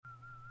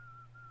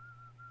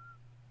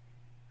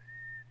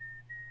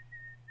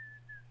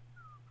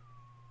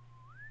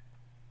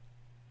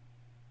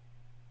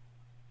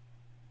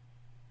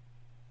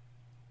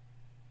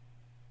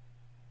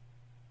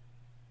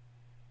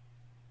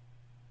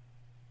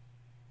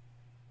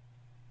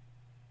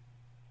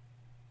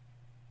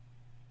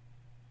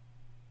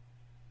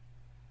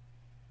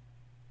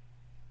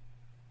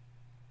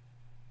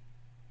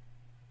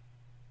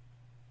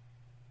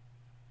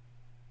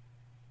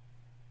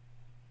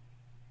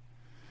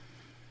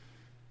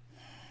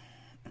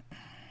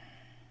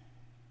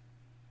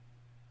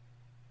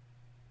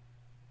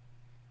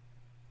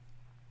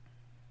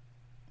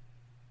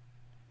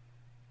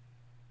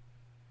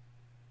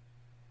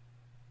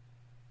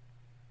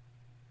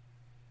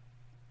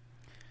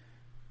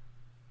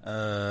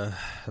Uh,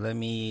 let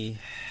me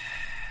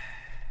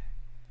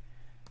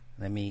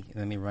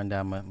run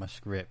down my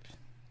script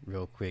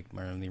real quick.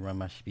 Let me run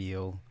my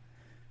spiel,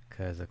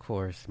 because of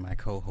course my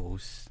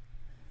co-hosts,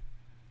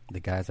 the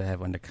guys I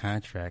have under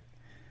contract,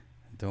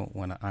 don't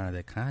want to honor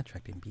their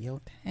contract and be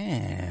on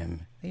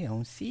time. They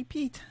on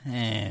CP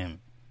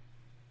time,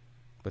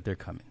 but they're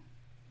coming.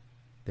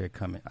 They're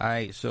coming. All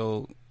right,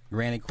 so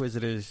Grand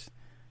Inquisitors,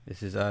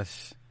 this is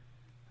us.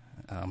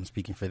 I'm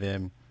speaking for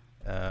them.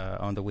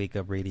 On the Wake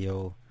Up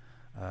Radio,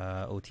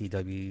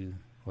 OTW.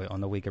 Wait,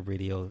 on the Wake Up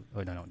Radio.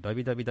 Oh no,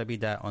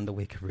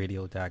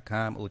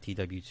 www.onthewakeupradio.com,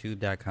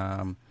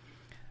 otwtube.com.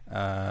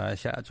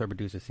 Shout out to our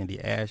producer Cindy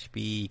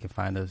Ashby. You can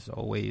find us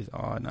always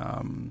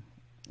on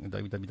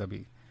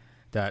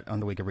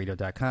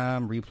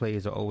www.onthewakeupradio.com.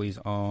 Replays are always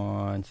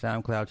on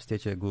SoundCloud,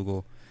 Stitcher,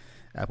 Google,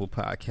 Apple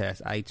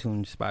Podcasts,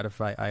 iTunes,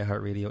 Spotify,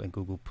 iHeartRadio, and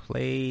Google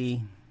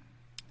Play.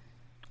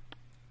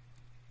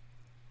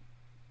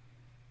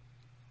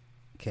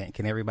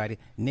 Can everybody?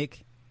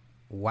 Nick,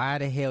 why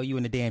the hell you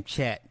in the damn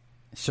chat,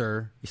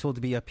 sir? You're supposed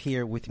to be up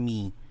here with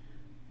me,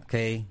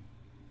 okay?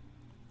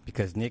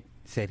 Because Nick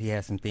said he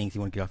has some things he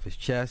want to get off his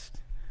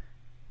chest.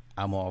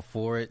 I'm all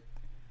for it.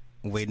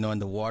 I'm waiting on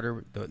the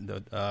water,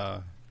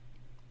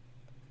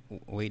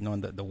 waiting on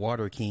the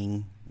Water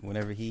King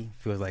whenever he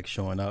feels like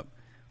showing up.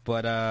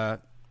 But wait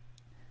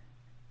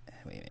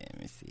a minute, let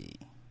me see.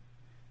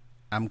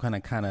 I'm gonna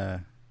kind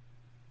of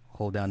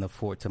hold down the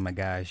fort till my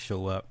guys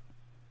show up.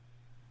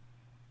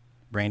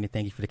 Brandon,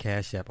 thank you for the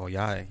cash app. Oh,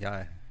 y'all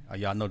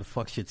know the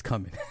fuck shit's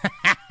coming.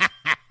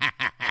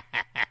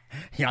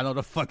 Y'all know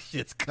the fuck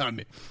shit's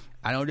coming.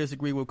 I don't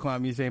disagree with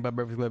Kwame saying about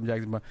Breakfast Club and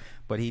Jackson,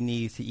 but he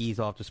needs to ease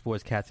off the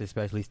sports cats,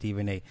 especially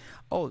Stephen A.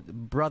 Oh,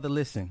 brother,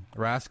 listen,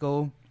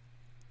 Roscoe,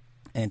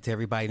 and to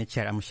everybody in the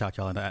chat, I'm gonna shout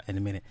y'all in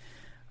a minute.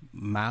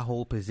 My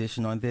whole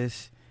position on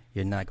this,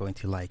 you're not going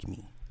to like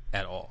me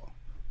at all.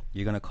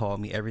 You're gonna call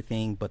me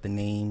everything but the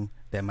name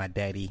that my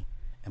daddy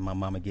and my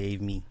mama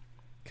gave me.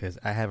 Because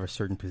I have a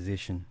certain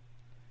position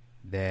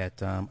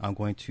that I'm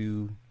going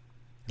to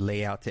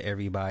lay out to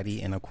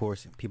everybody. And, of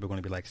course, people are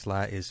going to be like,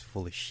 Sly is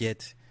full of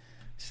shit.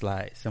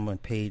 Someone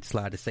paid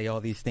Sly to say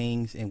all these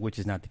things, and which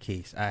is not the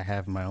case. I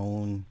have my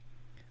own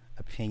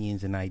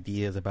opinions and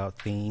ideas about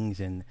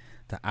things and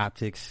the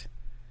optics.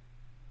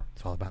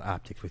 It's all about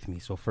optics with me.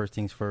 So first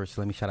things first,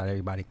 let me shout out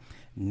everybody.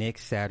 Nick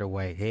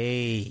Satterwhite.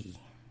 Hey.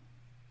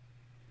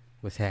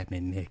 What's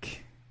happening,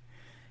 Nick?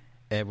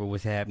 Edward,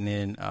 what's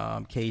happening?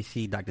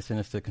 Casey, Dr.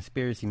 Sinister,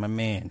 Conspiracy, my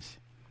mans.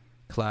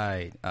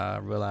 Clyde,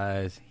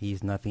 realize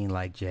he's nothing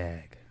like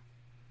Jag.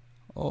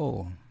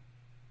 Oh,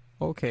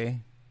 okay.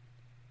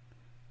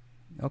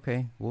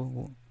 Okay,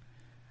 well,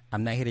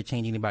 I'm not here to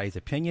change anybody's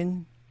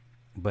opinion,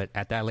 but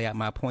after I lay out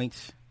my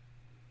points,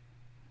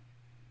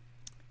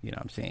 you know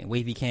what I'm saying?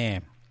 Wavy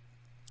Cam.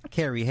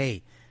 Carrie,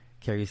 hey.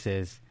 Carrie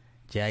says,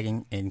 Jag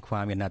and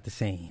Kwame are not the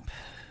same.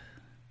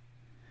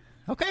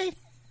 Okay.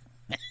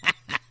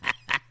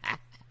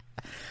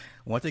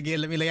 Once again,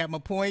 let me lay out my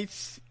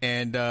points,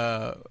 and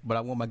but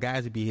I want my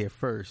guys to be here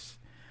first.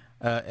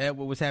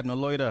 Edward, what's happening?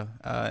 Loida,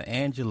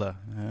 Angela,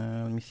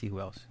 let me see who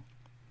else.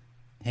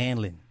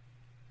 Hanlon,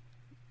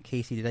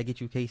 Casey, did I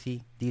get you?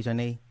 Casey,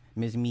 Dejanay,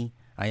 Ms. Me,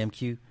 I am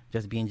Q,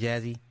 Just Being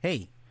Jazzy.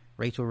 Hey,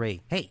 Rachel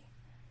Ray. Hey,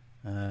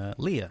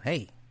 Leah.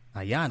 Hey,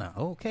 Ayana.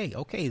 Okay,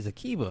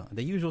 Zakiba.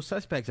 The usual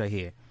suspects are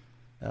here.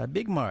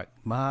 Big Mark,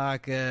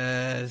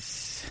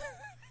 Marcus.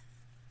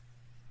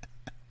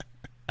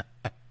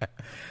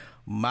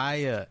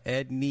 Maya,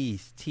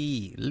 Ednice,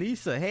 T,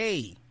 Lisa,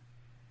 hey,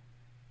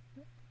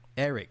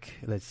 Eric,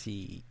 let's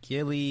see,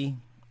 Gilly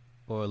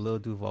or Lil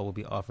Duval will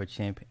be offered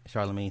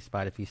Charlemagne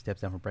spot if he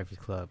steps down from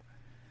Breakfast Club.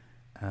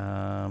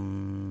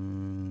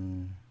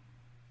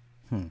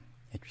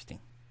 Interesting.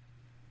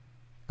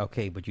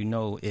 Okay, but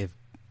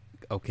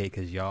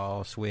because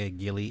y'all swear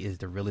Gilly is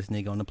the realest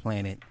nigga on the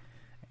planet.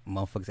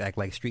 Motherfuckers act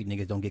like street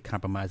niggas don't get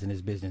compromised in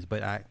this business,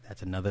 but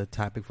that's another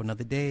topic for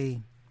another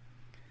day.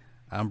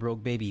 I'm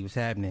broke, baby. What's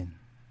happening?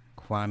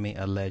 Kwame,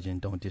 a legend.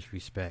 Don't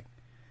disrespect.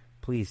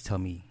 Please tell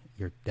me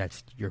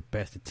that's your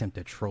best attempt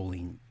at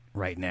trolling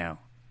right now.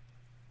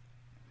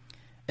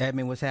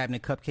 Admin, what's happening?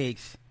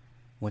 Cupcakes.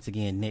 Once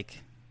again, Nick,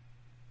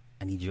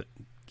 I need you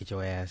get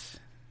your ass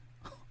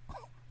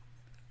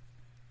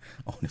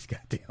on this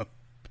goddamn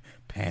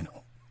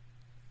panel.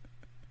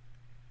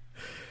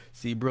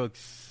 C.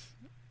 Brooks.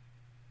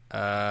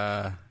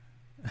 Well,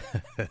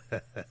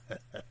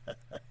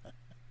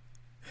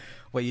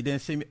 you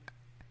didn't see me.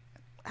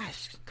 I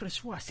could have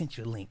swore I sent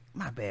you a link.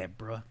 My bad,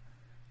 bruh.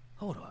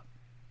 Hold up.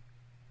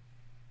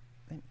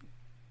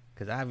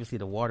 Because obviously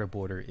the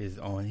waterboarder is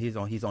on. He's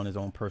on his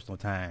own personal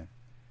time.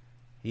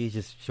 He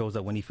just shows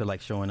up when he feel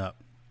like showing up.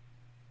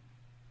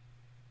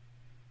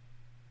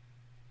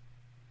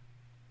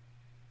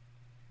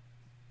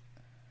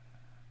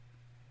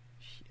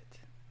 Shit.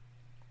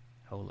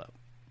 Hold up.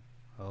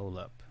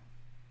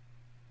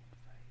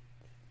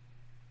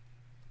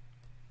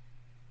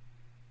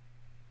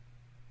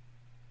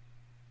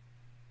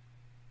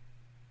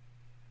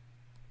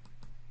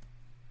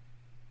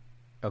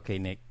 Okay,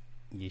 Nick,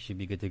 you should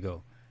be good to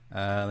go.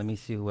 Let me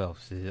see who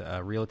else.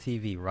 Real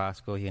TV.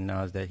 Roscoe, he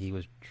announced that he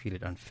was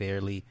treated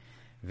unfairly.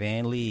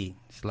 Van Lee,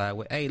 slide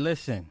with. Hey,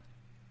 listen.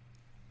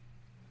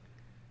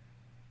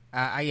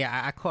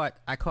 I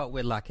caught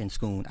Whitlock and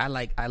Schoon. I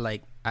like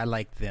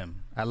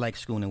them. I like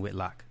Schoon and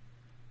Whitlock.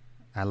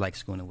 I like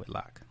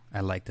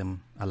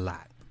them a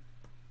lot.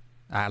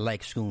 I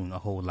like Schoon a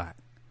whole lot.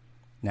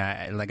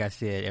 Now, like I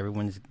said,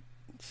 everyone's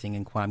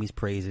singing Kwame's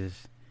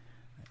praises.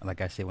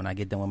 Like I said, when I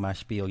get done with my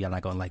spiel, y'all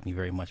not gonna like me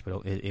very much,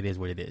 but it is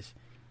what it is.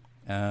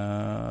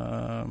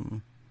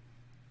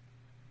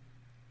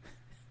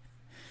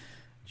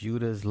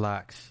 Judah's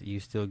locks. You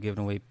still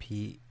giving away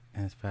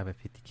PS5 at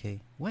 $50K?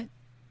 What?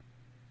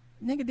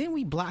 Nigga, didn't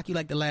we block you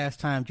like the last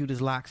time,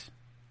 Judah's locks?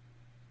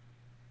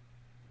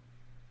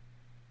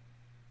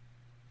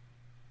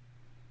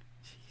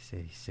 She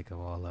said he's sick of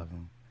all of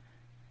them.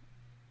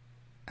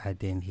 I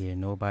didn't hear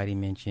nobody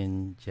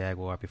mention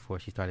Jaguar before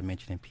she started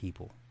mentioning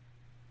people.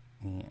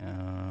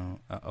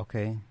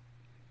 Okay.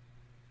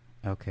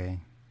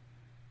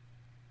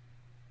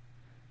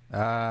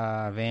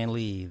 Van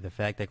Lee, the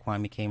fact that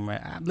Kwame came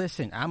right.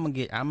 Listen, I'm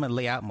gonna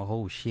lay out my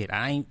whole shit.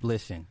 I ain't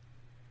listen.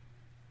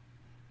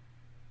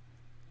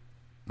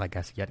 Like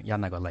I said, y'all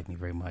not gonna like me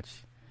very much.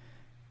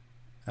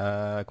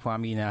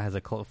 Kwame now has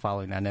a cult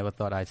following. I never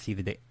thought I'd see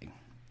the day.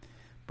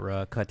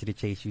 Bruh, cut to the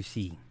chase. You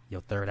see,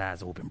 your third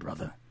eye's open,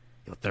 brother.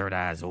 Your third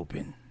eye's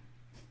open.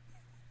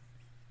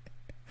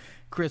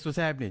 Chris, what's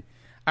happening?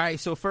 All right,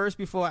 so first,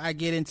 before I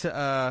get into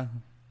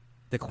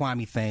the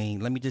Kwame thing,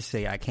 let me just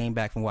say I came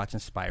back from watching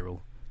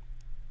Spiral.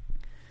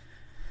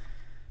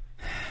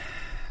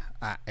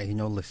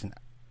 Listen,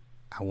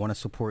 I want to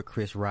support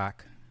Chris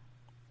Rock.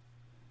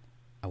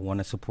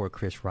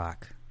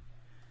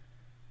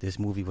 This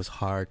movie was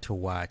hard to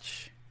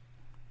watch.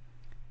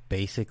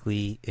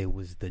 Basically, it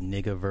was the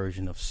nigga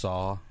version of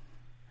Saw.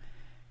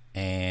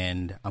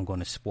 And I'm going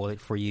to spoil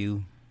it for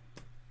you.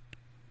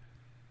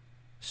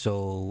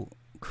 So,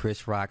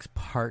 Chris Rock's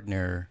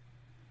partner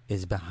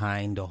is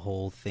behind the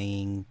whole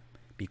thing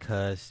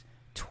because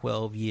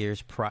 12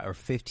 years prior or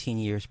 15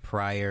 years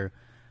prior,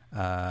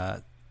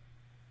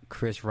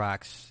 Chris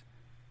Rock's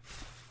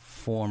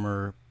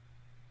former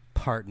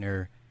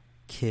partner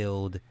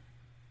killed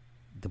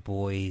the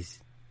boy's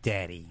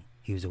daddy.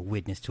 He was a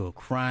witness to a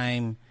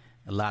crime,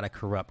 a lot of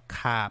corrupt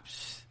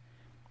cops.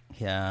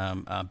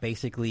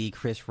 Basically,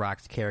 Chris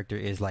Rock's character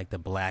is like the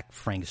black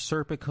Frank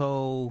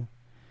Serpico.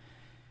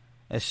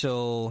 And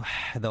so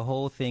the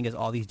whole thing is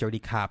all these dirty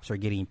cops are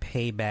getting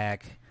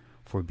payback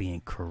for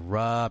being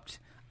corrupt.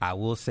 I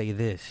will say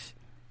this,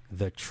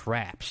 the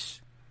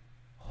traps.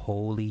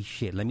 Holy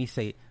shit. Let me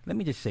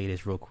just say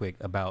this real quick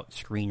about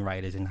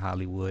screenwriters in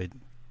Hollywood.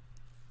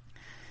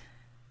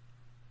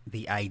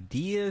 The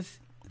ideas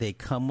they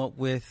come up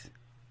with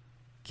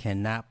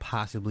cannot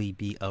possibly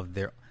be of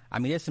their. I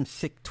mean, there's some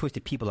sick,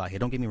 twisted people out here.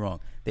 Don't get me wrong.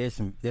 There's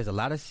a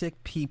lot of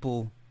sick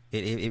people.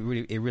 It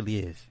really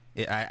is.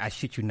 I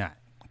shit you not.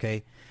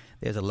 Okay,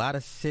 there's a lot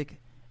of sick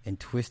and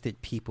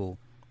twisted people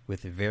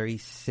with very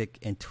sick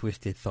and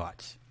twisted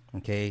thoughts.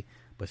 Okay,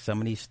 but some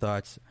of these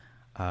thoughts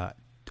are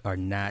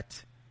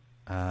not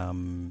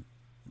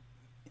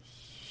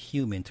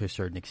human to a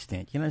certain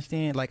extent. You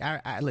understand? Like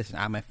I listen.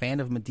 I'm a fan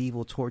of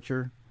medieval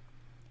torture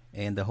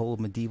and the whole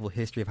medieval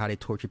history of how they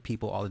tortured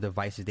people, all the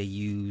devices they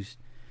used,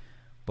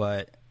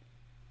 but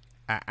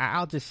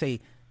I'll just say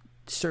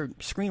certain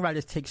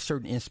screenwriters take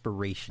certain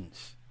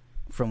inspirations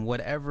from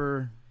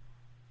whatever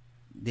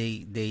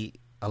they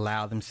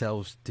allow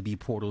themselves to be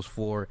portals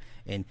for.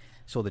 And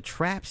so the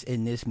traps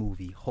in this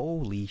movie,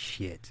 holy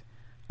shit.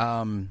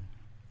 The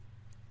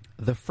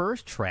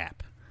first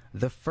trap,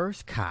 the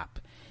first cop,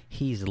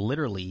 his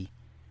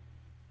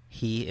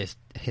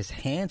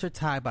hands are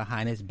tied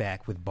behind his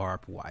back with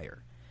barbed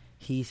wire.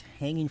 He's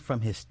hanging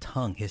from his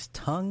tongue. His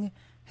tongue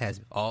has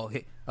all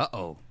hit.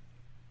 Uh-oh.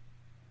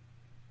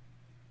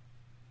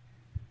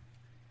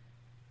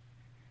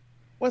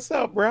 What's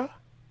up, bro?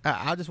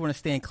 I just want to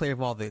stand clear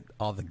of all the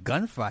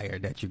gunfire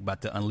that you're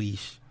about to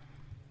unleash.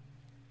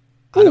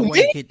 I don't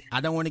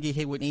want to get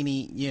hit with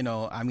any,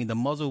 the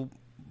muzzle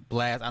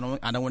blast. I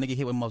don't want to get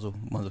hit with muzzle.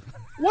 What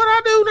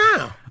I do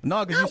now?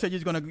 No, because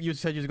you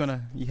said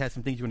you had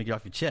some things you want to get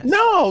off your chest.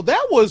 No,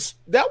 that was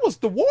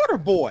the water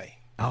boy.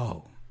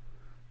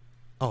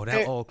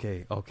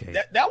 Okay.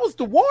 That was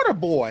the water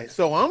boy.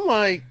 So I'm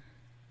like,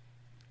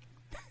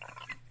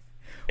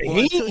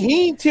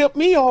 he ain't tipped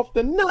me off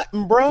the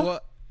nothing, bro. Well,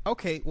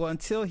 okay. Well,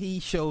 until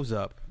he shows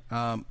up,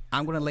 I'm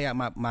gonna lay out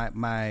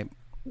my.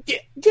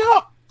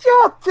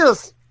 Y'all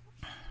just,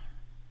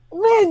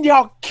 man,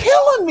 y'all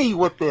killing me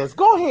with this.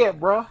 Go ahead,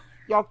 bro.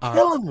 Y'all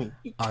killing me.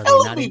 You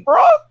killing me,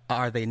 bro.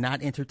 Are they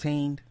not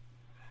entertained?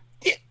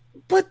 Yeah,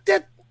 but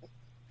that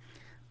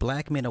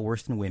black men are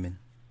worse than women.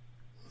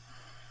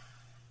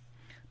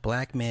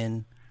 Black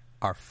men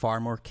are far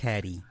more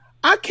catty.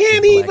 I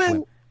can't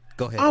even.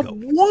 Go ahead. I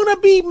want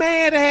to be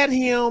mad at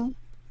him.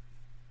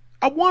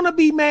 I want to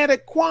be mad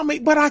at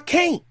Kwame, but I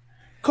can't.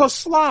 Because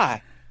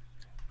Sly,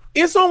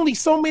 it's only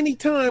so many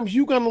times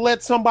you're going to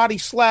let somebody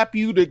slap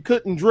you that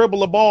couldn't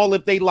dribble a ball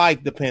if their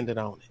life depended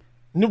on it.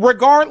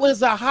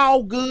 regardless of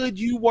how good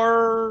you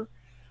were.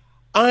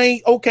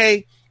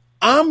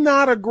 I'm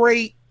not a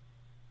great,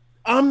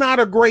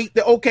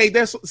 okay,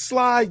 that's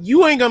Sly.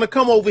 You ain't going to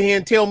come over here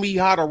and tell me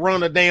how to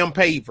run a damn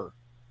paver.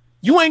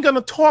 You ain't going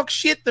to talk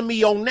shit to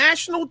me on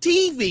national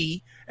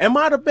TV. Am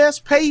I the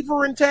best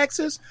paver in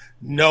Texas?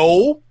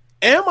 No.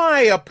 Am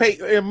I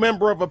a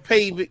member of a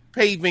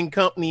paving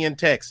company in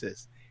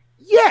Texas?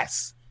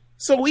 Yes.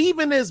 So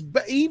even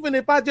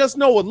if I just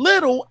know a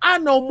little, I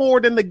know more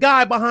than the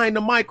guy behind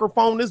the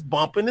microphone is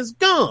bumping his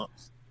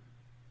gums.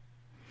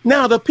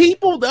 Now, the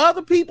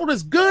other people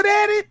that's good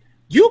at it,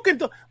 you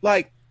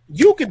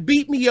can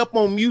beat me up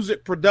on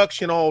music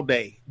production all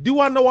day. Do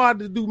I know how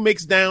to do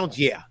mix downs?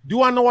 Yeah.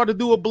 Do I know how to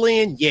do a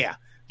blend? Yeah.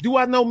 Do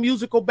I know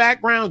musical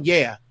background?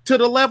 Yeah. To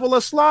the level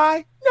of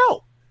Sly?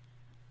 No.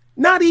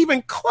 Not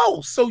even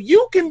close. So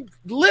you can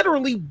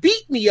literally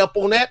beat me up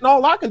on that, and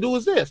all I can do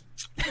is this.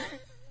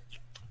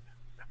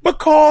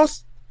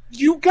 Because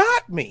you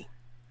got me.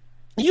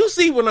 You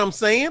see what I'm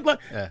saying? Like,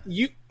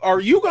 are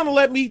you going to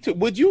let me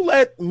would you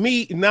let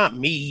me, not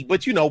me,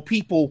 but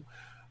people,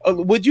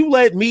 would you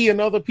let me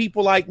and other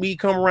people like me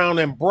come around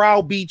and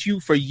browbeat you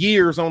for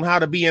years on how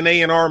to be an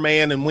A&R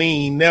man, and we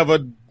ain't never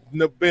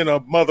been a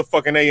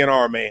motherfucking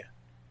A&R man?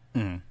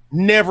 Mm.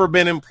 Never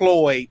been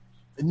employed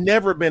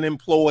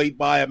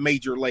by a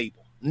major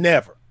label.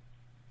 Never.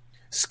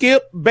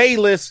 Skip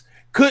Bayless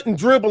couldn't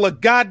dribble a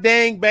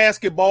goddamn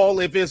basketball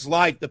if his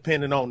life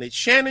depended on it.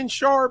 Shannon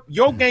Sharp,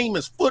 your game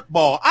is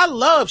football. I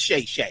love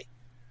Shay Shay,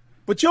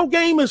 but your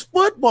game is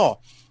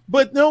football.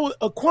 But no,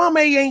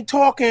 Kwame ain't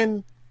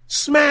talking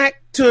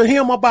smack to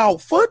him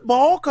about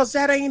football because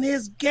that ain't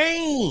his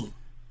game.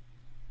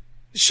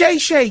 Shay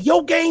Shay,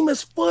 your game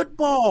is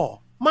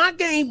football. My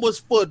game was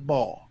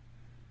football.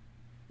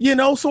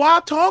 So I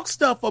talk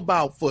stuff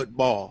about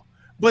football.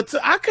 But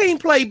I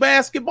can't play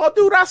basketball.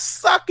 Dude, I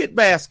suck at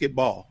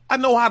basketball. I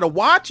know how to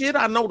watch it.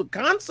 I know the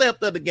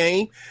concept of the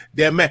game.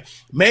 That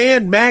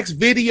Max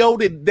video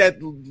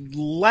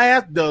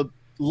the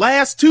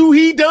last two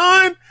he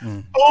done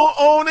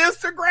on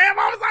Instagram.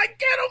 I was like,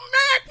 get him,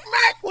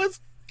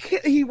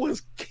 Mac. He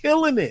was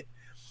killing it.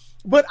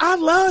 But I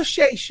love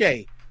Shay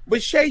Shay.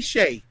 But Shay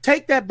Shay,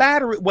 take that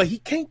battery. Well, he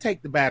can't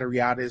take the battery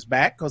out of his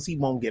back because he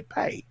won't get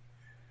paid.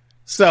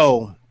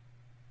 So,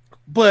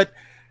 but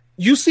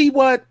you see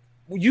what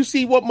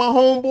my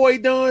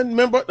homeboy done?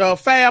 Remember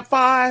Fab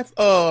Five?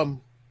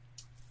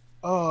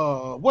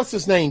 What's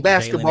his name?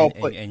 Basketball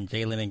player. And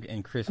Jalen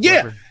and Chris.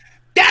 Yeah, Webber.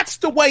 That's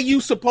the way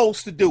you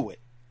supposed to do it.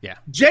 Yeah.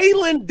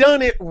 Jalen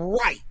done it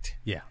right.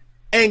 Yeah.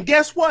 And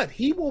guess what?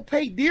 He will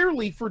pay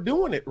dearly for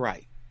doing it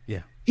right.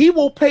 Yeah. He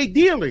will pay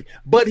dearly.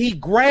 But he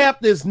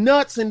grabbed his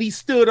nuts and he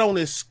stood on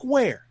his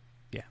square.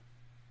 Yeah.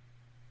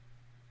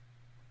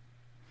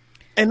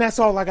 And that's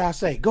all I gotta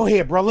say. Go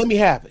ahead, bro. Let me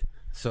have it.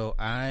 So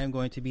I'm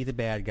going to be the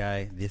bad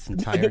guy this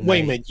entire night.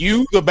 Wait a minute,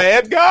 you the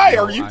bad guy?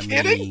 No, are you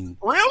kidding?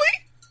 Really?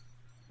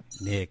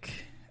 Nick,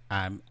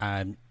 I'm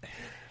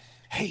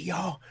Hey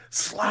y'all,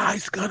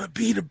 Sly's gonna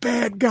be the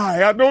bad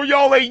guy. I know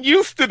y'all ain't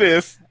used to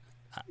this.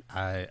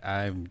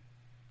 I'm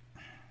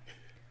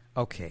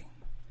okay.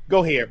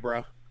 Go ahead,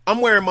 bro. I'm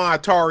wearing my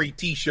Atari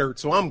t-shirt,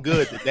 so I'm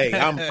good today.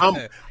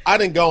 I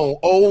done gone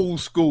old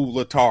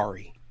school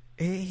Atari.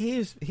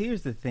 Here's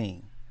the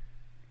thing.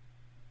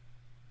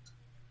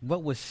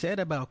 What was said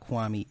about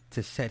Kwame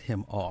to set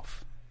him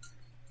off,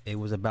 it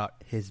was about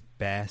his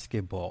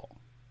basketball.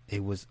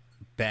 It was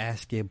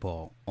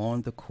basketball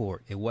on the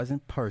court. It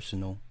wasn't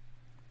personal.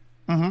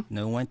 Mm-hmm.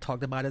 No one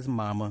talked about his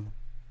mama.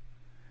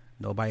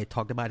 Nobody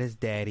talked about his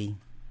daddy.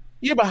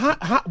 Yeah,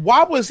 but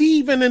why was he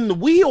even in the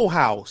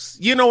wheelhouse?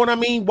 You know what I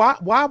mean?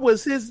 Why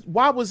was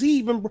he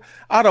even,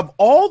 out of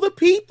all the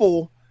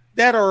people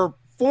that are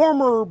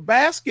former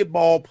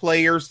basketball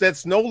players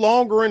that's no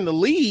longer in the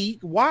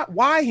league,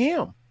 why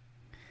him?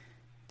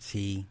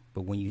 See,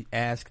 but when you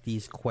ask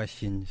these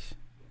questions,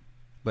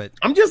 but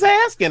I'm just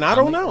asking. I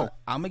don't know.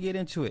 I'm going to get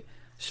into it.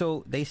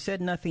 So they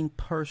said nothing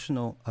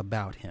personal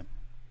about him.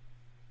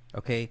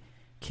 Okay.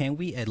 Can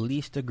we at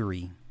least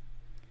agree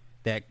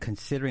that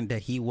considering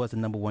that he was the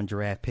number one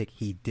draft pick,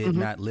 he did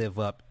not live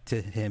up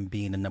to him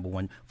being the number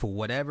one for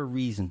whatever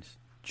reasons?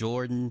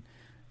 Jordan,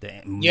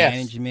 the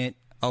management.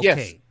 Okay.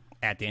 Yes.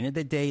 At the end of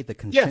the day, the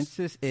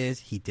consensus is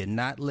he did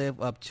not live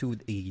up to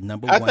the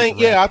number one.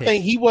 I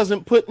think he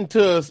wasn't put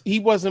into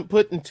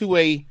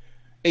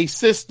a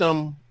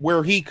system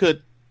where he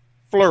could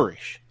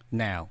flourish.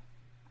 Now,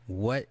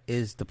 what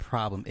is the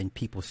problem in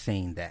people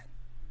saying that?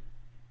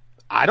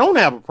 I don't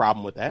have a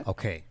problem with that.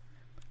 Okay.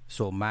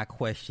 So my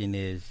question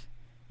is,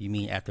 you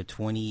mean after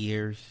 20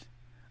 years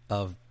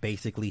of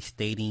basically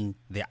stating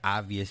the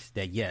obvious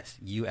that yes,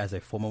 you as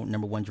a former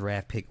number one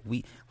draft pick,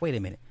 wait a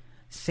minute.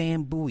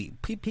 Sam Bowie.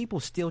 People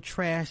still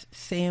trash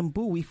Sam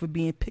Bowie for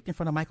being picked in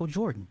front of Michael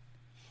Jordan.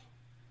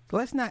 So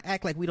let's not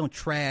act like we don't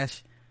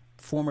trash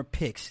former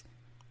picks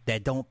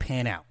that don't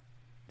pan out,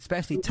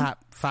 especially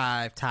top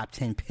 5, top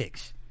 10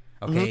 picks.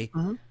 Okay?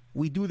 Mm-hmm.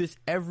 We do this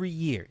every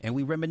year, and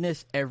we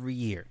reminisce every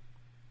year.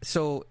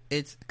 So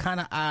it's kind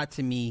of odd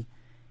to me.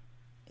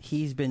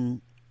 He's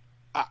been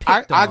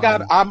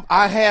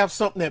I have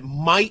something that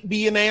might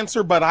be an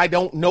answer, but I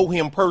don't know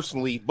him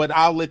personally. But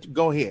I'll let you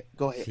go ahead.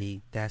 Go ahead.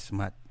 See, that's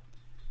what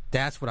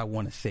I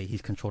want to say.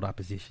 He's controlled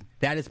opposition.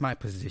 That is my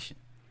position.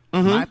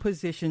 Mm-hmm. My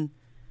position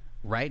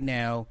right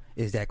now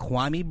is that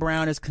Kwame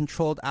Brown has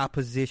controlled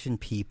opposition,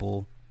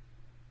 people.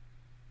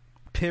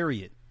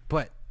 Period.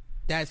 But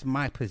that's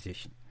my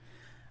position.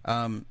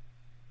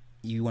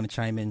 You want to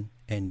chime in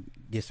and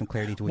get some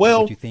clarity to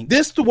what you think?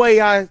 This the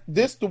way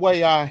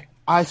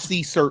I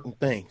see certain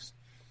things.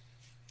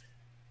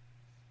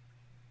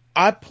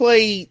 I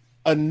played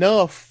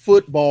enough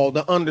football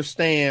to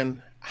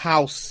understand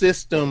how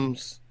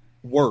systems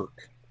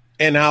work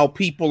and how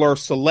people are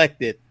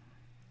selected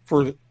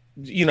for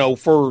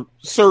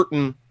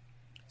certain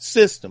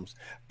systems.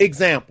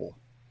 Example,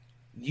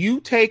 you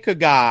take a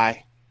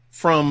guy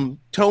from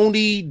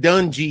Tony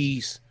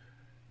Dungy's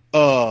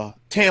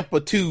Tampa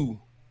 2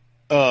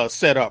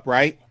 setup,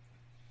 right?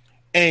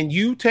 And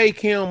you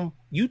take a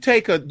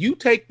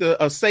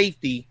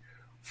safety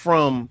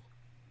from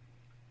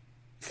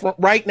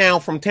right now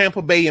from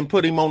Tampa Bay and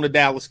put him on the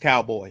Dallas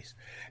Cowboys.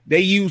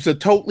 They use a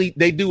totally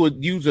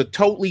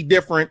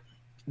different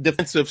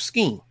defensive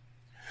scheme.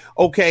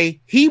 Okay,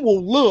 he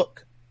will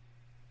look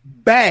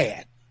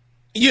bad.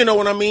 You know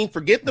what I mean?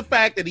 Forget the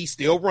fact that he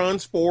still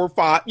runs 4 or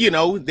 5,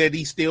 that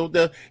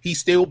he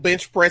still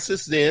bench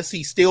presses this,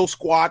 he still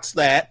squats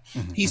that,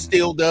 he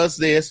still does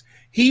this.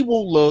 He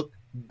will look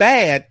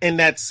bad in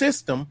that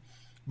system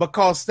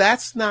because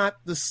that's not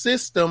the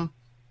system.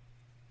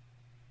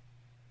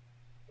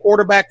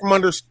 Quarterback from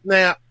under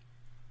snap,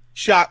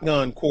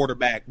 shotgun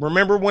quarterback.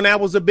 Remember when that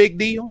was a big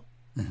deal?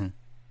 Mm-hmm.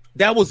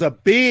 That was a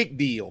big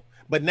deal.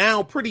 But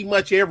now pretty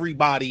much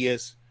everybody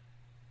is,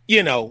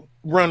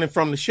 running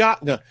from the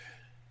shotgun.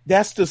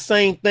 That's the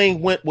same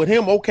thing went with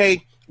him.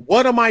 Okay,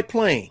 what am I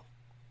playing?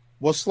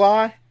 Well,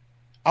 Sly,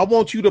 I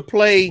want you to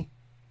play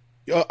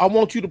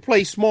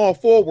small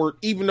forward,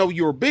 even though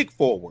you're a big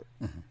forward.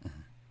 Mm-hmm.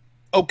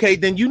 Okay,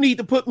 then you need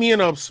to put me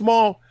in a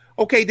small.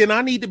 Okay, then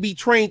I need to be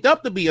trained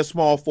up to be a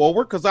small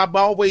forward because I've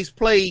always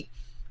played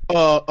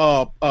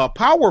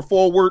power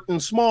forward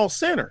and small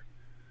center.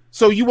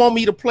 So you want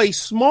me to play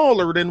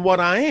smaller than what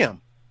I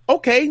am?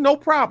 Okay, no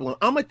problem.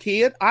 I'm a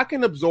kid. I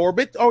can absorb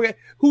it. Okay,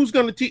 who's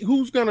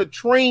gonna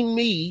train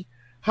me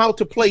how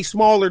to play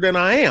smaller than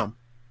I am?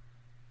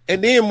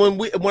 And then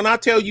when I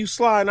tell you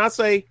Sly and I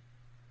say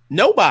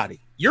nobody,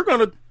 you're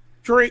gonna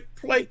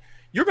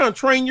You're gonna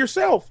train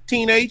yourself,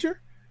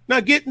 teenager. Now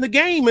get in the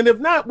game, and if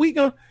not,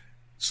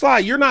 Sly,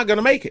 you're not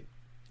gonna make it.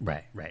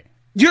 Right.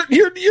 You're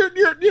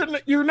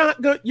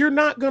not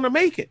gonna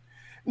make it.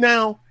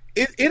 Now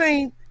it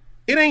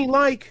ain't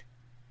like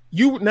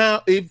you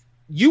now. If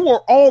you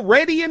were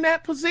already in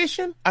that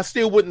position, I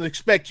still wouldn't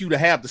expect you to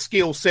have the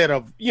skill set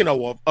of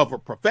a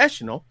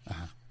professional.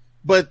 Uh-huh.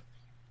 But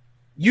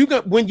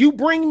when you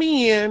bring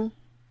me in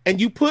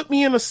and you put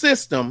me in a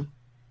system,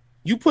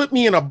 you put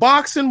me in a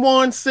box and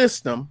one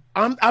system.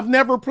 I've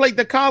never played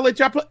the college.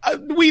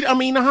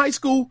 The high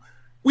school.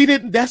 We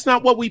didn't. That's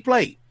not what we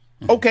played.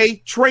 Okay,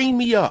 train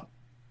me up.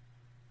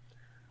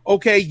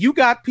 Okay, you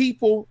got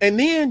people, and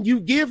then you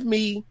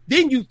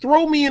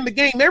throw me in the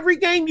game. Every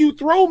game you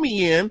throw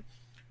me in,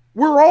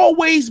 we're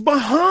always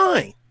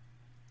behind.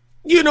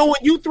 When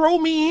you throw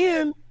me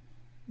in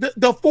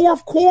the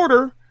fourth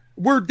quarter,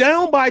 we're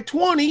down by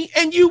 20,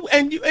 and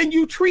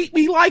you treat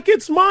me like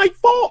it's my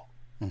fault.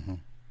 Mm-hmm.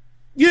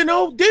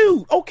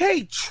 Dude,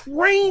 okay,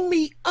 train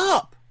me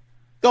up.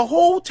 The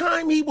whole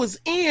time he was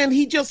in,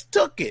 he just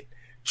took it.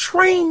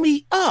 Train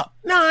me up.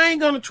 No, I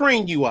ain't going to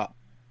train you up.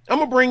 I'm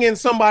going to bring in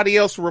somebody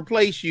else to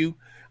replace you.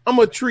 I'm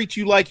going to treat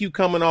you like you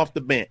coming off the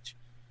bench.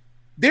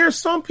 There's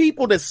some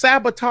people that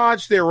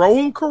sabotage their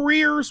own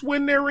careers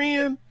when they're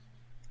in,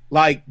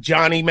 like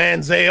Johnny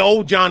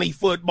Manziel, Johnny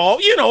Football.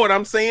 You know what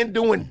I'm saying?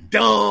 Doing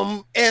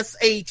dumb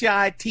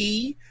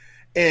SHIT.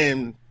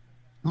 And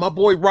my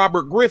boy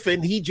Robert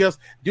Griffin,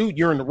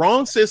 you're in the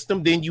wrong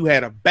system. Then you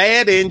had a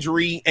bad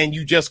injury and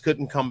you just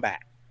couldn't come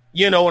back.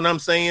 You know what I'm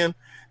saying?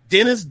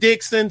 Dennis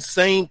Dixon,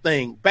 same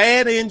thing.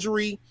 Bad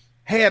injury,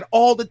 had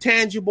all the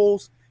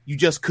tangibles, you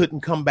just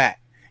couldn't come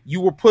back.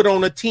 You were put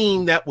on a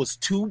team that was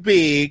too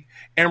big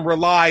and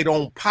relied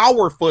on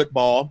power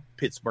football,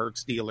 Pittsburgh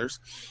Steelers,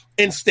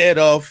 instead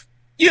of,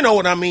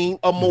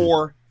 a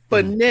more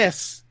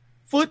finesse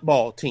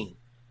football team.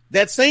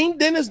 That same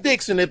Dennis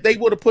Dixon, if they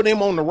would have put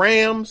him on the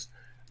Rams,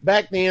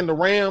 back then the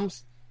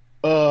Rams,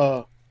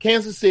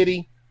 Kansas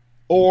City,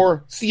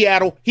 or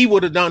Seattle, he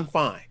would have done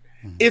fine.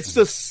 It's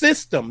a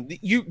system.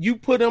 You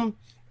put them,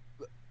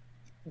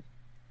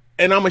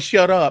 and I'm going to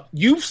shut up.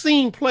 You've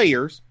seen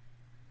players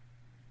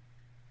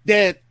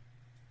that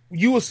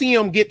you will see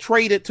them get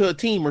traded to a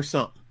team or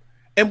something.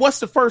 And what's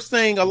the first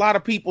thing a lot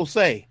of people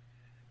say?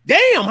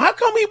 Damn, how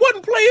come he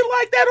wasn't playing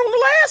like that on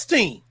the last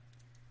team?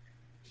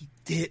 He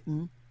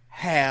didn't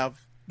have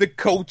the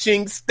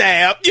coaching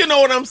staff. You know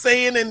what I'm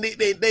saying? And they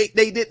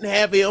didn't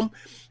have him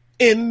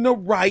in the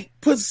right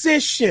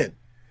position.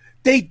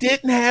 They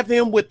didn't have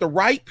him with the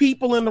right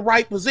people in the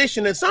right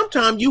position. And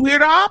sometimes you hear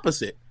the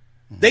opposite.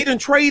 They done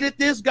traded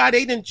this guy.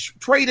 They done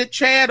traded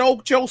Chad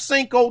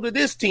Ochocinco to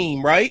this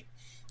team, right?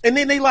 And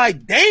then they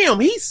like, damn,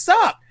 he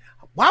sucked.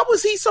 Why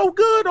was he so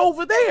good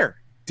over there?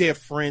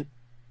 Different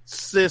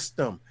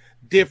system,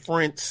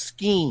 different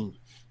scheme.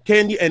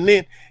 Can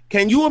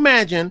you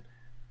imagine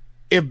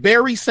if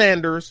Barry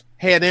Sanders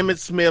had Emmitt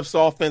Smith's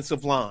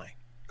offensive line?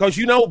 Because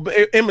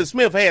Emmitt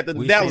Smith had the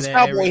Dallas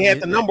Cowboys had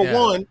the number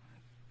one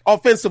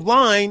offensive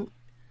line,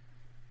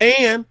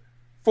 and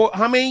for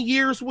how many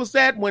years was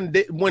that when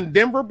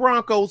Denver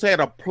Broncos had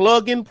a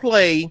plug and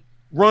play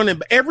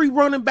every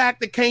running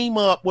back that came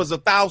up was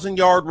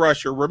 1,000-yard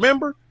rusher,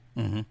 remember?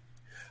 Mm-hmm.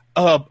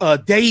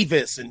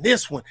 Davis and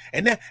this one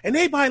and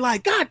everybody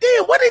like, God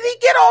damn, where did he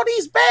get all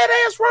these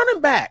badass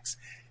running backs?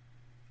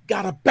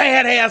 Got a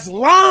badass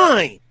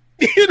line.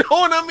 You know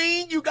what I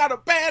mean? You got a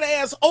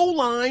badass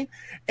O-line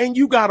and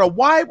you got a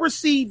wide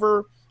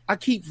receiver. I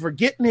keep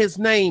forgetting his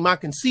name. I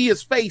can see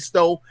his face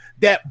though.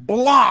 That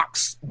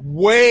blocks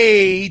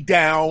way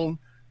down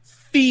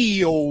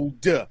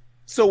field.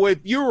 So if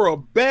you're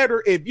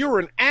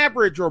an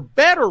average or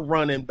better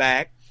running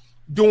back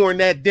during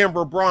that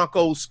Denver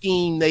Broncos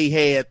scheme they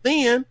had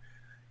then,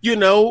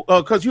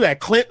 because you had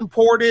Clinton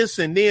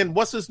Portis and then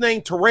what's his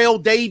name, Terrell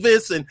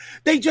Davis, and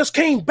they just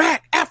came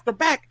back after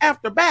back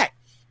after back.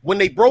 When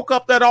they broke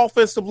up that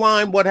offensive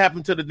line, what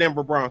happened to the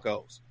Denver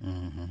Broncos?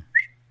 Mm-hmm.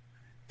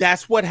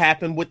 That's what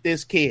happened with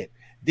this kid.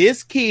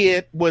 This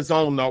kid was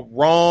on the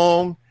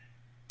wrong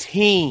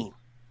team.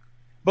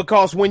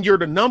 Because when you're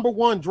the number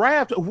one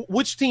draft,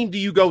 which team do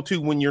you go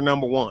to when you're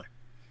number one?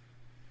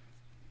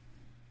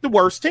 The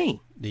worst team.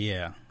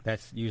 Yeah,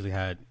 that's usually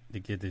how they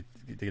get the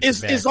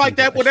it's like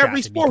that with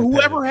every sport.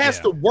 Whoever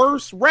has the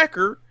worst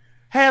record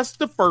has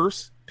the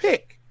first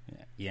pick.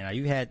 Yeah,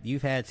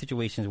 you've had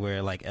situations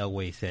where, like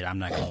Elway said, I'm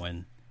not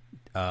going.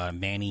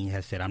 Manning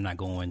has said, I'm not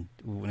going.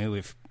 When it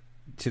was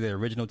to the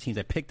original teams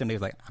that picked them, they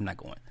was like, I'm not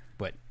going.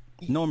 But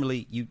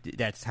normally,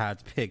 that's how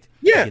it's picked.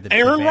 Yeah,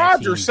 Aaron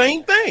Rodgers,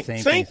 same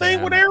thing. Same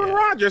thing with Aaron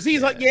Rodgers.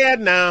 He's like,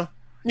 nah.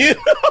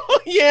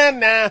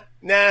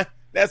 Nah,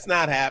 that's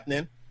not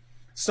happening.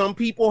 Some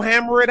people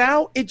hammer it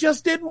out. It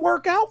just didn't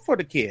work out for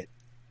the kid.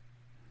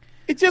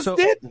 It just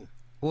didn't.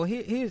 Well,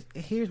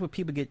 here's where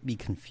people be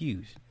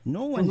confused.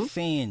 No one's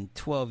saying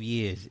 12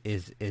 years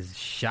is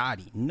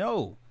shoddy.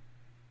 No.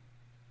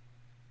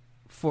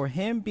 For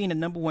him being a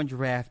number one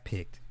draft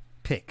pick,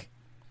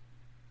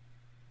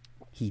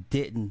 he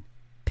didn't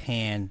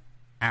pan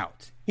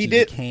out. He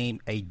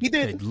became a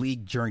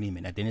league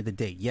journeyman at the end of the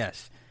day.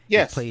 Yes.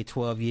 He played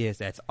 12 years.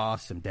 That's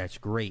awesome. That's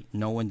great.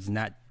 No one's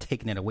not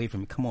taking that away from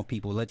him. Come on,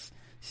 people.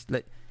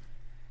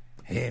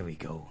 Here we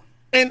go.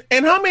 And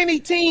how many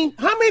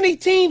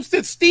teams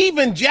did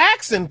Steven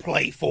Jackson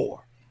play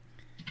for?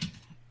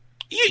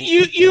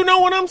 You know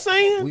what I'm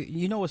saying?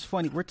 You know what's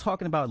funny? We're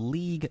talking about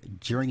league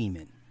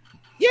journeyman.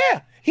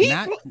 Yeah, he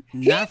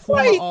not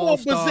played for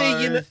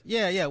Brazilian.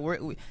 Yeah.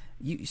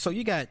 So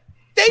you got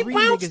they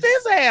bounced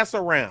his ass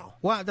around.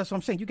 Well, that's what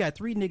I'm saying. You got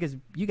three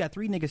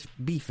niggas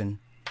beefing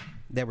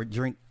that were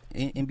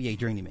NBA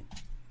journeymen.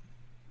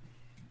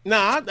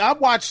 Nah, I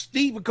watched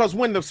Steve because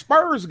when the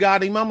Spurs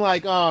got him, I'm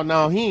like, oh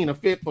no, he ain't a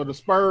fit for the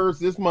Spurs.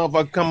 This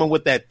motherfucker coming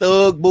with that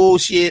thug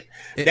bullshit.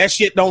 That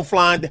shit don't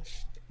fly.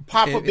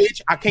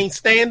 Popovich, I can't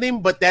stand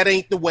him, but that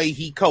ain't the way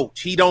he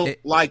coach. He don't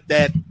like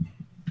that,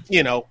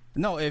 No,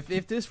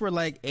 if this were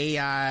like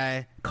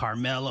AI,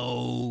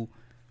 Carmelo,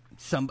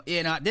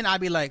 then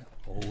I'd be like,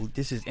 oh,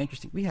 this is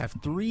interesting. We have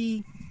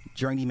three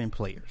journeyman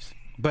players,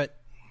 but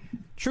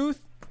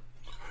truth.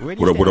 What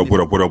up?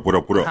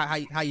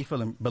 How you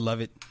feeling,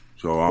 beloved?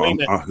 So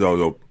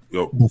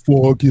yo.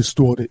 Before I get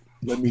started,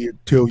 let me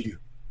tell you,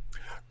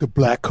 the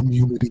black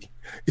community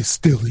is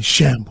still in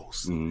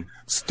shambles,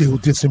 still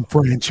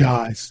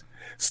disenfranchised,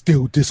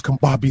 still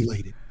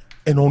discombobulated.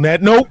 And on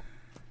that note,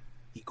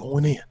 he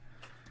going in.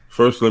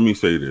 First, let me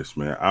say this,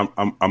 man.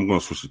 I'm going to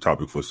switch the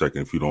topic for a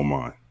second, if you don't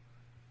mind.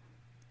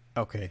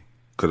 Okay.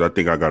 Because I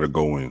think I got to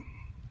go in.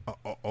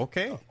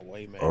 Okay.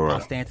 Wait a minute. All right.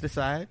 I'll stand to the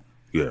side.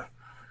 Yeah.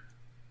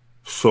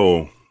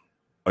 So,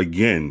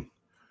 again,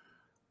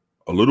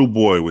 a little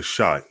boy was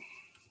shot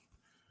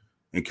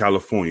in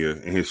California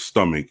in his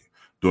stomach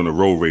during a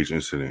road rage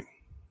incident.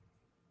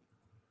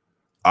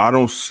 I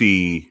don't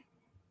see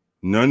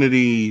none of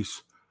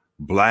these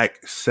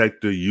black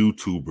sector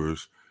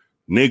YouTubers,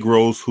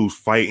 Negroes who's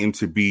fighting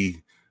to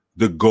be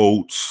the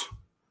GOATs,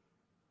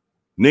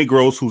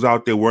 Negroes who's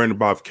out there worrying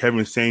about if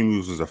Kevin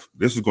Samuels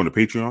this is going to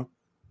Patreon.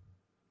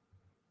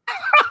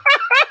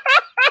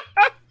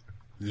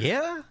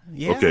 Yeah.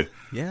 Okay.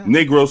 Yeah.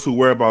 Negroes who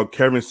worry about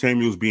Kevin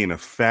Samuels being a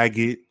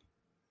faggot,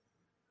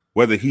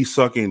 whether he's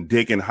sucking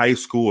dick in high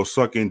school or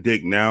sucking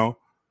dick now.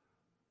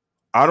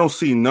 I don't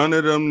see none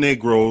of them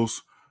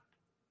Negroes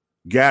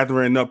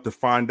gathering up to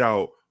find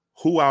out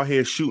who out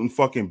here shooting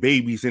fucking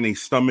babies in their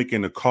stomach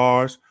in the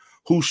cars,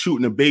 who's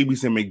shooting the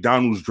babies in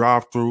McDonald's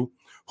drive-thru,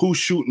 who's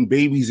shooting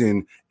babies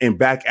in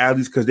back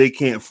alleys because they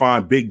can't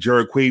find Big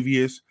Jerry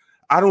Quavius.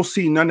 I don't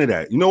see none of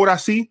that. You know what I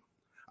see?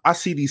 I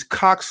see these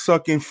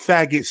cock-sucking,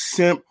 faggot,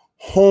 simp,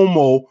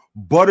 homo,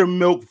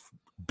 buttermilk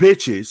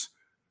bitches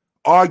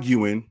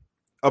arguing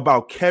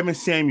about Kevin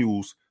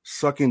Samuels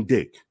sucking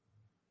dick.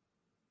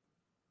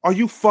 Are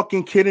you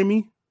fucking kidding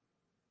me?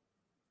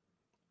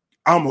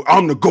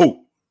 I'm the GOAT.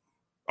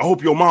 I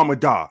hope your mama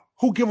die.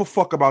 Who give a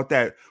fuck about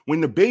that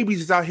when the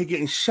babies is out here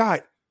getting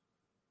shot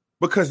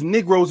because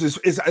Negroes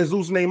is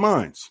losing their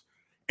minds?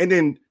 And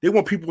then they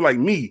want people like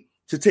me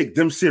to take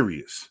them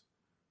serious.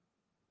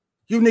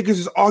 You niggas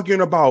is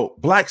arguing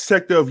about black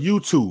sector of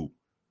YouTube.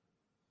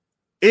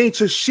 It ain't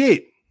your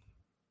shit.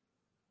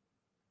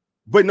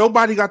 But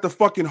nobody got the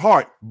fucking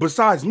heart,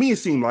 besides me, it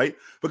seemed like,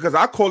 because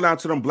I call down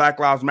to them Black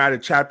Lives Matter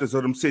chapters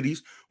of them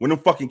cities when them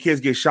fucking kids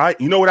get shot.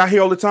 You know what I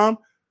hear all the time?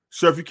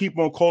 Sir, if you keep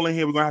on calling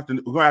here, we're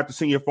gonna have to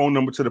send your phone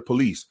number to the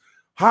police.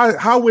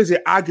 How is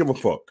it I give a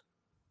fuck?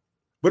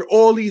 But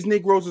all these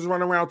Negroes is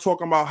running around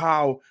talking about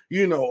how,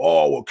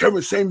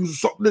 Kevin Samuels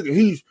is something,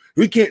 nigga,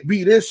 he can't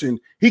be this and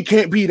he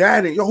can't be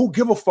that. And who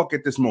give a fuck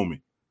at this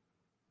moment?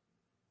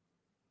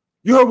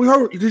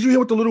 Did you hear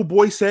what the little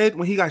boy said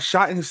when he got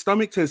shot in his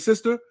stomach to his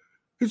sister?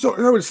 You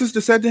heard what his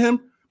sister said to him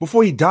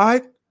before he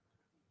died?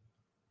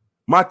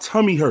 My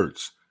tummy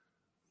hurts.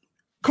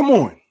 Come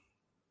on.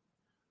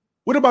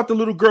 What about the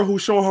little girl who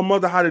was showing her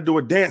mother how to do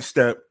a dance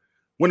step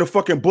when a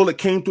fucking bullet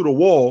came through the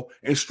wall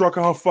and struck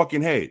her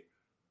fucking head?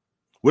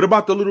 What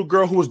about the little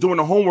girl who was doing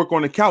the homework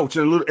on the couch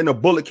and a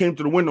bullet came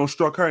through the window and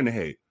struck her in the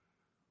head?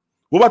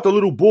 What about the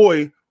little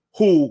boy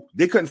who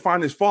they couldn't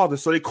find his father,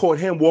 so they caught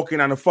him walking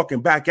down a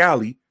fucking back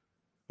alley?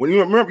 When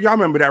y'all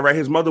remember that, right?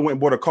 His mother went and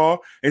bought a car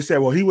and said,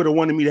 well, he would have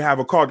wanted me to have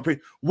a car to pay.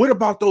 What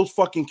about those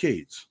fucking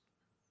kids?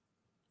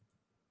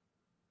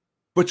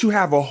 But you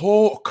have a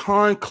whole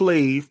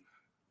conclave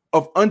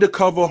of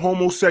undercover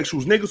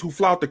homosexuals, niggas who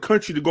fly out the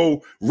country to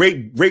go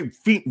rape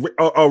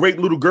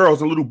little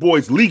girls and little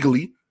boys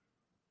legally.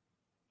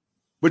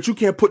 But you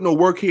can't put no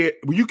work here.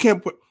 You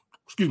can't put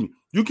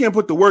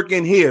the work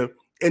in here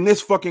in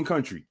this fucking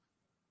country.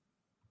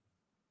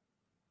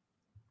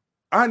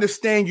 I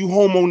understand you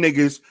homo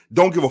niggas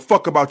don't give a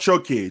fuck about your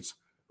kids,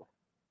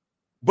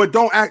 but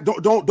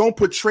don't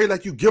portray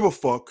like you give a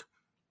fuck,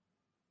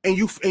 and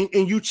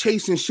you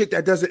chasing shit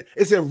that doesn't.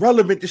 It's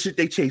irrelevant. The shit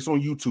they chase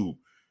on YouTube.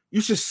 You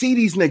should see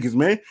these niggas,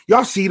 man.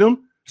 Y'all see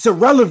them? It's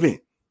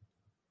irrelevant.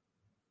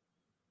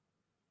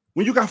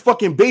 When you got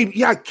fucking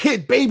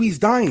babies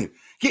dying,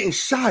 getting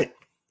shot.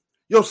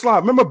 Yo,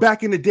 Slav, remember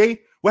back in the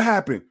day? What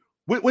happened?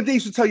 What they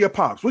used to tell your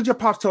pops? What did your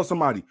pops tell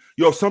somebody?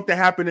 Yo, something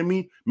happened to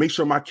me. Make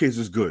sure my kids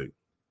is good.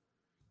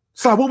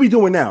 Slav, what we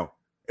doing now?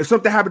 If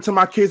something happened to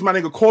my kids, my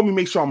nigga, call me,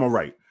 make sure I'm all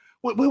right.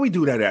 Where we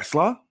do that at,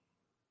 Slav?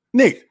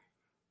 Nick,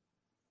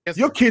 yes,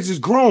 your kids is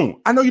grown.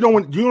 I know you don't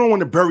want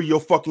to bury your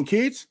fucking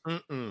kids.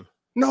 Mm-mm.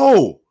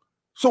 No.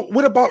 So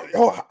what about?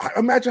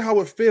 Imagine how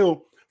it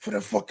feel for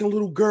that fucking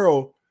little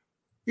girl.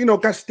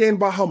 Got stand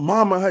by her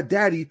mama, her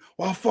daddy,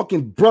 while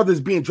fucking brothers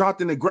being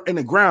dropped in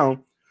the ground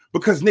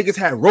because niggas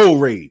had road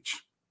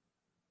rage.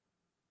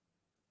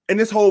 And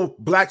this whole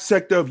black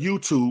sector of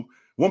YouTube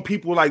want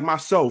people like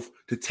myself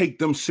to take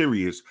them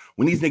serious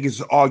when these niggas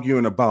is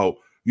arguing about,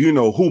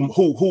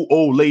 who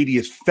old lady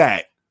is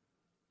fat.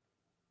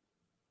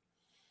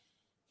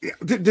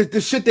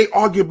 The shit they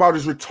argue about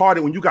is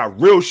retarded when you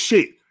got real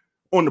shit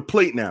on the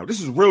plate now.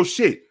 This is real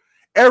shit.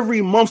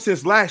 Every month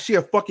since last year,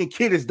 a fucking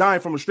kid is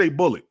dying from a straight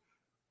bullet.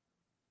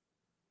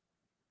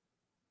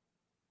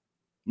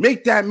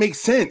 Make that make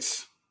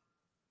sense.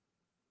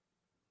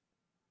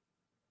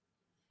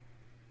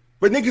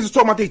 But niggas is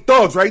talking about they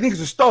thugs, right?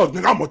 Niggas is thugs.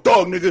 Nigga, I'm a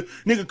thug, nigga.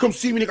 Nigga, come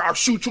see me, nigga. I'll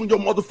shoot you in your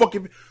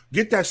motherfucking...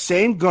 Get that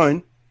same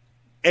gun,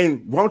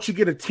 and why don't you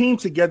get a team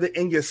together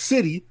in your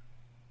city,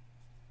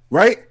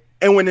 right?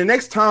 And when the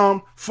next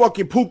time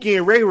fucking Pookie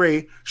and Ray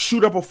Ray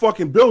shoot up a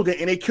fucking building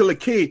and they kill a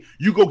kid,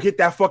 you go get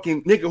that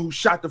fucking nigga who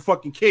shot the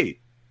fucking kid.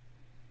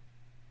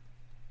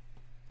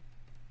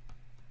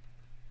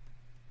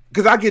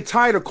 Because I get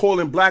tired of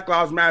calling Black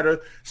Lives Matter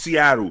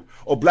Seattle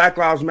or Black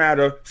Lives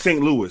Matter St.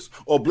 Louis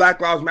or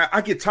Black Lives Matter. I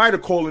get tired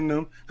of calling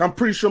them. I'm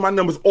pretty sure my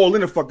number's all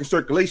in the fucking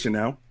circulation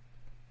now.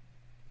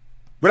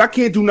 But I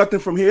can't do nothing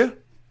from here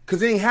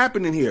because it ain't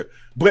happening here.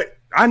 But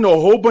I know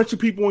a whole bunch of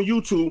people on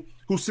YouTube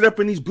who sit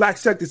up in these black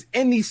sectors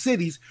in these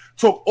cities,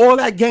 talk all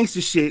that gangster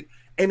shit,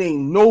 and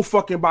ain't no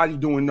fucking body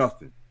doing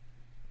nothing.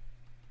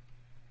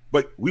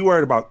 But we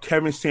worried about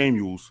Kevin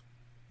Samuels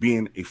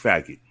being a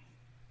faggot.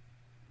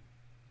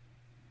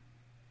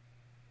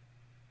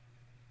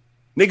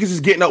 Niggas is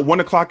getting up 1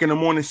 o'clock in the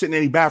morning, sitting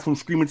in the bathroom,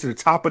 screaming to the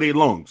top of their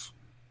lungs.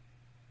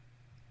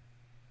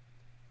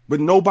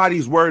 But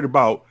nobody's worried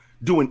about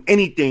doing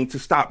anything to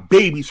stop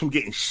babies from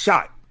getting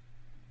shot.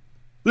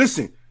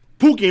 Listen,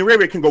 Pookie and Ray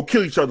Ray can go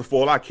kill each other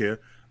for all I care.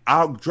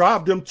 I'll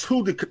drive them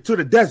to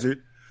the desert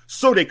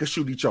so they can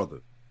shoot each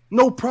other.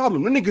 No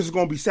problem. The niggas is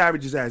going to be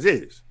savages as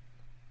is.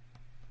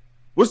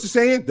 What's the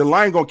saying? The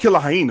lion going to kill a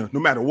hyena no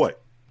matter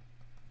what.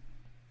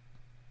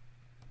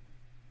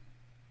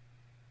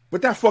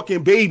 But that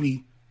fucking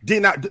baby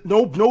did not.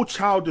 No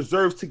child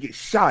deserves to get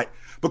shot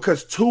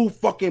because two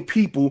fucking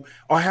people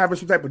are having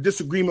some type of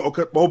disagreement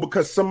or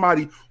because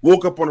somebody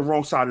woke up on the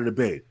wrong side of the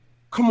bed.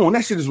 Come on,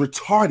 that shit is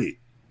retarded.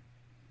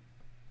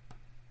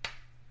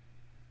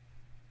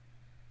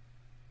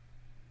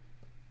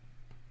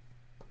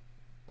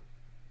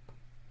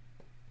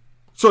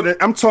 So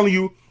that I'm telling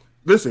you,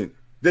 listen,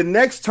 the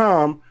next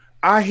time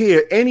I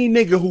hear any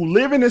nigga who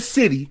live in a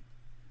city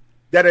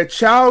that a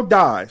child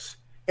dies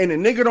and the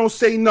nigga don't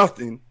say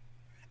nothing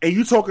and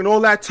you talking all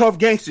that tough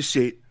gangster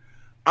shit,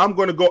 I'm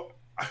going to go.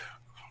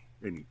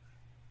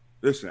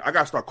 Listen, I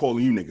got to start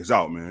calling you niggas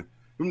out, man.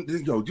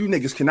 Yo, you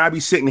niggas cannot be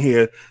sitting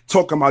here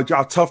talking about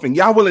y'all tough and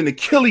y'all willing to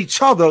kill each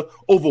other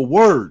over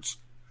words,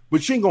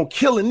 but you ain't going to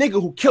kill a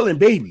nigga who killing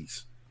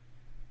babies.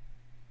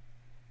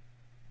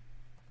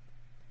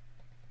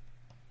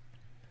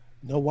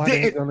 Know why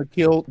they ain't gonna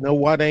kill? Know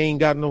why they ain't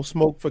got no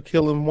smoke for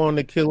killing one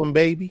to killing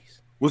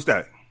babies? What's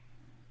that?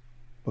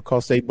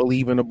 Because they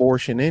believe in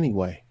abortion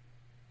anyway.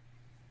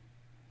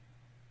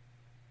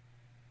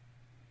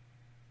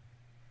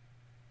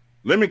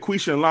 Lemon,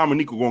 Quisha, and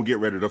Lamanika gonna get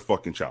rid of the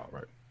fucking child,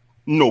 right?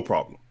 No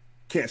problem.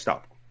 Can't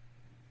stop them.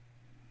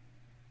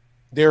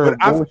 They're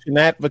abortion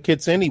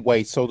advocates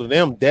anyway, so to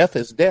them, death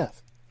is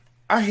death.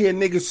 I hear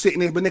niggas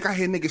sitting there, but nigga, I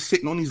hear niggas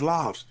sitting on these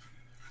lives.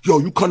 Yo,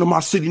 you come to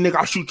my city, nigga,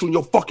 I'll shoot you in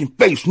your fucking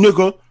face,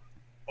 nigga.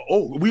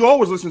 Oh, we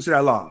always listen to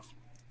that live.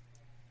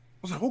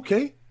 I was like,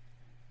 okay.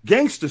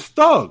 Gangsters,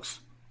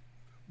 thugs.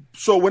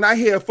 So when I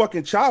hear a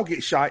fucking child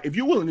get shot, if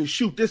you're willing to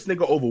shoot this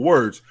nigga over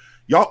words,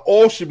 y'all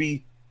all should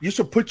be, you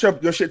should put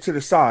your shit to the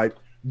side,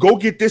 go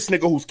get this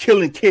nigga who's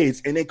killing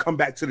kids, and then come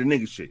back to the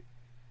nigga shit.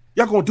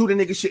 Y'all gonna do the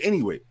nigga shit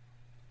anyway.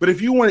 But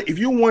if you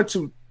want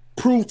to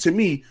prove to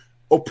me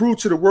or prove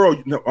to the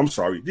world, no, I'm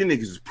sorry, these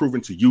niggas is proving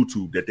to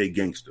YouTube that they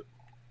gangster.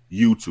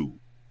 YouTube.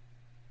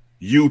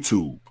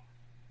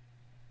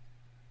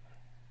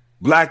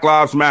 Black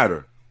Lives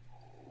Matter.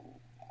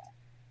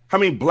 How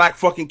many black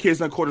fucking kids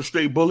done caught a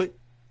stray bullet?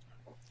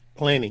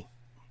 Plenty.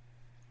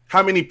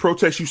 How many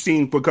protests you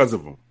seen because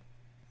of them?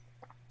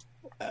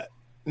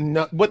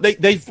 No, but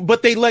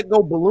they let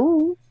go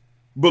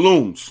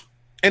balloons,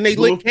 and they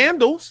lit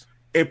candles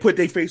and put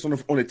their face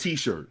on a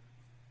t-shirt.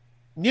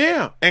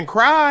 Yeah, and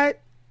cried.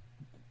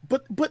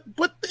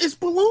 But it's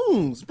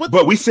balloons.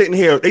 But we sitting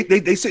here,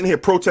 they sitting here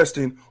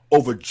protesting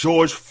over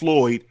George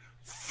Floyd,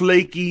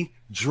 flaky,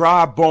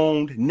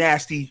 dry-boned,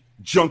 nasty,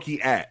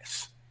 junky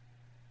ass.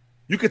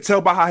 You could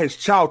tell by how his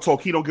child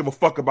talk, he don't give a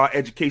fuck about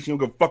education. He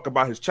don't give a fuck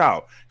about his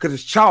child. Because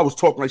his child was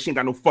talking like she ain't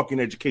got no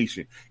fucking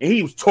education. And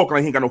he was talking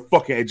like he ain't got no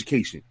fucking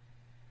education.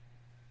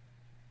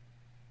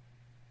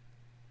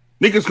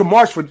 Niggas can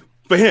march for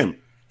him.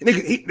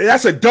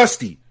 That's a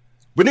dusty.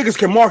 But niggas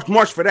can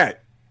march for that.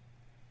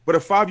 But a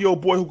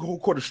 5-year-old boy who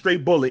caught a stray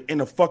bullet in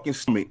the fucking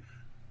stomach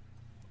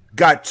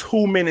got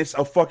 2 minutes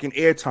of fucking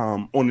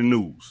airtime on the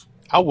news.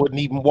 I wouldn't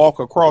even walk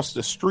across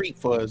the street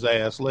for his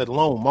ass, let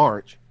alone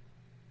march.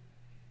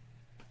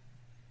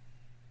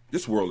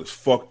 This world is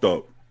fucked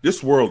up.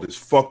 This world is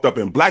fucked up.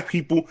 And black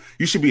people,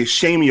 you should be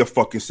ashamed of your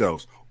fucking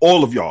selves.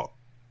 All of y'all.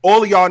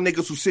 All of y'all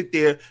niggas who sit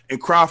there and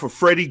cry for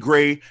Freddie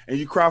Gray and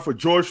you cry for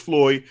George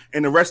Floyd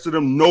and the rest of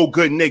them no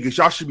good niggas.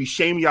 Y'all should be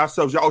shaming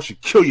yourselves. Y'all should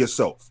kill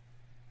yourself.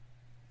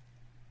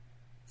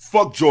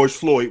 Fuck George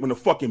Floyd when the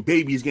fucking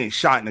baby is getting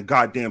shot in the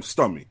goddamn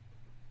stomach.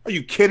 Are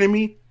you kidding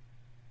me?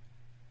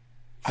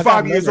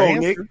 5 years old,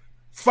 Nick.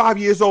 5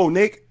 years old,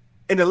 Nick.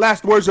 And the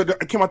last words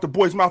that came out the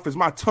boy's mouth is,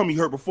 my tummy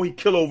hurt, before he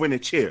killed over in a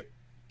chair.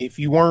 If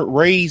you weren't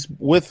raised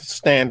with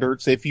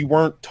standards, if you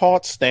weren't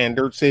taught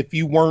standards, if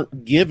you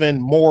weren't given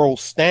moral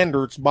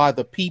standards by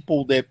the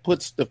people that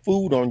puts the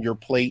food on your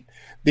plate,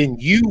 then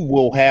you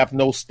will have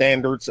no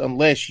standards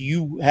unless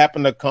you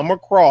happen to come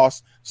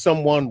across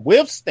someone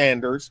with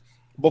standards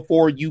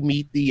before you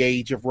meet the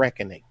age of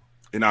reckoning.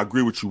 And I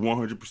agree with you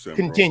 100%.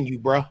 Continue,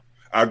 bro.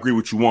 I agree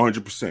with you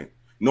 100%.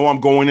 No, I'm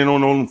going in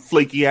on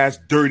flaky ass,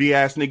 dirty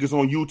ass niggas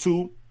on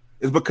YouTube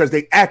is because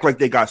they act like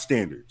they got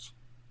standards.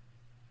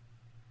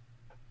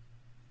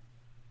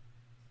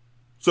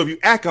 So if you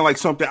acting like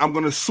something, I'm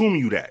going to assume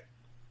you that.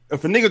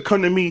 If a nigga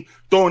come to me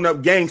throwing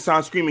up gang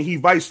signs screaming he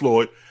Vice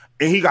Lord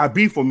and he got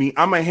beef with me,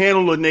 I'm going to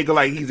handle a nigga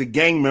like he's a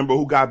gang member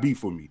who got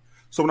beef with me.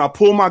 So when I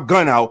pull my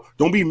gun out,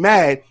 don't be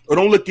mad or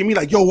don't look at me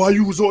like, yo, why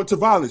you resort to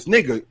violence?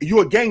 Nigga, you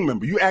a gang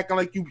member. You acting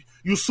like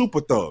you super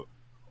thug.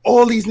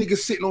 All these niggas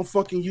sitting on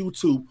fucking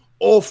YouTube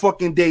all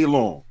fucking day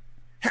long.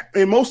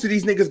 And most of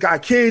these niggas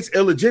got kids,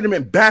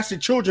 illegitimate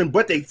bastard children,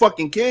 but they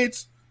fucking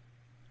kids.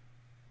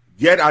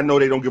 Yet I know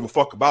they don't give a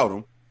fuck about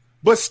them.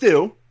 But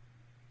still,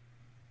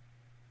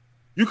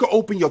 you can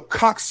open your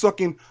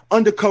cock-sucking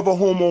undercover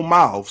homo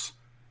mouths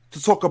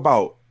to talk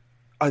about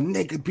a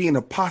nigga being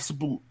a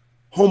possible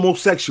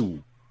homosexual.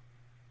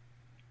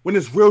 When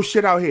there's real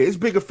shit out here, it's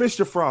bigger fish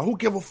to fry. Who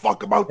give a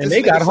fuck about this? And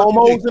they got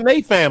homos in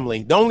their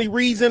family. The only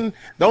reason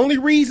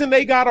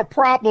they got a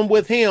problem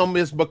with him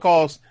is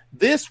because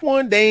this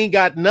one, they ain't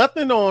got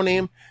nothing on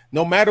him.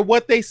 No matter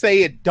what they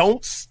say, it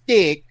don't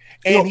stick,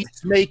 and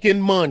he's making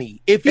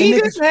money. If he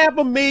didn't have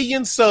 1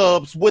 million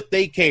subs, would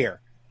they care?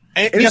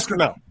 And yes or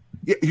no?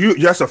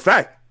 That's a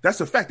fact.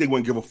 That's a fact. They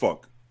wouldn't give a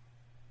fuck.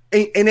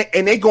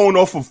 And they going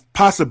off of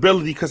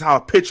possibility because how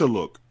a picture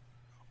look.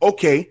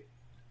 Okay,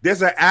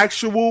 there's an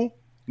actual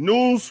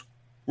news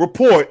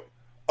report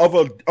of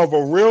a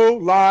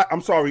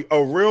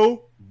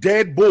real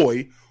dead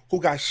boy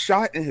who got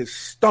shot in his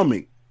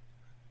stomach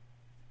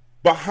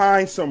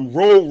behind some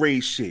road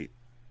rage shit.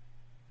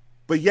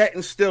 But yet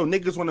and still,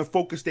 niggas want to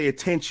focus their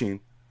attention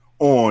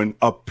on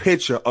a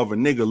picture of a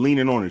nigga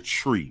leaning on a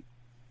tree.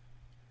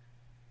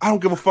 I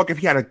don't give a fuck if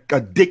he had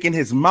a dick in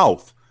his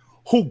mouth.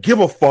 Who give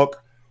a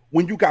fuck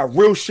when you got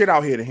real shit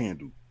out here to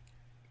handle?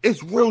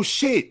 It's real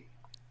shit.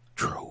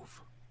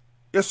 Truth.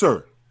 Yes,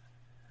 sir.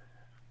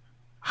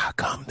 How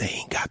come they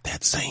ain't got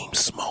that same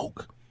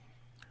smoke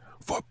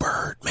for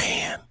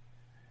Birdman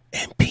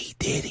and P.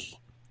 Diddy,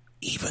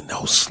 even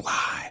though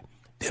Sly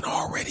then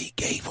already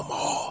gave them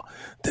all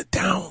the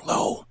down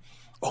low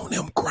on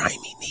them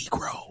grimy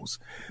Negroes?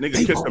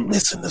 Niggas they won't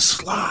listen to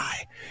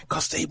Sly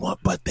because they want,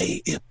 but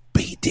if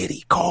P.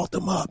 Diddy called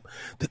them up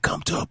to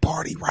come to a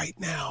party right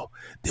now,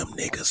 them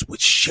niggas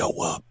would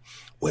show up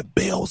with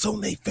bells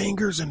on their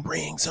fingers and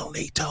rings on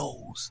their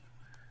toes.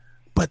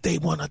 But they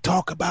want to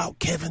talk about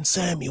Kevin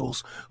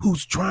Samuels,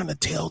 who's trying to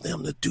tell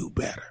them to do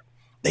better.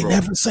 They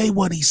never say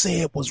what he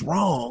said was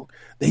wrong.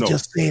 They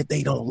just said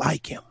they don't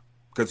like him.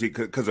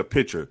 Because a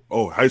picture.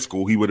 Oh, high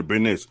school, he would have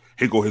been this.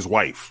 Here go his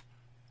wife.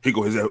 Here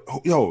go his...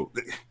 Yo,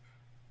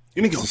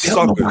 you niggas don't are tell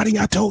suckers. Nobody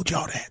I told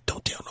y'all that.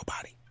 Don't tell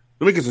nobody.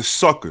 The niggas are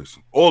suckers.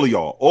 All of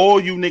y'all. All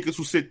you niggas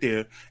who sit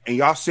there and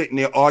y'all sitting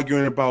there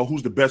arguing about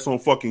who's the best on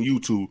fucking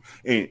YouTube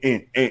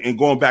and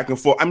going back and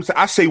forth.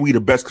 I say we the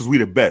best because we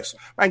the best.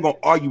 I ain't gonna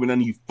argue with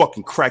none of you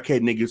fucking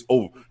crackhead niggas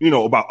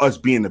over, about us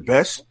being the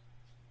best.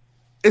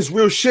 It's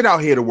real shit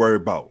out here to worry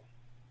about.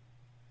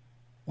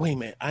 Wait a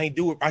minute. I ain't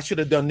do it. I should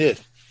have done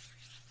this.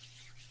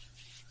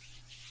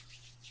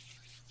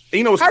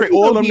 And it's crazy.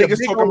 All them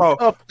niggas talking about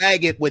tough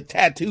faggot with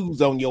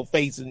tattoos on your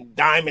face and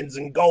diamonds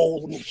and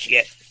gold and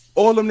shit.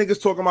 All them niggas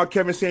talking about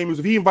Kevin Samuels.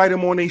 If he invite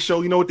him on their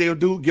show, you know what they'll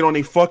do? Get on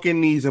their fucking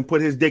knees and put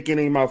his dick in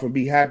their mouth and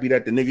be happy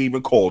that the nigga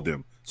even called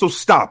them. So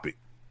stop it.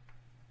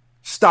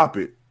 Stop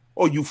it.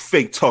 Oh, you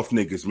fake tough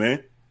niggas,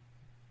 man.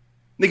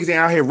 Niggas ain't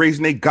out here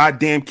raising their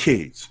goddamn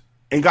kids.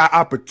 Ain't got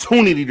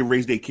opportunity to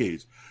raise their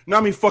kids. You know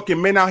how many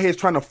fucking men out here is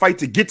trying to fight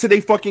to get to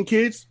their fucking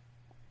kids?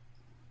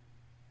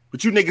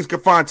 But you niggas can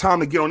find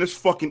time to get on this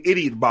fucking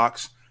idiot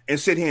box and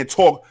sit here and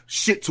talk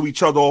shit to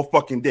each other all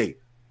fucking day.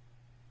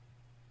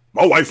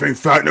 My wife ain't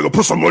fat, nigga.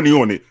 Put some money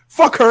on it.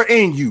 Fuck her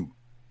and you.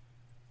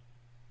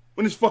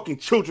 When there's fucking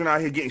children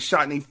out here getting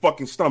shot in their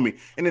fucking stomach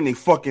and in their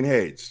fucking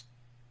heads.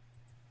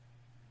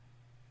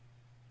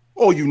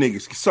 All you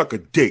niggas can suck a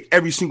dick.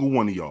 Every single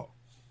one of y'all.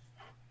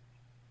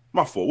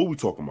 My fault. What we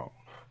talking about?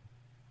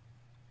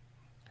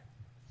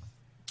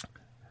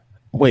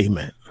 Wait a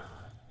minute.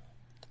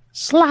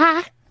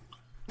 Sly.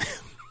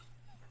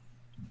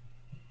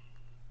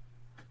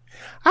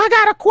 I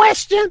got a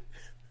question.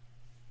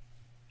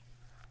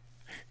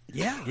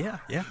 Yeah.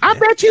 I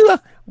bet you,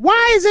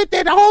 why is it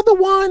that all the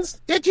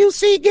ones that you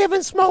see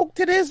giving smoke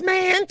to this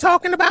man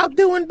talking about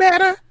doing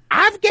better,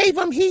 I've gave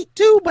him heat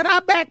too, but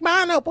I back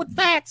mine up with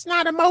facts,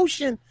 not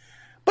emotion.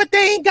 But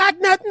they ain't got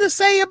nothing to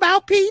say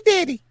about P.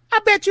 Diddy. I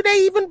bet you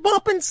they even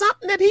bumping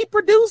something that he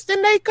produced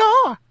in their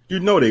car. You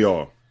know they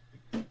are.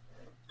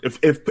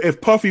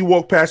 If Puffy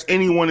walked past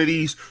any one of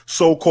these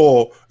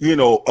so-called,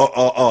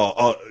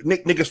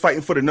 niggas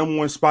fighting for the number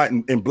one spot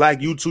in black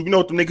YouTube, you know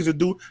what them niggas will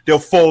do? They'll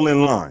fall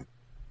in line.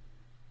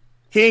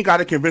 He ain't got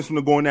to convince them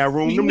to go in that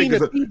room. You mean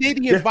if P.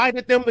 Diddy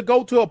invited them to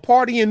go to a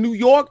party in New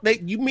York,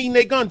 you mean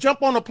they gonna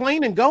jump on a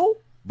plane and go?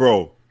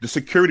 Bro, the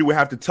security would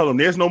have to tell them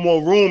there's no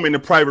more room in the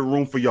private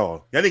room for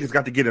y'all. Y'all niggas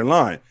got to get in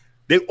line.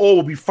 They all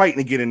will be fighting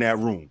to get in that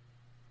room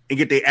and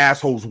get their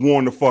assholes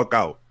worn the fuck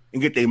out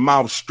and get their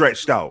mouths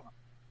stretched out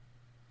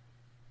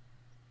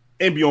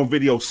and be on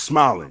video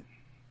smiling.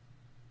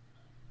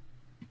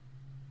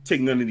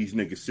 Take none of these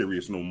niggas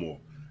serious no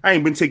more. I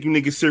ain't been taking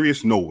niggas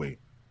serious no way.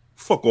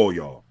 Fuck all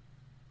y'all.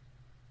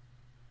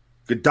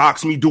 Could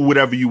dox me, do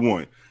whatever you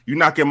want. You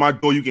knock at my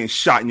door, you getting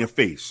shot in your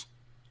face.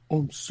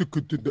 I'm sicker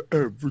than the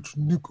average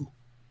nigga.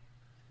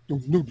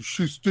 Don't know the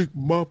shit stick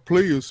my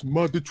players,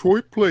 my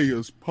Detroit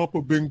players.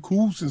 Papa been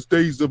cool since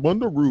days of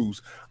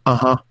Underoos.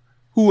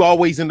 Who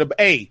always in the...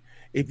 Hey,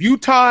 if you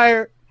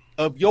tired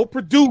of your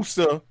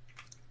producer...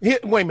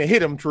 Hit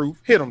him,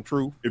 Truth.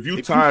 If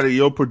you tired of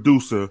your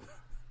producer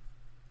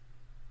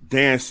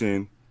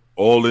dancing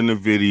all in the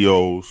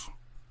videos...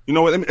 You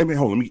know what? Let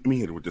me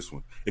hit it with this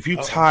one. If you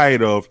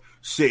tired of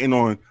sitting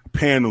on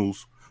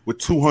panels with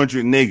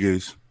 200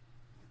 niggas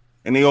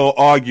and they all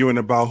arguing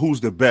about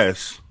who's the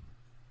best,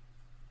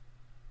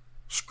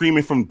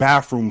 screaming from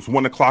bathrooms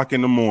 1:00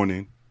 in the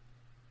morning.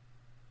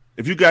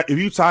 If you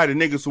tired of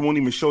niggas who won't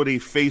even show their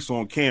face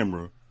on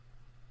camera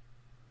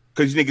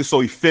because you niggas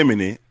so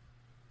effeminate,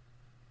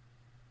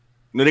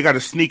 they got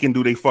to sneak and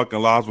do their fucking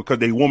lives because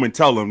they woman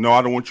tell them, no,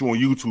 I don't want you on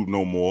YouTube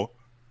no more.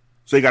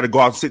 So they got to go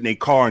out and sit in their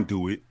car and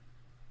do it.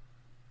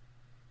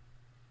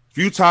 If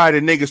you tired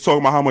of niggas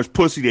talking about how much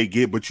pussy they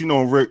get, but in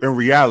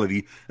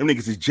reality, them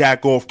niggas is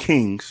jack off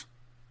kings.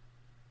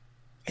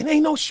 And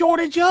ain't no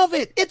shortage of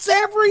it. It's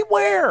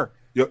everywhere.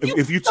 Yo,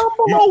 if you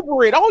stumble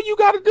over it, all you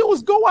got to do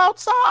is go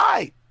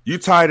outside. You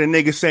tired of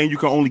niggas saying you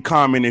can only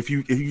comment if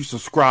you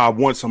subscribe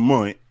once a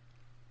month.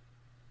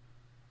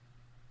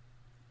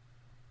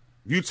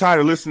 If you tired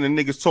of listening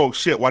to niggas talk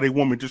shit while they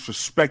women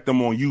disrespect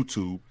them on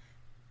YouTube,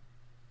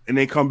 and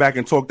they come back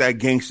and talk that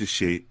gangster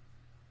shit.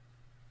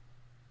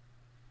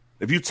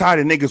 If you tired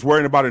of niggas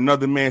worrying about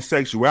another man's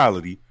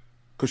sexuality,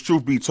 because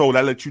truth be told,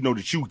 I let you know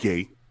that you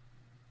gay.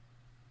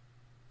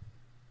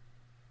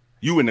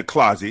 You in the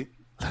closet.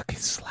 Look at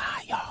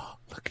Sly, y'all.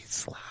 Look at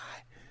Sly.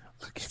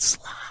 Look at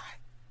Sly.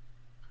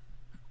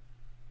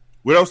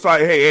 What else?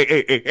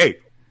 Hey.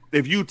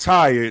 If you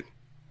tired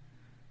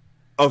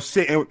of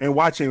sitting and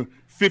watching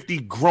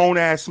 50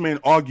 grown-ass men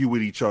argue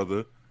with each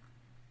other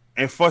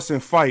and fuss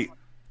and fight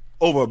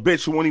over a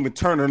bitch who won't even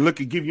turn and look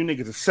and give you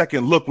niggas a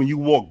second look when you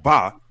walk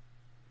by.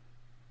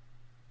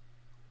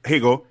 Here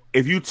you go.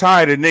 If you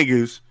tired of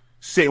niggas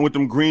sitting with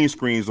them green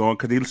screens on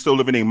because they still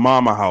live in a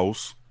mama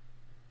house,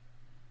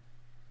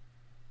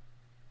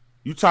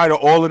 you tired of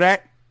all of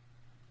that?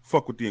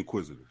 Fuck with the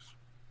Inquisitors.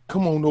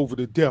 Come on over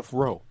to Death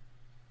Row.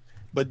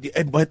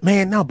 But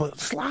man, no, but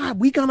Sly,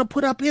 we gonna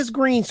put up his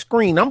green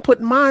screen. I'm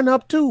putting mine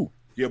up too.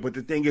 Yeah, but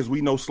the thing is,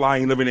 we know Sly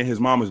ain't living in his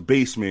mama's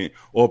basement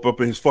or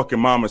up in his fucking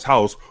mama's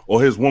house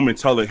or his woman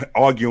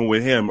arguing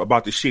with him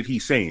about the shit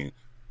he's saying,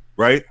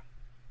 right?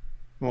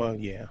 Well,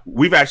 yeah.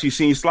 We've actually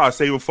seen Sly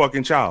save a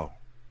fucking child.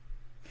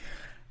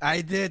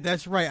 I did.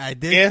 That's right. I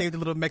did save the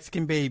little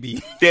Mexican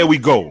baby. There we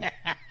go.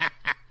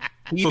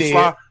 He did.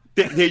 Sly,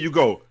 there you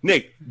go.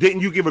 Nick,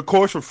 didn't you give a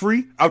course for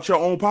free out your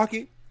own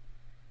pocket?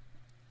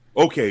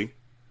 Okay.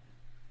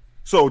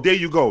 So there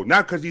you go.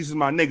 Not because these are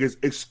my niggas.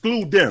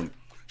 Exclude them.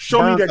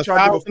 Show me that y'all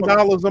give a fuck.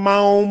 $1,000 of my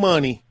own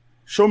money.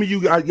 Show me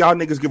y'all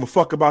niggas give a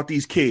fuck about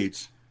these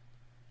kids.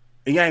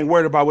 And y'all ain't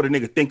worried about what a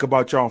nigga think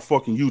about y'all on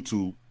fucking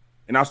YouTube.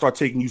 And I'll start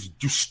taking you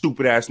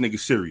stupid ass niggas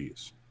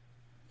serious.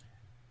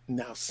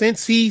 Now,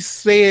 since he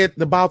said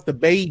about the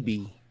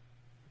baby,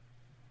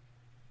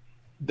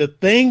 the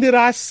thing that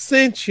I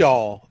sent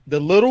y'all, the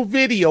little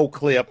video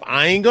clip,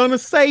 I ain't gonna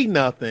say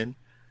nothing.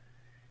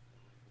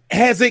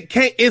 It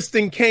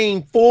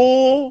came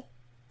full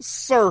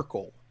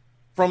circle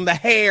from the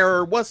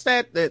hair. What's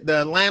that?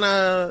 The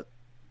Atlanta,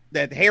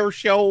 that hair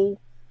show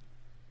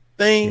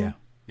thing.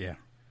 Yeah.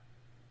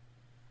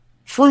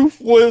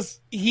 Truth was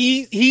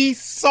he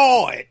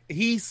saw it.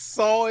 He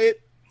saw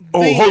it.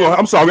 Oh, then. Hold on.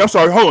 I'm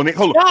sorry. Hold on.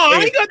 No,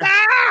 I ain't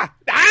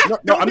gonna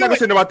No, I'm not gonna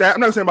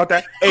say about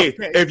that. Hey,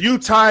 okay. If you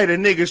tired of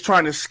niggas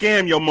trying to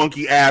scam your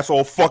monkey ass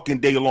all fucking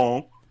day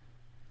long.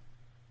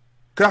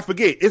 Cause I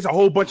forget, it's a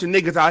whole bunch of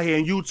niggas out here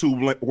in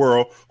YouTube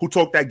world who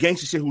talk that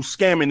gangster shit, who's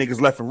scamming niggas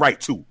left and right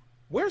too.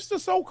 Where's the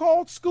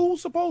so-called school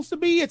supposed to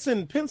be? It's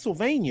in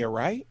Pennsylvania,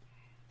 right?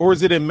 Or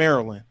is it in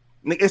Maryland?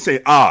 It's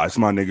in Oz,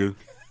 my nigga.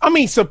 I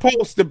mean,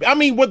 supposed to be. I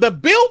mean, well, the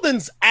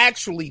building's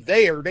actually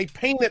there. They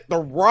painted the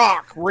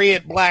rock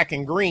red, black,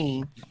 and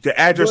green. The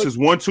address is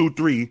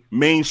 123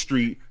 Main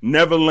Street,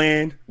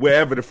 Neverland,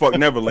 wherever the fuck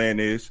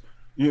Neverland is.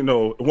 You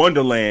know,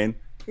 Wonderland.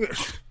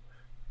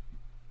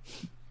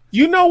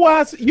 You know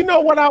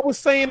what I was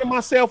saying to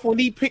myself when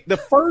he picked the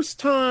first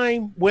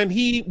time when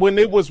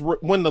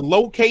the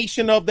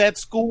location of that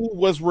school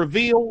was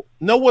revealed.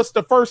 Know what's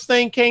the first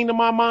thing came to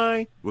my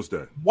mind? What's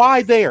that?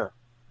 Why there?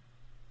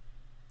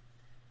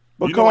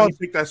 Because you know why he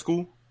picked that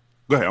school?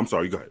 Go ahead. I'm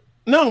sorry. Go ahead.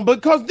 No,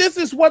 because this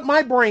is what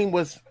my brain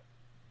was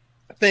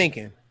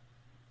thinking.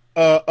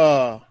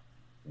 Why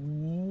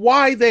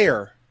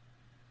there?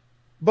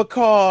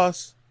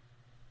 Because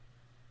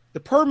the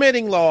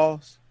permitting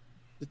laws,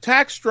 the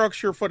tax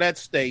structure for that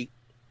state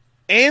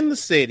and the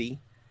city,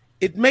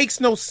 it makes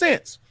no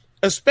sense,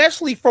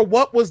 especially for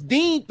what was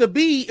deemed to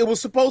be, it was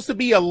supposed to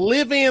be a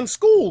live-in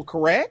school,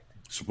 correct?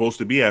 Supposed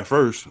to be at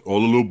first. All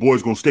the little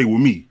boys going to stay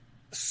with me.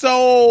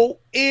 So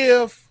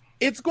if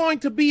it's going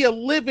to be a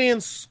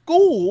live-in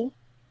school,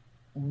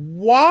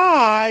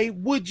 why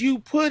would you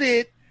put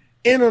it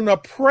in an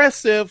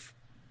oppressive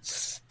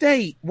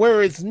state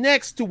where it's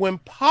next to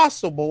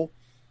impossible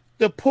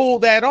to pull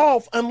that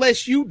off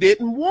unless you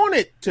didn't want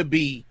it to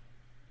be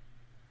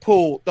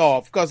pulled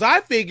off? Because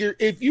I figure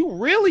if you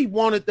really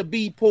want it to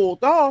be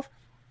pulled off,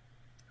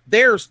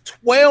 there's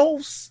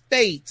 12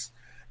 states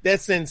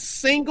that's in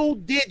single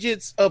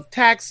digits of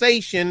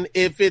taxation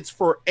if it's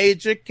for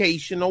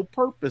educational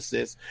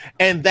purposes.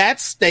 And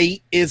that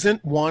state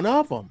isn't one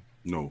of them.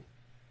 No.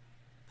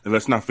 And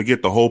let's not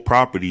forget the whole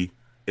property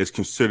is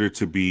considered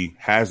to be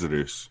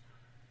hazardous.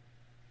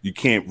 You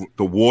can't,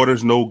 the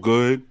water's no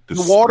good.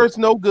 The water's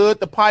no good.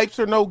 The pipes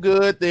are no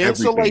good. The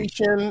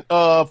insulation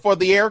for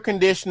the air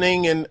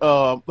conditioning and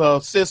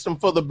system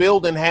for the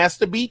building has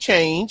to be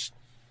changed.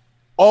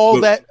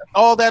 All that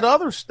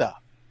other stuff.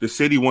 The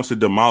city wants to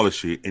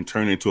demolish it and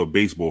turn it into a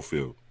baseball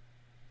field.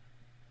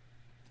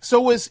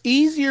 So it's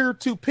easier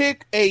to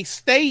pick a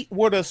state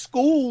with a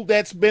school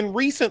that's been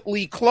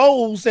recently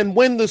closed. And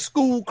when the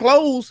school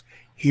closed,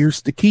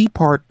 here's the key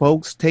part,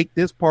 folks. Take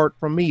this part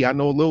from me. I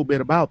know a little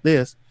bit about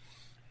this.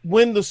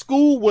 When the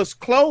school was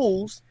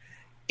closed,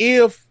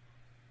 if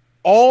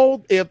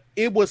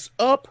it was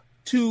up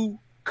to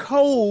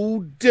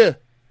code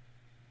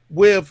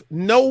with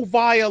no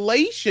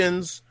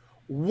violations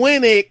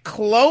when it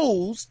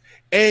closed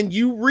and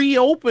you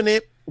reopen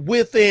it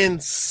within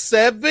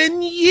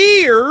 7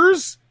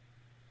 years,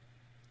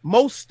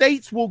 most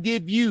states will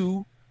give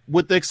you,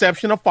 with the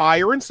exception of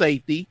fire and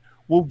safety,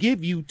 will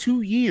give you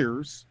 2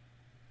 years,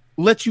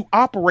 let you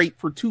operate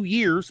for 2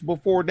 years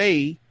before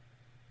they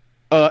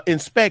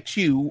inspect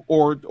you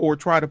or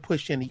try to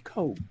push any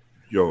code.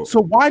 Yo.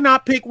 So why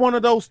not pick one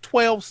of those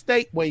 12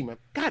 states? Wait a minute.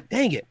 God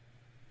dang it.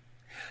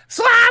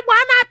 Sly,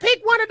 why not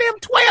pick one of them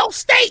 12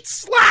 states,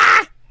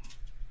 Sly?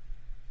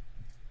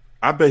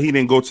 I bet he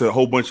didn't go to a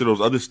whole bunch of those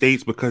other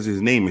states because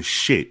his name is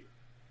shit.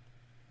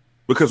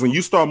 Because when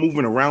you start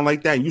moving around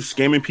like that and you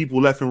scamming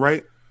people left and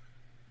right,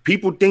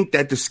 people think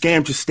that the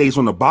scam just stays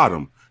on the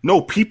bottom.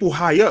 No, people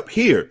high up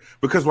here.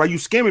 Because while you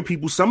scamming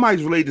people,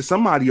 somebody's related to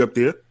somebody up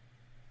there.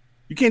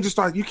 You can't just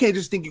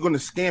think you're gonna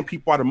scam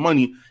people out of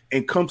money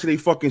and come to their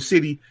fucking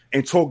city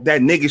and talk that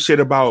nigga shit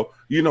about,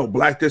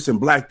 black this and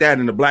black that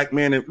and the black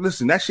man. And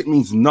listen, that shit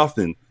means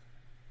nothing.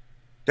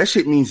 That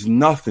shit means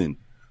nothing.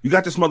 You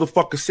got this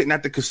motherfucker sitting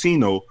at the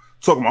casino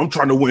talking about, I'm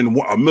trying to win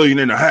 $1.5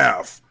 million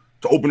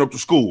to open up the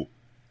school.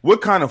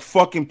 What kind of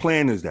fucking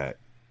plan is that?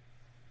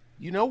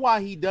 You know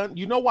why he done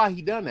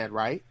that,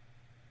 right?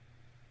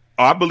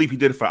 Oh, I believe he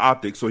did it for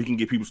optics so he can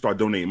get people to start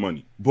donating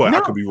money. But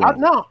I could be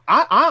wrong.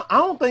 I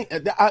don't think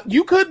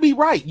you could be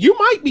right. You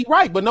might be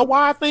right, but know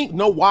why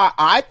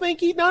I think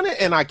he done it,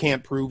 and I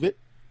can't prove it.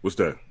 What's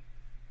that?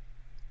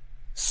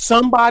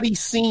 Somebody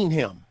seen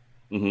him.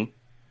 Mm-hmm.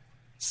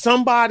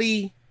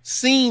 Somebody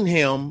seen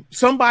him.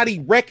 Somebody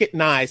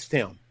recognized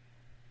him.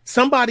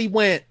 Somebody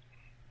went,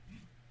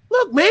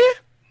 look, man,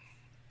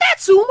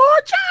 that's Umar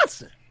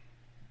Johnson.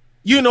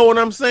 You know what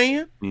I'm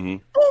saying?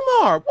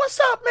 Mm-hmm. Umar, what's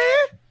up,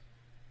 man?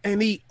 And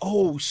he,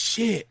 oh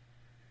shit,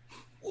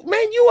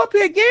 man, you up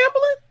here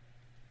gambling?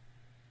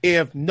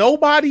 If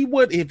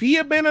he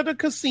had been at a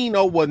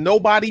casino where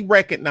nobody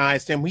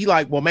recognized him, he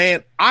like, well,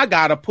 man, I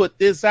gotta put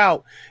this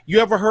out. You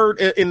ever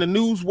heard in the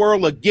news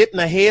world of getting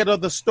ahead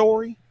of the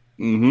story?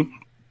 Mm-hmm.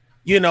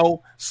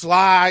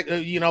 Sly,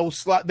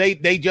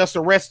 they just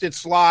arrested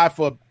Sly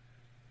for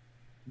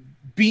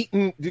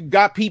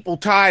got people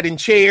tied in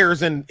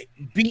chairs and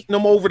beating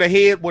them over the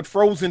head with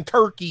frozen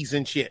turkeys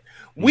and shit.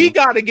 We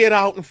got to get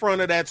out in front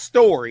of that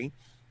story,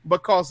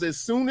 because as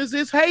soon as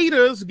his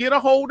haters get a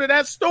hold of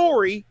that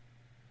story,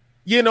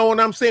 you know what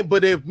I'm saying?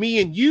 But if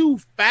me and you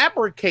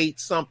fabricate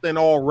something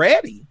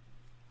already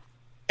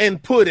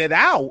and put it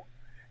out,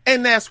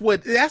 and that's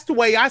the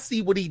way I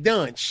see what he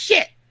done.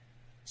 Shit.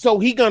 So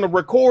he gonna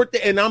record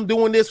and I'm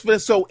doing this for,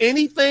 so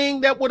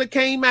anything that would have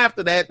came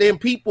after that, then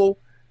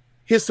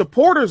his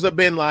supporters have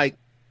been like,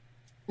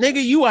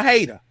 nigga, you a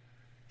hater.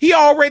 He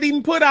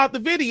already put out the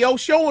video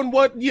showing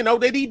what,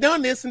 that he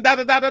done this and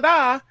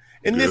da-da-da-da-da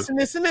and this and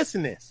this and this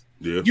and this.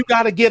 Yeah. You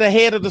got to get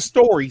ahead of the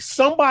story.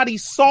 Somebody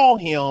saw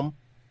him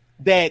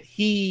that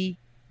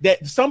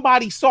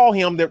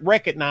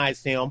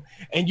recognized him.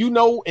 And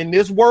in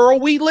this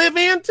world we live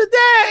in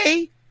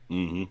today,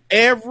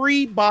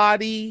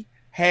 everybody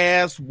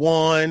has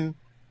one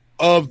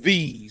of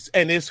these.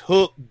 And it's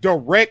hooked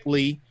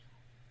directly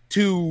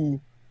to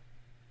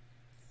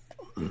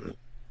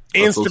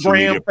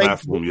Instagram,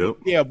 Facebook,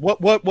 yep.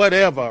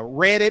 Whatever.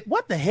 Reddit.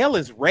 What the hell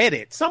is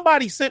Reddit?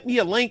 Somebody sent me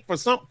a link for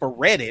something for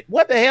Reddit.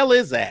 What the hell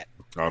is that?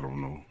 I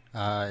don't know.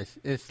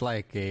 It's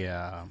like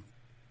a.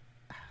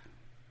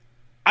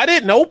 I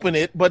didn't open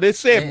it, but it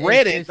said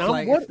Reddit.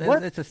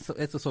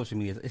 It's a social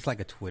media. It's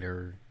like a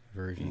Twitter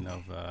version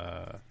of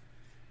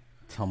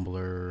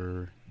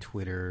Tumblr,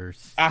 Twitter.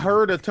 I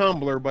heard of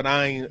Tumblr, but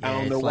I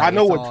don't know. I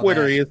know what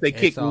Twitter is. They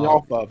kicked me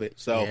off of it.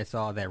 So it's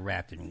all that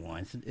wrapped in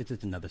one. It's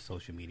just another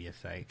social media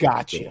site.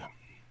 Gotcha.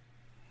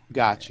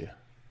 But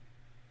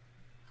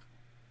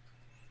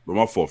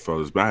my fault,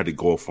 fellas. Man, I had to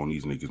go off on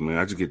these niggas, man.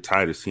 I just get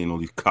tired of seeing all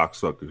these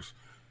cocksuckers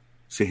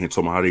sitting here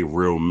talking about how they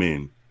real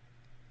men.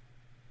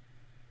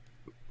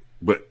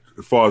 But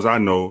as far as I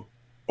know,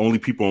 only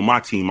people on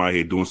my team out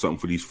here doing something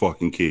for these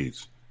fucking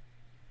kids.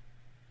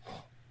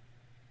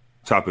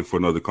 Topic for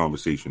another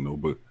conversation, though.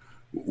 But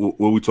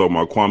what we talking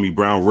about? Kwame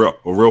Brown,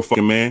 a real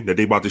fucking man that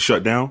they about to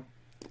shut down?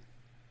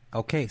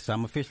 Okay, so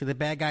I'm officially the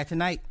bad guy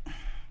tonight.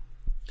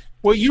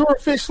 Well, you're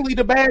officially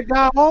the bad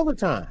guy all the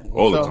time.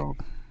 The time.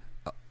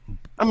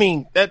 I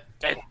mean, that.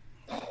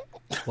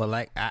 Well,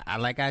 like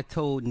I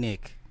told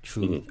Nick,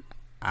 truth,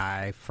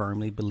 I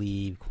firmly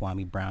believe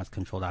Kwame Brown's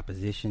controlled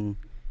opposition.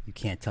 You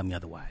can't tell me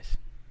otherwise.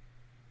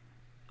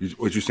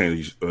 What you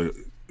saying?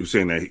 You're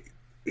saying that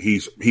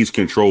he's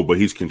controlled, but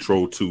he's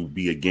controlled to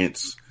be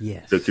against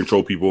the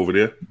control people over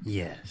there?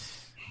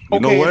 Yes. You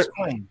know what?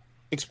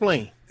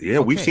 Explain. Yeah,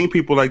 we've seen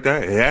people like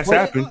that. It has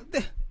happened.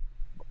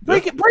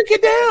 Break it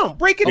down.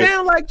 Break it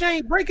down like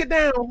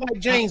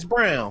James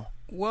Brown.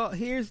 Well,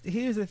 here's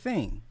the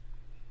thing.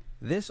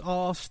 This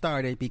all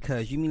started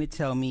because you mean to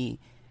tell me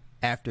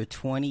after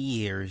 20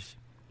 years,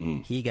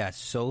 he got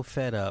so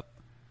fed up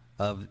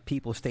of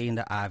people stating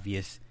the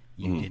obvious,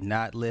 you did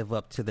not live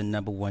up to the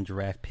number one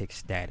draft pick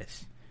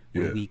status.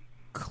 Yeah. We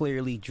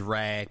clearly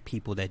drag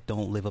people that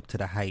don't live up to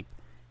the hype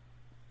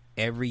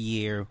every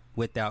year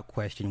without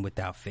question,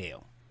 without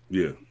fail.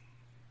 Yeah.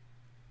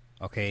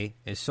 Okay.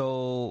 And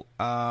so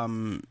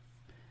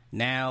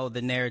now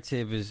the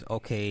narrative is,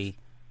 okay,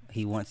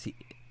 he wants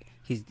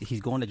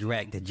he's going to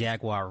drag the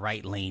Jaguar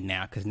right lane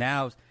now because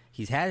now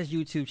he's had his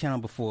YouTube channel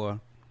before,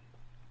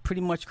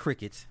 pretty much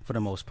crickets for the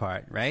most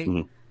part, right?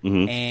 Mm-hmm.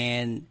 Mm-hmm.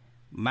 And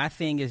my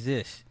thing is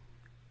this: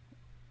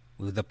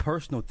 the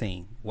personal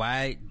thing.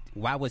 Why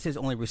was his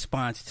only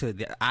response to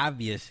the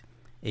obvious?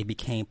 It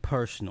became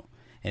personal,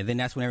 and then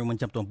that's when everyone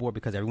jumped on board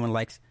because everyone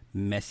likes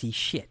messy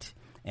shit.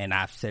 And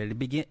I've said it at the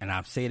beginning, and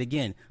I'll say it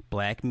again: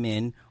 black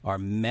men are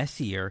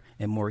messier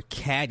and more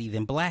catty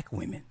than black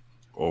women.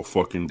 All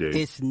fucking day.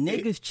 It's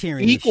niggas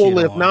cheering equal, this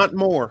shit if on, not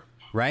more.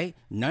 right?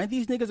 None of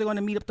these niggas are going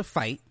to meet up to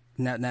fight.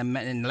 Now,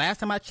 and the last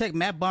time I checked,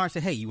 Matt Barnes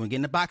said, "Hey, you want to get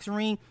in the boxing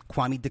ring?"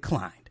 Kwame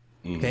declined.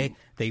 Mm-hmm. Okay,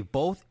 they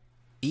both.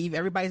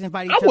 Everybody's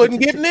invited. I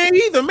wouldn't get in there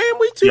either, man.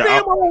 We too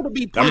damn old to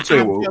be. I'm gonna tell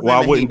you why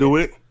I wouldn't do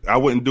it. I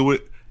wouldn't do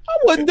it. I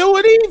wouldn't do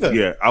it either.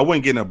 Yeah, I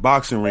wouldn't get in a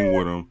boxing ring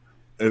with him.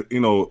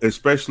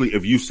 Especially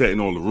if you setting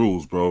all the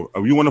rules, bro.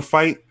 If you want to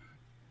fight,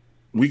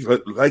 we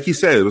like he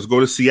said, let's go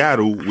to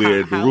Seattle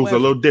where the rules are a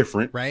little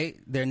different. Right?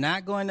 They're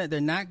not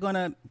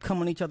gonna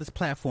come on each other's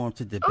platform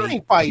to debate. I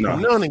ain't fighting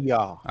none of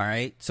y'all. All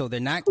right, so they're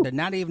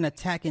not even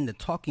attacking the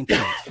talking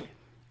points.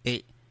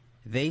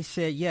 They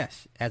said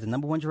yes, as a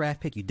number one draft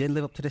pick, you didn't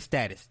live up to the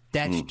status.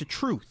 That's the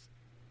truth.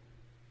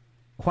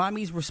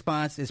 Kwame's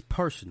response is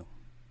personal,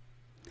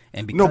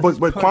 and because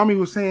but Kwame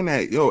was saying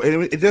that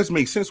it does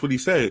make sense what he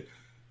said.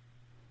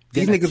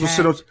 These niggas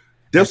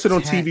will sit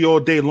on TV all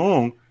day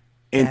long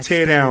and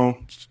tear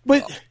down.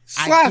 But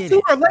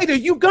sooner or later,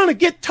 you're gonna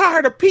get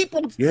tired of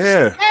people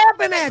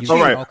stabbing at you.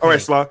 All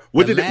right, Sly.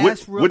 What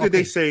did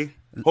they say?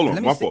 Hold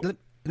on, my fault.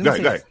 Go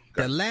ahead.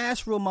 The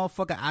last real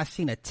motherfucker I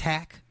seen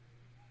attack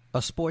a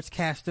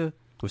sportscaster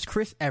was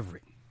Chris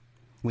Everett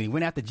when he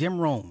went after Jim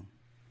Rome.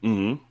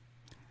 Mm-hmm.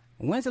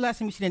 When's the last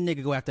time you seen a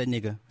nigga go after a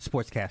nigga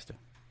sportscaster?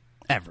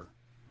 Ever?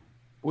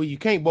 Well, you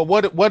can't. But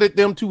what did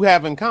them two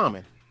have in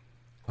common?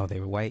 Oh,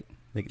 they were white.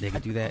 They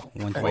could do that.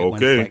 One's white,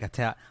 okay. one's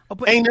black.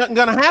 Ain't nothing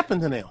gonna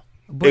happen to them.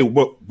 But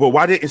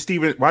why didn't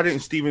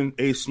Stephen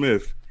A.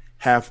 Smith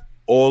have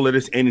all of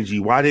this energy?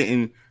 Why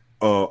didn't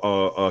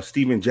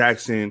Steven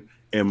Jackson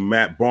and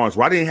Matt Barnes?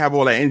 Why didn't he have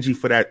all that energy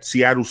for that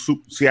Seattle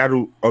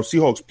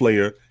Seahawks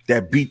player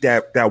that beat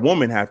that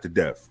woman half to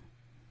death?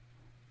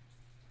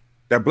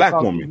 That black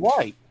woman.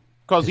 White.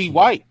 Because he's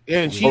white.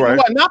 And she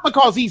not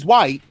because he's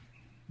white,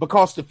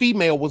 because the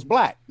female was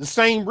black. The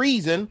same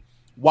reason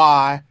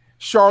why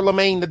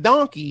Charlemagne the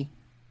Donkey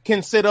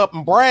can sit up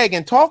and brag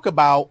and talk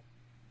about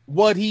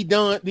what he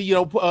done,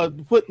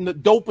 putting the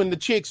dope in the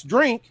chick's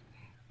drink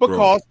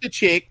because the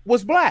chick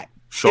was black.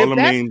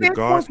 Charlemagne the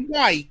God was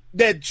white,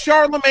 that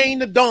Charlemagne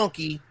the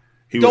Donkey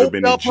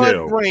doped up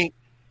her drink,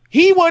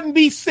 he wouldn't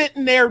be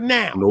sitting there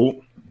now.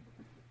 Nope.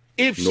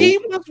 If she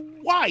was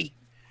white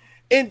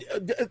and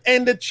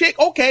the chick,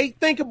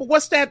 think about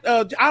what's that?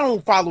 I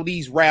don't follow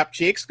these rap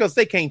chicks because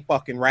they can't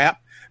fucking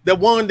rap. The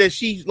one that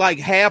she's like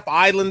half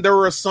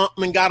Islander or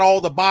something and got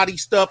all the body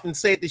stuff and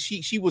said that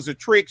she was a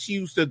trick. She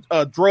used to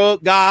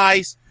drug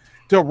guys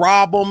to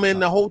rob them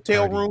in the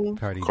hotel room.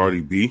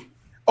 Cardi B.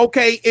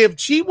 Okay, if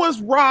she was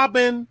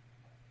robbing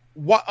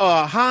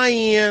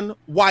high-end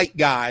white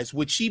guys,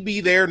 would she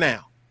be there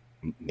now?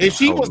 If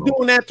she was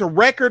doing that to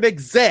record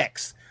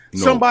execs,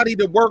 somebody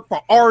to work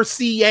for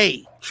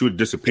RCA, she would have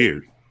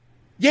disappeared.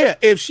 Yeah,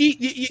 if she,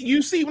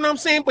 you see what I'm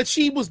saying? But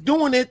she was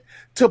doing it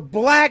to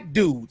black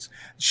dudes.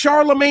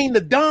 Charlemagne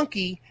the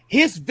Donkey,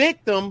 his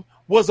victim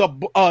was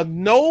a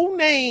no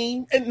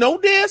name, and no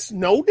diss,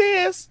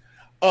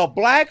 a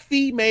black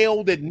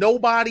female that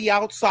nobody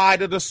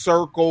outside of the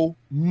circle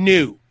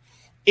knew.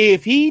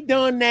 If he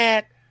done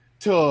that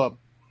to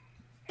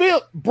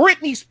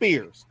Britney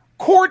Spears,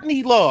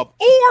 Courtney Love,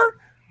 or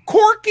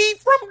Corky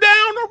from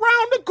down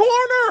around the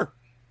corner,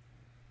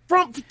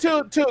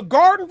 to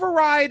Garden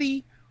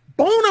Variety,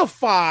 bona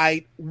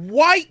fide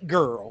white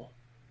girl,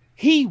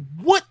 he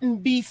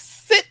wouldn't be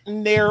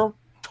sitting there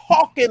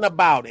talking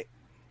about it.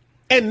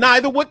 And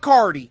neither would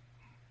Cardi.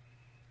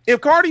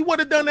 If Cardi would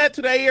have done that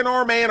to the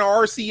A&R man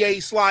or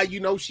RCA slide,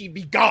 she'd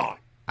be gone.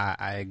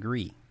 I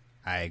agree.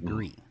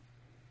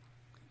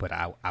 But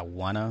I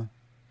want to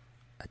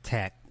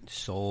attack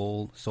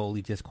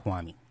solely just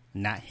Kwame.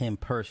 Not him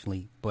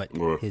personally, but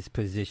his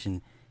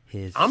position.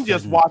 I'm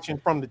just watching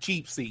from the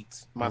cheap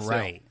seats myself.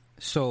 Right.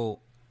 So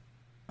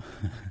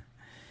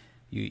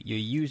you're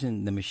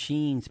using the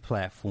Machines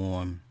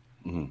platform,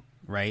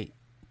 right,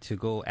 to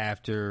go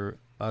after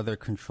other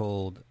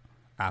controlled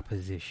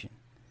opposition.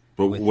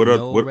 But what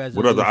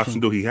other option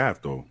do he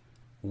have though?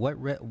 But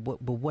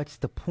what's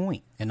the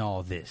point in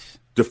all this?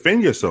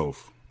 Defend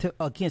yourself.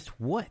 Against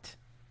what?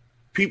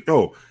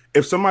 People.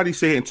 If somebody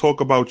say and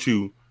talk about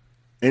you,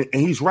 and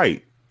he's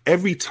right.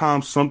 Every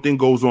time something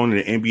goes on in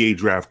the NBA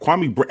draft,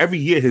 Kwame, every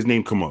year his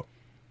name come up.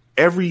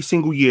 Every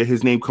single year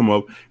his name come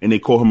up, and they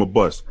call him a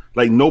bust.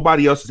 Like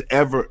nobody else has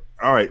ever.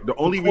 All right, the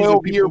only reason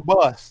 12-year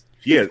bust.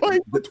 Yeah, he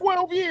played for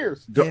 12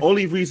 years. The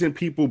only reason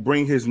people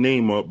bring his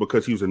name up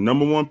because he was a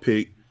number one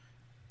pick.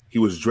 He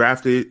was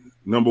drafted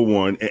number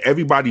one, and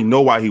everybody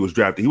know why he was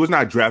drafted. He was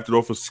not drafted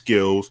off of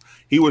skills.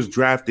 He was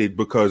drafted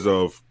because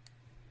of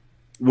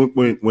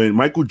when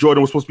Michael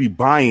Jordan was supposed to be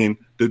buying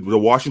the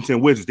Washington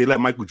Wizards, they let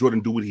Michael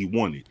Jordan do what he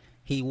wanted.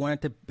 He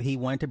wanted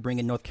to bring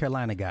in North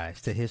Carolina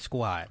guys to his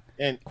squad.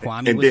 And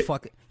Kwame was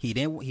fucking. He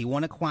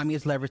wanted Kwame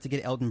as leverage to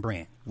get Elton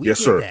Brand. We yes,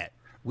 get sir. that.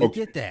 We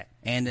get that.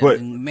 And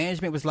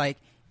management was like,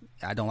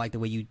 I don't like the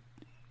way you,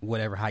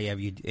 whatever, however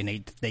you, and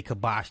they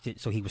kiboshed it,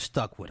 so he was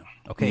stuck with him.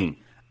 Okay,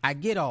 I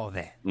get all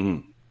that.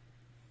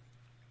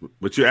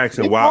 But you're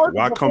asking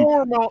why come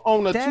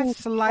on a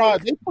That's two like-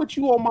 squad? They put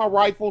you on my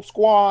rifle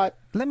squad.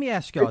 Let me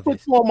ask They y'all put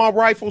this. you on my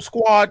rifle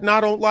squad, and I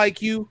don't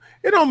like you.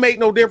 It don't make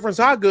no difference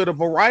how good of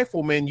a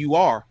rifleman you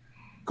are.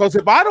 Because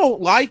if I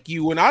don't like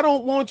you and I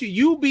don't want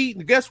you,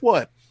 guess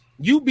what?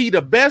 You be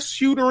the best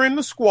shooter in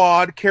the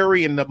squad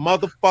carrying the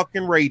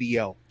motherfucking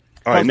radio.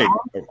 All right, Nick. I'm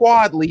the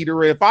squad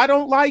leader. If I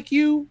don't like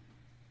you,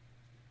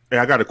 Hey,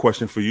 I got a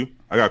question for you.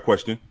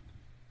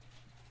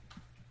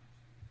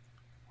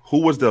 Who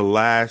was the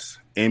last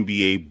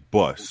NBA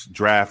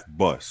draft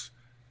bust,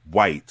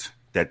 white,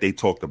 that they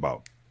talked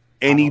about?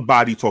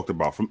 Anybody talked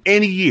about from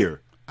any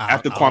year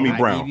after Kwame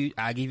Brown?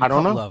 I give you I a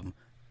don't couple know. of them.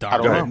 I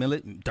don't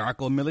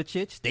Darko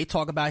Milicic. They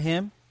talk about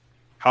him.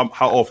 How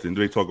often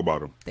do they talk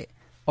about him?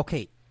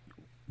 Okay.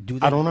 Do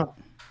they? I don't know.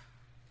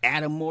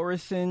 Adam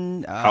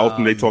Morrison. How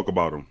often do they talk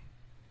about him?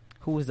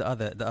 Who was the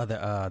other?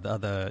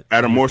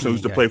 Adam Morrison European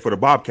used to guy? play for the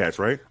Bobcats,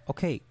 right?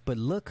 Okay, but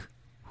look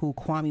who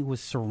Kwame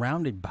was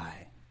surrounded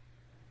by.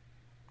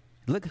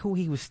 Look who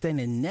he was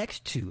standing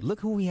next to. Look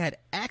who he had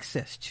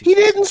access to. He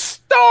didn't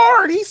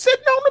start. He's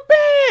sitting on the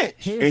bench.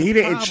 Here's And he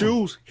the didn't problem.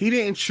 choose. He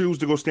didn't choose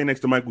to go stand next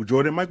to Michael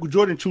Jordan. Michael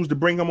Jordan chose to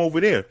bring him over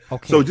there.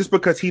 Okay. So just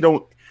because he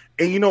don't,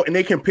 and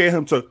they compare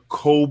him to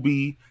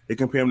Kobe, they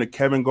compare him to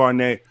Kevin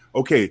Garnett.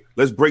 Okay,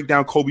 let's break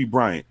down Kobe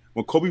Bryant.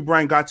 When Kobe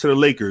Bryant got to the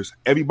Lakers,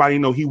 everybody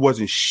know he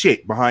wasn't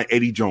shit behind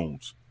Eddie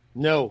Jones.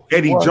 No, he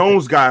Eddie wasn't.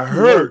 Jones got He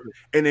hurt, wasn't.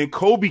 and then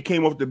Kobe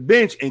came off the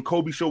bench, and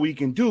Kobe showed what he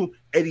can do.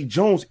 Eddie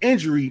Jones'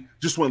 injury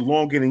just went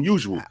longer than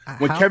usual.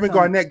 When How Kevin come-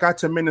 Garnett got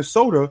to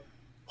Minnesota,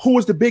 who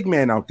was the big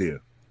man out there?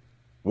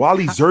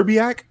 Wally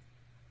Zerbiak?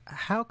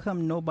 How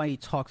come nobody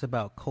talks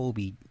about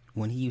Kobe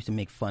when he used to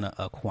make fun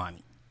of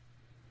Kwame?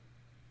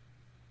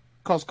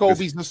 Because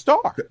Kobe's the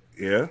star.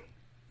 Yeah.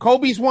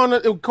 Kobe's one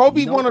of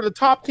the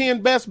top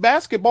 10 best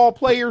basketball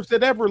players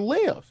that ever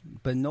lived.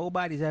 But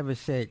nobody's ever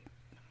said,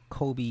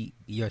 Kobe,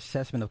 your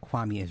assessment of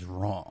Kwame is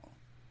wrong.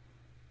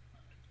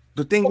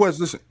 The thing was,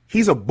 listen,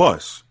 he's a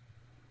bust,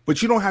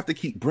 but you don't have to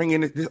keep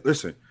bringing it.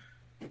 Listen,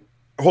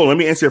 hold on. Let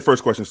me answer your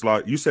first question,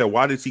 Slot. You said,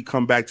 why does he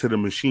come back to the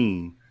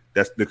machine?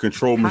 That's the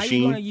control How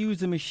machine. you going to use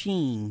the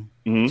machine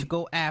to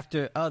go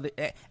after other?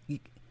 Can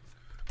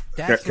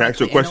I ask you a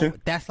the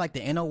question? That's like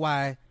the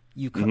NOI.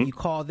 You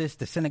call this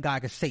the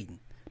synagogue of Satan,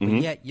 but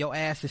yet your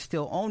ass is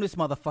still on this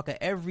motherfucker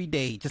every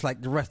day, just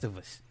like the rest of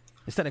us.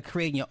 Instead of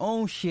creating your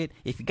own shit,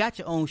 if you got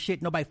your own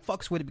shit, nobody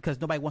fucks with it because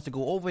nobody wants to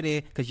go over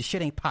there because your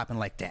shit ain't popping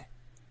like that.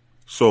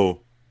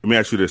 So let me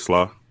ask you this,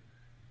 Slaw.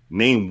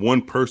 Name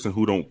one person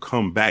who don't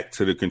come back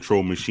to the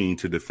control machine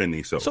to defend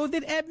themselves. So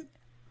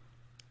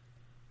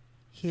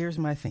here's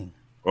my thing.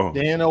 Oh.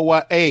 You know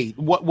what? Hey,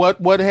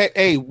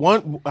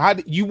 how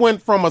you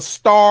went from a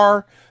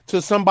star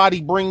to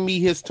somebody bring me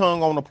his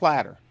tongue on a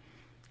platter?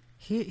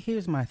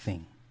 Here's my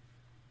thing.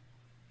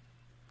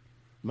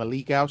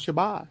 Malik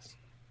Al-Shabazz.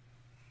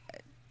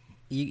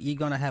 You're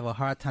going to have a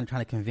hard time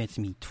trying to convince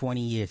me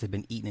 20 years have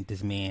been eating at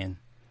this man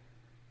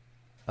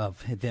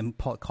of them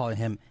calling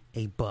him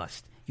a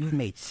bust. You've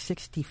made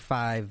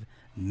 $65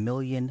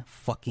 million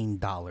fucking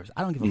dollars.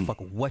 I don't give a fuck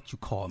what you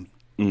call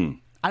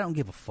me. I don't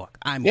give a fuck.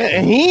 And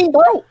he ain't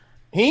broke.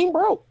 He ain't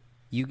broke.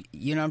 You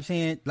know what I'm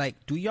saying?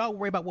 Like, do y'all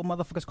worry about what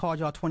motherfuckers called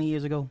y'all 20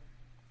 years ago?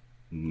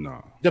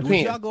 No. Would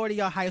Depends. y'all go to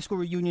y'all high school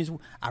reunions?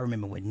 I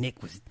remember when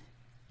Nick was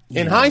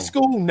In high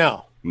school,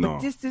 no.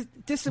 No.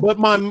 This But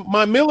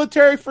my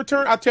military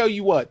fraternity, I tell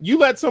you what, you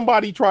let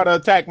somebody try to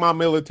attack my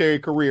military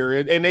career,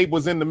 and they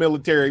was in the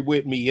military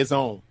with me, it's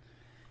on.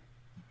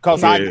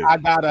 Because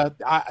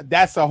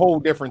that's a whole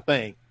different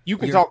thing. You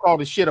can talk all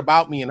the shit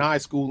about me in high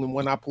school, and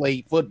when I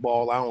played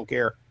football, I don't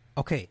care.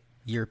 okay,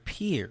 your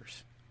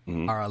peers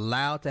are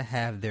allowed to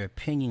have their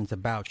opinions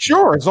about you.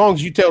 Sure, as long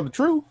as you tell the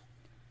truth.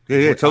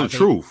 Yeah, tell the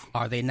truth.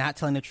 Are they not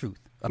telling the truth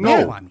about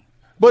No. Kwame?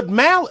 But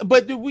malice.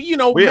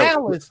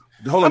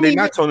 Hold on, I they're mean,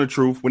 not telling the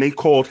truth when they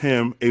called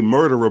him a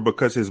murderer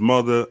because his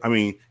mother,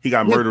 he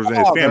got murderers in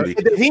his father, family.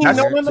 he That's,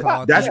 know nothing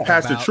about that's that.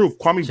 past the About truth.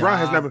 Kwame Brown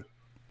has job. never.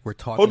 We're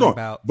talking Hold on,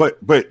 about. but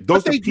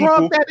those But they are people.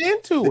 drugged that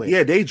into it.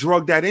 Yeah, they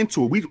drug that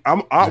into it. We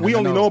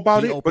only know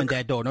about he it. opened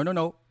that door.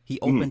 No. He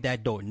opened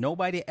that door.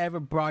 Nobody ever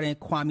brought in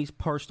Kwame's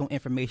personal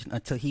information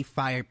until he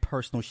fired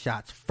personal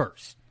shots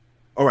first.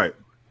 All right,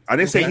 I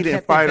didn't say he didn't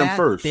kept fire it them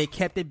first. They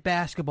kept it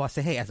basketball. I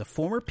said, hey, as a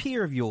former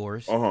peer of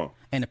yours,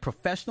 in a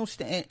professional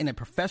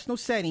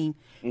setting,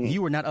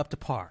 you were not up to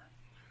par.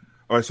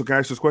 All right, so can I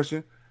ask this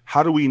question?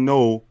 How do we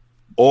know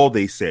all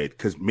they said?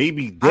 Because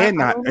maybe they're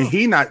not, and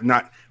he not.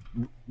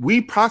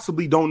 We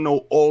possibly don't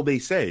know all they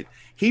said.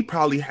 He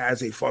probably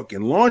has a fucking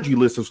laundry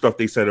list of stuff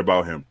they said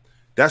about him.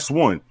 That's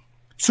one.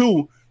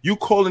 Two, you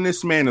calling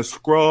this man a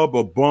scrub,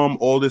 a bum,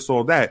 all this,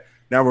 all that.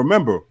 Now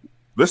remember,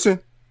 listen,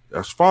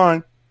 That's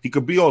fine. He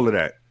could be all of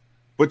that.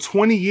 But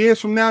 20 years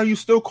from now, you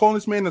still call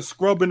this man a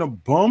scrub and a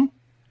bum?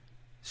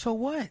 So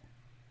what?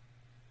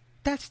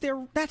 That's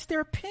their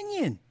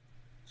opinion.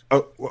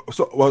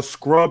 So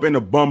scrub and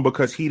a bum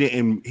because he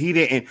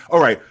didn't. All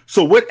right.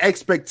 So what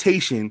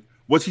expectation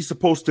was he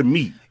supposed to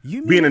meet?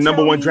 Being a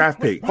number one draft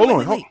pick. Hold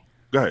on.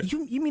 Go ahead.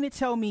 You mean to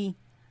tell me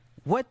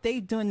what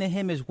they've done to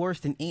him is worse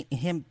than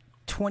him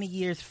 20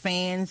 years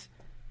fans?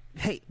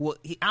 Hey, well,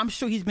 I'm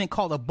sure he's been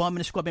called a bum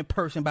and a scrub in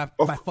person by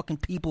fucking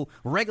people,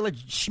 regular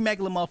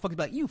schmegular motherfuckers.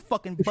 Like, you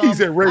fucking bum.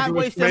 I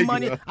wasted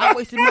money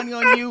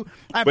on you.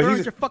 I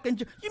burned your fucking.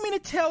 You mean to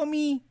tell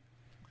me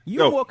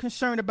you're more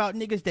concerned about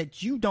niggas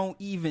that you don't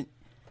even?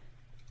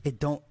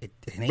 It ain't.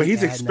 But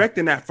he's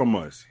expecting that from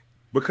us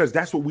because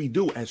that's what we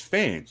do as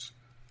fans.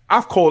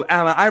 I've called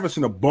Allen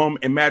Iverson a bum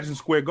in Madison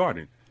Square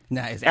Garden.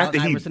 Now, is Allen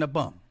Iverson a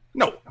bum?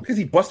 No, because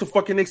he busted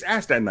fucking Nick's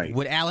ass that night.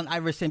 Would Allen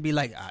Iverson be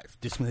like,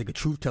 this nigga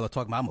truth teller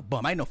talking about I'm a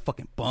bum? I ain't no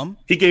fucking bum.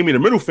 He gave me the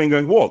middle finger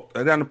and walked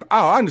down.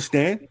 I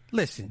understand.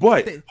 Listen.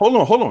 But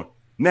hold on.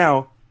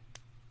 Now,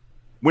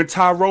 when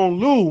Tyrone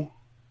Lue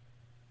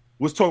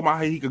was talking about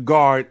how he could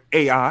guard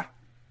AI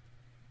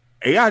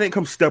didn't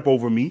come step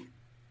over me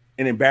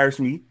and embarrass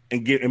me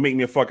and make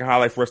me a fucking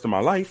highlight for the rest of my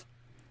life.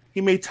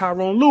 He made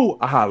Tyrone Lue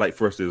a highlight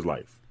for the rest of his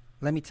life.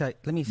 Let me tell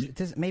you,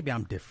 maybe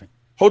I'm different.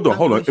 Hold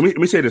on. Let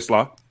me say this,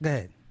 Sla. Go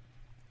ahead.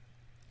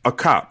 A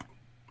cop,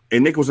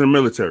 and Nick was in the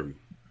military.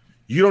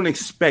 You don't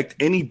expect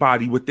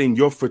anybody within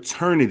your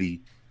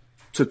fraternity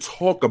to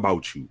talk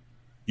about you.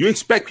 You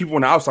expect people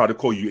on the outside to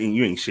call you and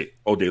you ain't shit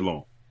all day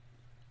long.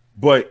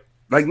 But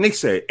like Nick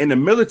said, in the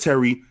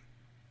military,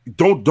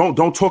 don't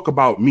talk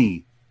about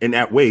me in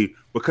that way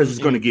because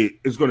it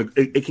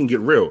can get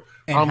real.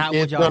 And how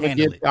would y'all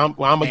handle it? I'm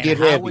gonna get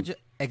ready.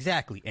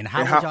 Exactly. And how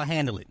would y'all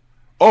handle it?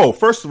 Oh,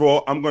 first of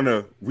all, I'm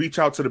gonna reach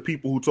out to the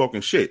people who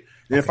talking shit.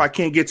 And if I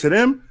can't get to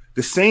them,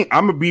 I'm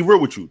gonna be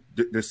real with you.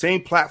 The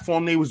same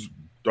platform they was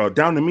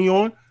down to me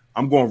on,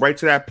 I'm going right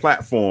to that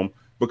platform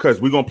because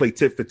we're gonna play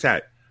tit for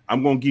tat.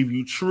 I'm gonna give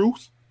you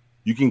truth.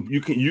 You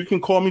can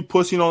call me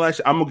pussy and all that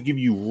shit. I'm gonna give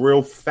you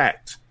real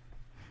fact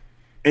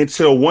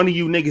until one of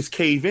you niggas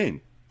cave in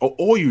or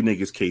all you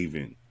niggas cave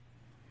in.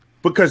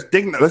 Because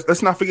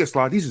let's not forget,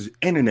 Sly, these is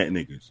internet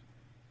niggas.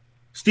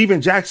 Steven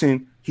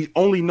Jackson, he's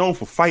only known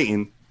for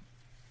fighting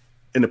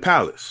in the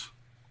palace.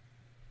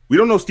 We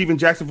don't know Steven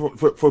Jackson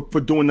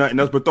for doing nothing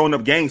else but throwing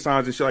up gang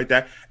signs and shit like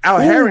that. Al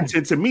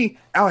Harrington, to me,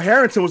 was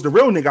the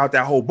real nigga out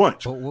that whole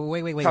bunch.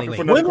 Wait.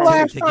 When the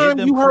last time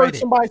you heard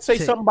somebody say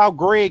something about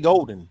Greg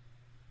Oden?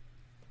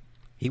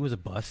 He was a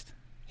bust.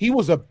 He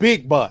was a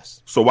big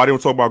bust. So why they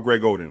don't talk about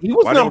Greg Oden? He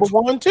was number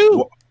one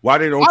too. Why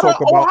they don't talk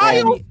about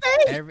Ohio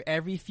State?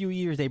 Every few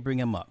years they bring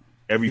him up.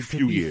 Every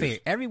few years. Fair,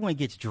 everyone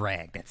gets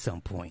dragged at some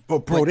point.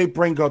 But bro, they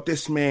bring up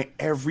this man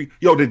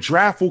the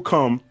draft will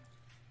come.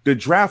 The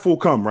draft will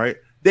come, right?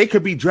 They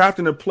could be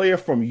drafting a player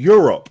from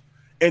Europe,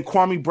 and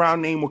Kwame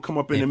Brown name will come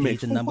up in the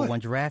mix. He's the number one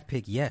draft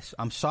pick. Yes,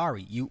 I'm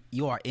sorry. You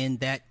are in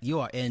that.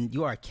 You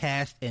are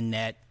cast in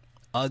that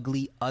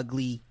ugly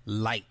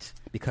light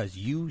because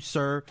you,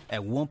 sir,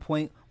 at one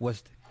point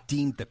was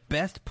deemed the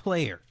best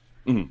player.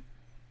 Mm-hmm.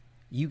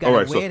 You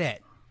got to wear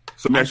that.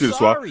 So let me ask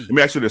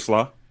you this,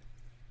 Sla.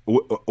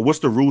 What's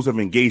the rules of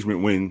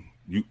engagement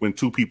when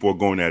two people are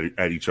going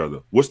at each other?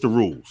 What's the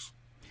rules?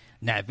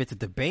 Now, if it's a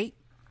debate.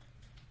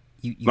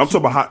 I'm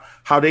talking about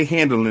how they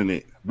handling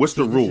it. What's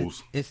the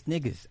rules? It's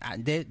niggas.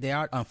 They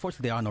are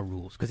unfortunately there are no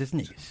rules because it's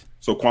niggas.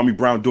 So Kwame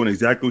Brown doing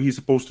exactly what he's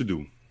supposed to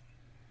do.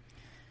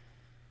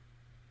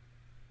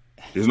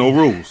 There's no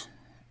rules.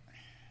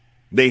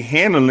 They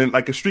handling it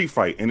like a street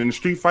fight, and in a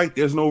street fight,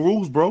 there's no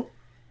rules, bro.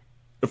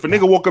 If a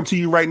nigga walk up to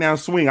you right now and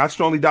swing, I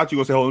strongly doubt you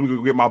gonna say, "Oh, let me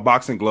go get my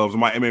boxing gloves or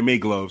my MMA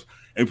gloves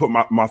and put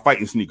my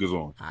fighting sneakers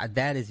on."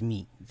 That is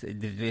me.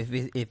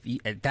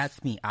 If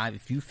that's me,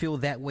 if you feel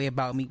that way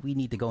about me, we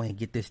need to go ahead and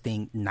get this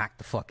thing knocked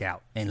the fuck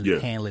out and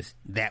handle it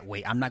that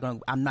way. I'm not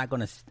gonna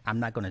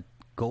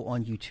go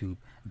on YouTube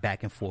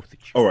back and forth with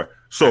you. All right,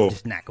 so I'm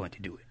just not going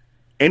to do it.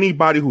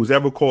 Anybody who's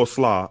ever called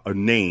Sla a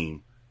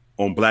name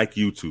on Black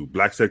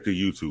Sector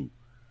YouTube,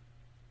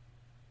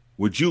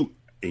 would you?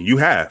 And you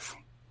have.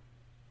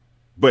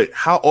 But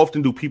how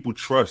often do people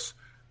trust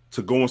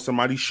to go on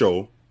somebody's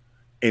show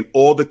and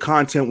all the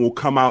content will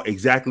come out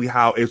exactly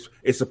how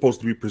it's supposed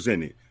to be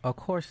presented? Of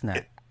course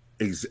not.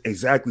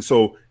 Exactly.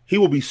 So he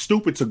will be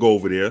stupid to go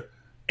over there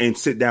and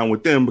sit down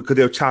with them because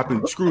they'll chop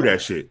and screw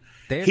that shit.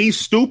 He's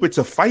stupid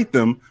to fight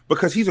them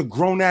because he's a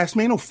grown-ass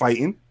man. No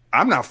fighting.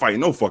 I'm not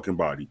fighting no fucking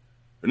body.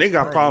 And they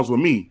got problems with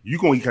me. You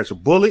going to catch a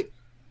bullet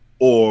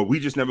or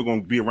we just never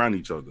going to be around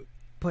each other.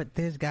 But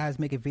there's guys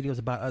making videos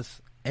about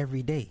us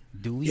every day.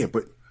 Do we? Yeah,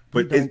 but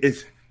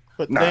it's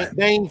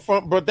they ain't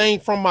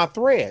from my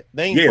thread.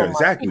 They ain't from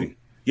exactly. My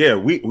yeah,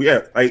 we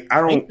like I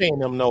don't ain't paying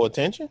them no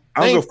attention.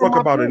 I don't give a fuck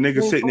about a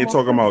nigga sitting there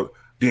talking about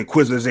the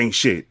Inquisitors ain't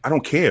shit. I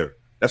don't care.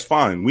 That's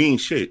fine. We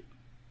ain't shit.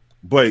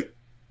 But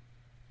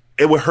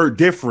it would hurt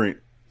different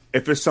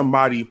if it's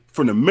somebody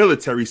from the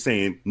military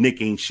saying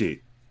Nick ain't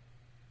shit.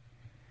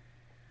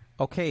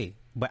 Okay,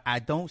 but I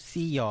don't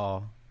see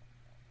y'all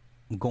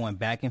going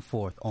back and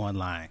forth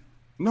online.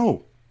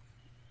 No.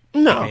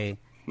 Okay?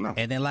 No.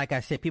 And then, like I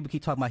said, people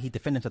keep talking about he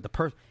defended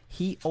himself.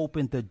 He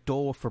opened the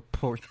door for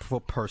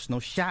personal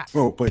shots.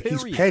 Bro, but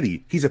he's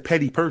petty. He's a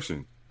petty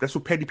person. That's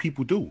what petty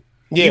people do.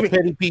 Yeah, even,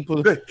 petty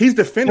people. He's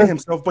defending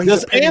himself, but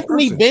he's a petty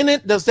Anthony person.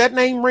 Bennett, does that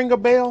name ring a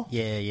bell?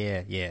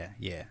 Yeah.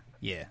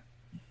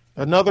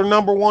 Another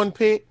number one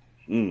pick.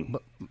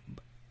 But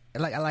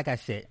like I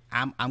said,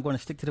 I'm going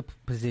to stick to the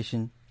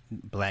position.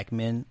 Black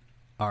men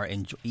are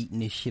eating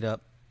this shit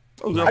up.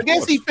 I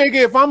guess he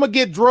figured if I'm going to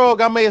get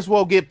drugged, I may as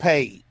well get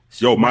paid.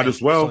 Yo, might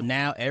as well. So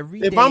now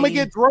if I'm going to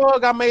get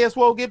drugged, I may as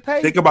well get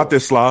paid. Think about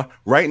this, Sly.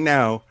 Right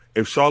now,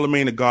 if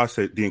Charlamagne the God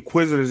said the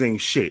Inquisitors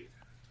ain't shit,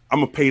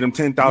 I'm going to pay them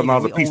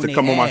 $10,000 a piece to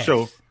come on my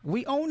show.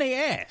 We own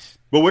their ass.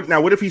 But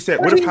what if he said,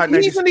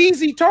 he's an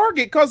easy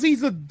target because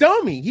he's a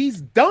dummy. He's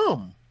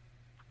dumb.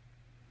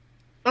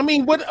 I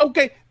mean,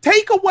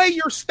 take away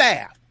your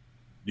staff.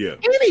 Yeah.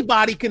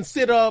 Anybody can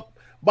sit up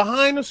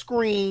behind a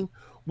screen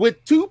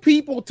with two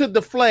people to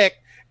deflect,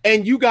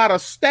 and you got a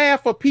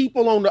staff of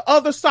people on the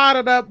other side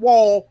of that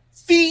wall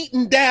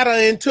feeding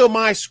data into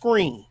my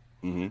screen.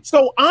 Mm-hmm.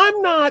 So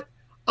I'm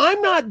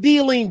not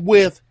dealing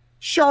with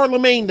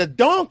Charlamagne the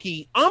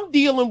donkey. I'm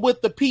dealing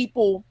with the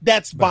people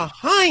that's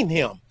behind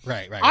him.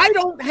 Right. I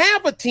don't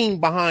have a team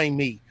behind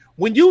me.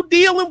 When you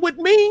dealing with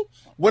me,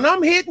 when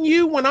I'm hitting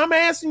you, when I'm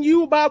asking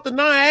you about the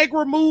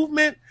Niagara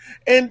movement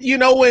and,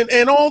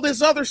 and all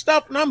this other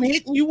stuff, and I'm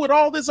hitting you with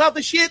all this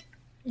other shit,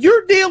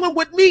 you're dealing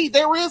with me.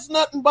 There is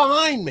nothing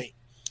behind me.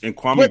 And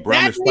Kwame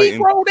Brown is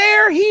fighting. Negro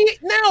there, he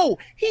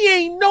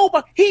ain't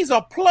nobody. He's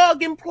a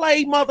plug and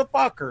play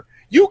motherfucker.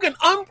 You can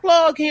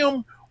unplug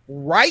him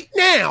right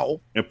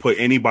now and put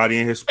anybody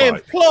in his spot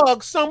and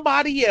plug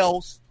somebody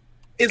else.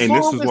 As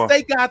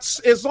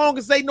long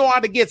as they know how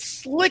to get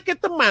slick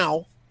at the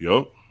mouth.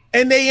 Yep.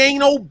 And they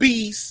ain't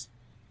obese,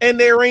 and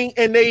they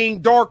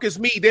ain't dark as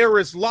me. They're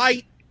as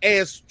light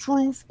as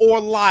truth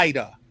or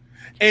lighter,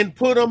 and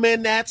put them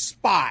in that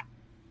spot.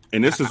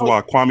 And this is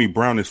why Kwame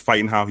Brown is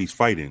fighting how he's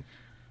fighting,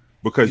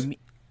 because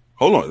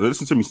hold on,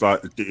 listen to me,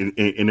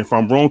 and if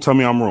I'm wrong, tell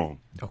me I'm wrong.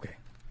 Okay.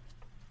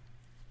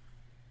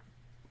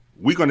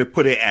 We're gonna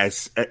put it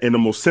as in the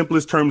most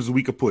simplest terms as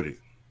we could put it.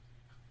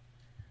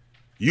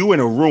 You in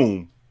a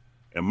room,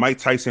 and Mike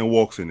Tyson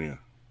walks in there.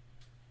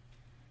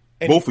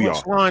 And both of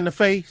y'all line the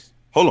face.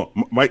 Hold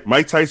on,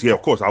 Mike Tyson. Yeah,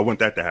 of course, I want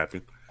that to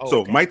happen.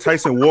 So Mike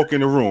Tyson walk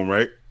in the room,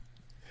 right?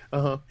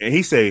 And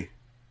he say,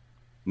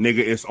 "Nigga,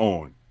 it's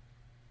on."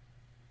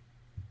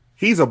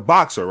 He's a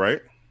boxer,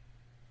 right?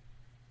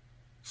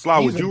 Sly,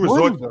 would you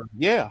resort?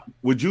 Yeah.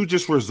 Would you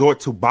just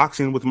resort to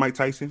boxing with Mike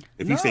Tyson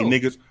if he say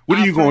niggas? What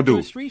are you gonna do?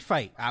 A street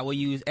fight. I will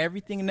use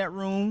everything in that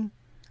room.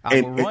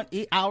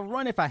 I'll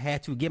run if I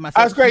had to. Get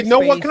myself. That's great. Know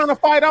what kind of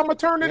fight I'm gonna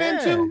turn it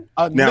into?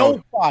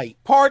 No fight.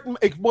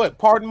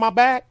 Pardon my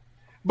back,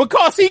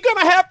 because he's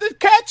gonna have to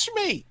catch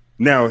me.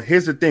 Now,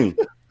 here's the thing: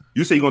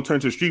 you say you're gonna turn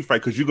to a street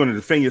fight because you're gonna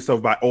defend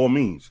yourself by all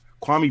means.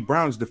 Kwame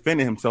Brown is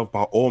defending himself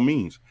by all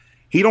means.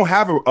 He don't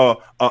have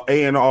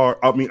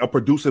a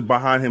producer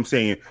behind him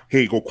saying,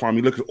 "Hey, go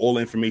Kwame, look at all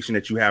the information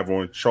that you have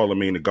on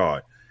Charlamagne the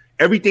God."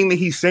 Everything that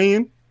he's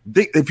saying,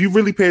 if you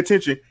really pay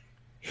attention,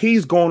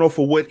 he's going off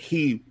of what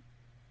he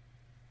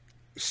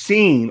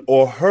seen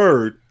or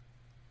heard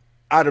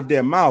out of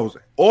their mouths.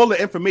 All the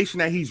information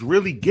that he's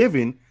really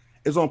giving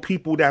is on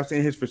people that's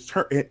in his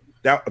fraternity,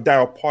 that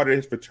are part of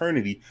his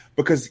fraternity,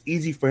 because it's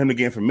easy for him to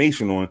get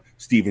information on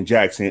Steven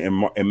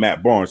Jackson and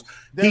Matt Barnes.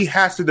 He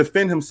has to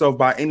defend himself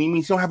by any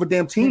means. He don't have a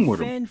damn team with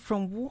him. Defend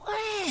from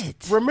what?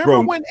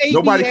 Remember when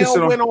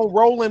ABL went on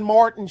Roland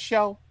Martin's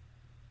show?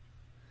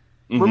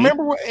 Mm-hmm.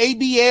 Remember when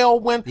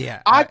ABL went?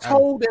 Yeah, I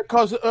told it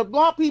because a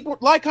lot of people,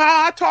 like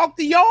how I talk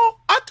to y'all,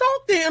 I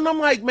talked to him. I'm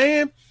like,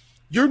 man,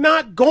 you're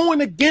not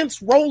going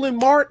against Roland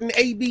Martin,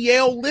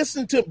 ABL.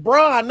 Listen to,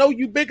 bruh, I know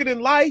you bigger than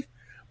life,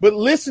 but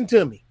listen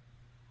to me.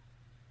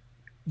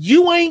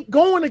 You ain't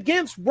going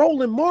against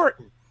Roland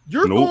Martin.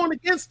 You're going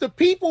against the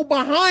people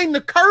behind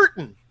the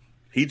curtain.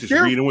 He just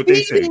reading what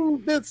they say.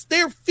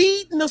 They're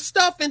feeding the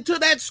stuff into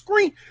that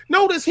screen.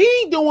 Notice he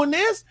ain't doing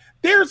this.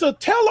 There's a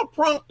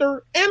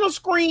teleprompter and a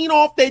screen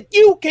off that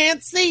you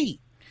can't see.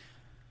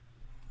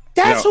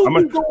 That's who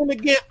you're going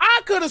against.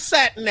 I could have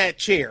sat in that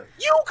chair.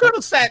 You could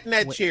have sat in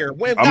that chair.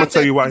 I'm gonna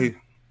tell you why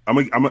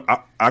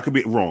I could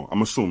be wrong.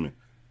 I'm assuming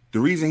the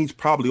reason he's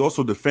probably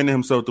also defending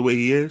himself the way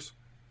he is,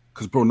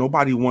 because bro,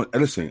 nobody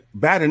listen.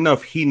 Bad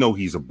enough he know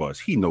he's a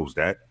bust. He knows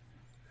that.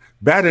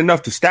 Bad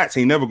enough the stats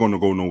ain't never going to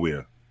go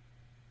nowhere.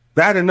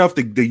 Bad enough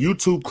the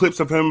YouTube clips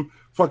of him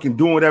fucking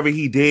doing whatever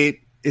he did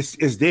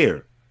is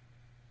there.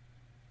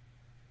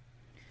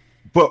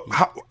 But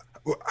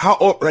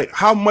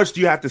how much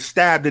do you have to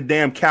stab the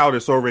damn cow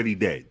that's already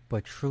dead?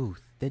 But truth,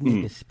 that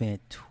nigga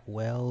spent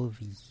 12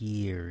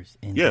 years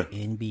in the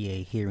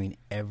NBA hearing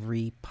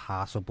every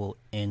possible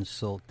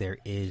insult there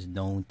is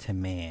known to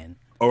man.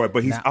 All right,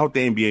 but he's out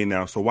the NBA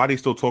now, so why they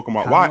still talking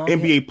about? Why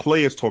NBA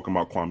players talking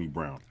about Kwame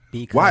Brown?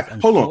 Because why?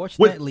 Hold on.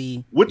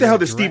 What the hell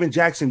did Steven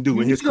Jackson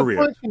do in his career?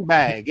 Punching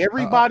bag.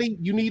 Everybody,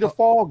 you need a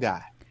fall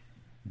guy.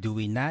 Do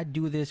we not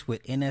do this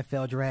with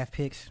NFL draft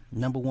picks,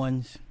 number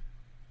ones?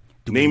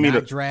 Do Name we me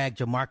not drag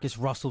Jamarcus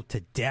Russell to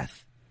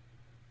death?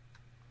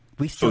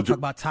 We still talk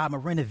about Todd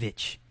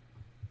Marinovich.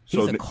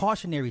 He's a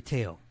cautionary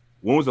tale.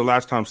 When was the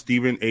last time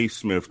Stephen A.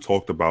 Smith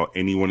talked about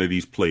any one of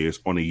these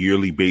players on a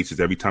yearly basis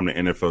every time the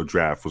NFL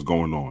draft was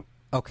going on?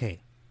 Okay.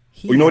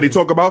 You know what they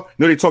talk about?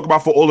 You know what they talk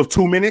about for all of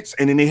 2 minutes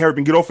and then they hurry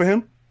and get off of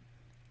him?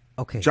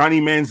 Okay. Johnny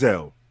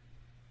Manziel.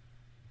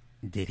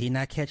 Did he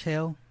not catch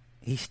hell?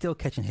 He's still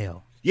catching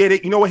hell. Yeah,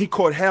 you know what? He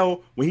caught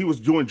hell when he was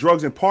doing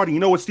drugs and partying. You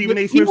know what Stephen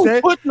A. Smith said? He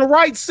was put in the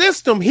right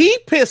system. He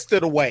pissed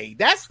it away.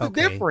 That's the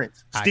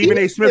difference. Stephen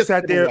A. Smith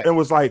sat there and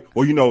was like,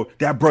 well, you know,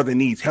 that brother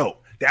needs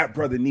help. That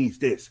brother needs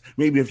this.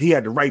 Maybe if he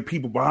had the right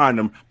people behind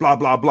him, blah,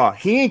 blah, blah.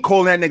 He ain't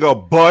calling that nigga a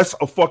bust,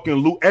 a fucking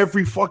loot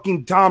every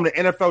fucking time the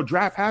NFL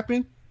draft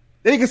happened.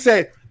 The nigga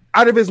said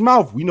out of his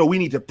mouth, you know, we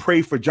need to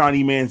pray for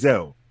Johnny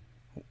Manziel.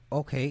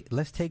 Okay,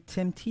 let's take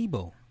Tim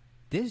Tebow.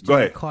 This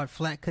dude caught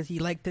flat because he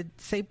liked to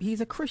say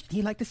he's a Christian.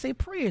 He liked to say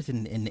prayers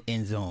in the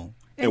end zone.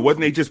 And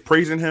wasn't they just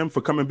praising him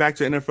for coming back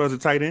to NFL as a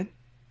tight end?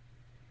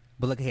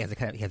 But look, he has to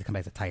come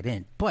back as a tight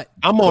end. But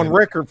I'm on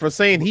record for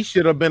saying he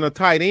should have been a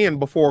tight end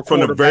before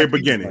from the very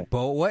beginning.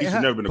 But he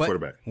should never been a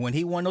quarterback. When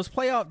he won those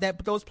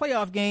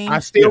playoff games, I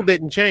still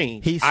didn't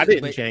change. I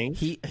didn't change.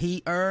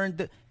 He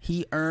earned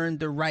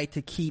the right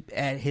to keep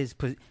at his.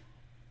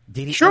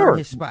 Did he earn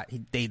his spot?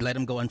 They let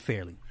him go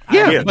unfairly.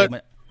 Yeah,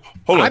 but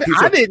hold on.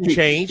 I didn't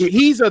change.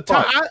 He's a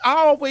I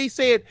always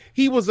said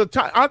he was a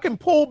tight. I can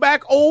pull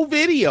back old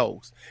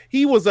videos.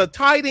 He was a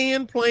tight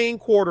end playing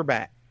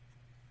quarterback.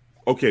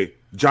 Okay.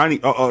 Johnny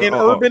in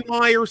Urban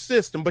Meyer's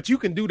system, but you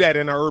can do that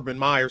in an Urban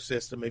Meyer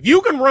system. If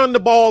you can run the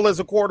ball as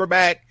a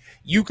quarterback,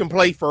 you can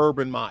play for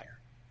Urban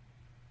Meyer.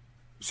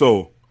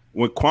 So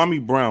when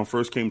Kwame Brown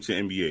first came to the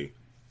NBA,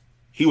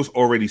 he was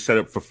already set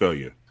up for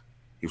failure.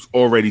 He was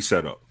already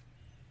set up.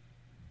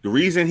 The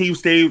reason he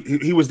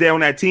was there on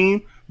that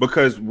team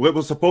because what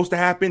was supposed to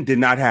happen did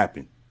not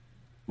happen.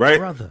 Right?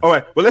 Brother. All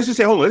right. But let's just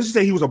say, hold on. Let's just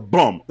say he was a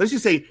bum. Let's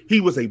just say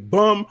he was a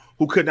bum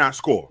who could not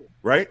score.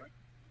 Right?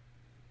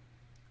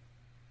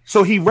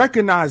 So he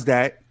recognized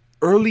that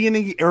early in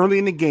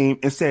the game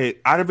and said,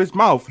 out of his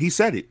mouth, he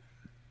said it.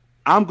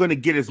 I'm going to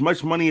get as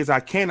much money as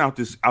I can out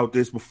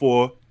this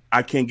before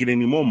I can't get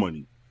any more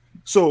money.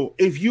 So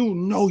if you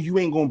know you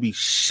ain't going to be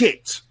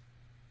shit,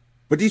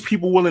 but these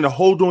people willing to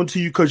hold on to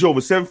you because you're over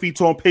 7 feet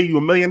tall and pay you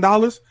 $1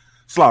 million,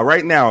 Sly,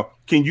 right now,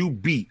 can you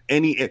beat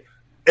any?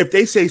 If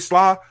they say,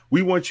 Sly,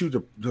 we want you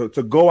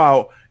to go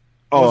out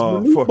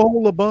for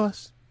Bowl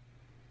bus.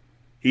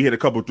 He hit a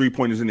couple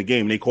 3-pointers in the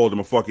game. And they called him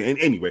a fucking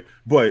anyway.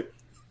 But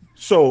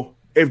so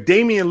if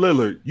Damian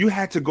Lillard, you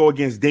had to go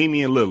against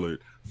Damian Lillard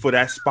for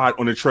that spot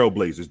on the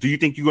Trailblazers, do you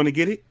think you're going to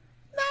get it?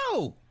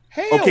 No.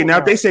 Okay, now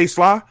if they say,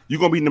 Sly, you're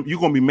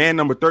gonna be man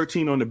number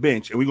 13 on the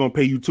bench, and we're gonna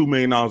pay you $2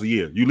 million a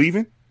year. You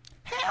leaving?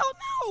 Hell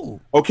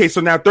no. Okay,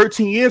 so now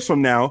 13 years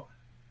from now,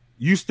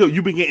 you've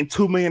been getting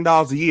 $2 million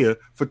a year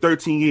for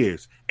 13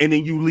 years, and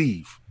then you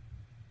leave.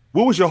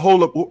 What was your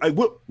whole up?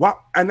 Why?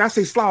 And I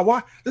say, Sly,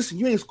 why? Listen,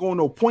 you ain't scoring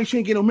no points. You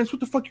ain't getting no minutes.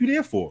 What the fuck you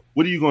there for?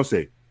 What are you gonna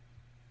say?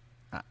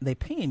 They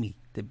paying me.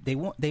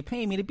 They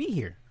paying me to be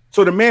here.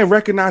 So the man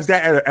recognized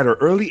that at an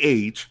early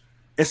age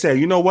and said,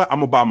 you know what? I'm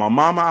gonna buy my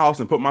mama house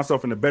and put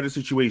myself in a better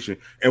situation.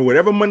 And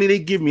whatever money they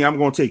give me, I'm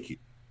gonna take it.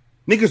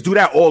 Niggas do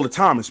that all the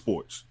time in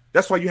sports.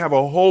 That's why you have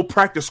a whole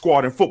practice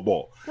squad in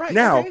football. Right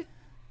now. Okay.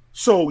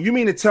 So you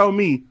mean to tell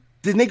me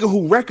the nigga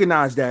who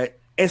recognized that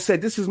and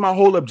said, this is my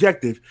whole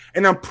objective.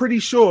 And I'm pretty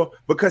sure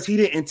because he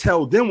didn't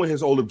tell them what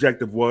his whole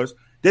objective was,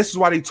 this is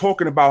why they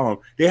talking about him.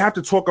 They have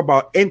to talk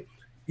about, and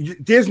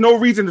there's no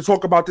reason to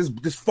talk about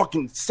this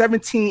fucking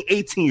 17,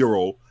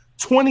 18-year-old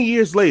 20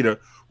 years later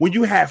when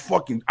you have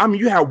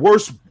you have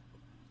worse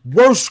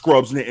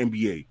scrubs in the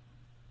NBA.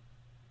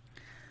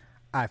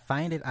 I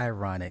find it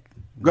ironic.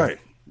 Go ahead.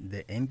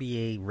 The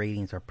NBA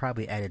ratings are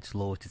probably at its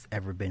lowest it's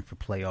ever been for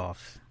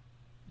playoffs.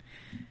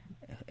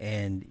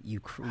 And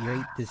you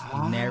create this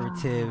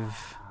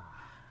narrative.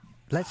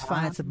 Let's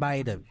find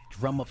somebody to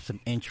drum up some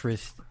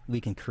interest.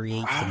 We can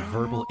create some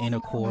verbal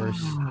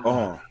intercourse.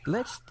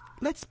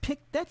 Let's pick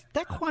that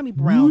Kwame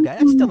Brown guy.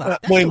 That's still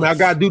wait a minute. I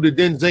gotta do the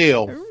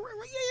Denzel.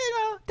 You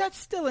know, that's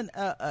still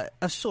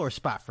a sore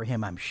spot for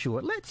him. I'm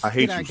sure. Let's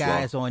get our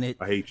guys on it.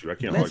 I hate you. I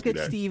can't. Let's get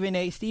Stephen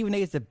A. Stephen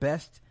A. is the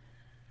best.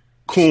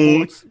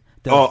 Coon,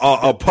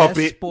 a puppet,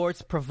 best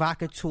sports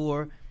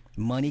provocateur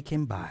money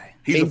can buy.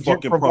 He's a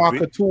fucking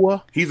puppet.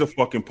 He's a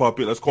fucking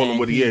puppet. Let's call him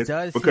what he is,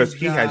 because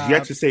he has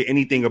yet to say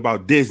anything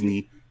about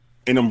Disney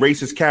and them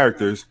racist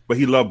characters, but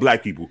he loved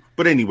black people.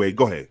 But anyway,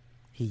 go ahead.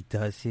 He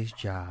does his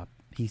job.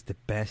 He's the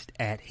best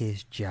at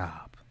his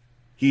job.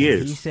 He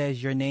is. He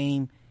says your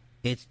name.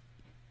 It's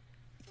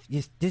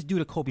this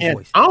dude a Kobe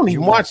voice. I don't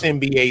even watch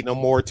NBA no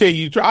more. Tell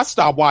you, I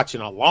stopped watching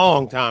a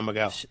long time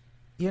ago.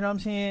 You know what I'm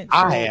saying?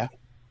 I have.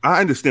 I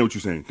understand what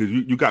you're saying because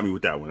you got me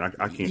with that one. I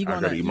can't. I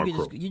gotta eat my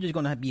crow. You're just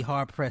gonna be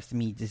hard pressed to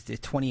me.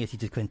 Just 20 years, he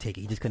just couldn't take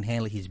it. He just couldn't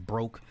handle it. He's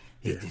broke.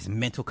 His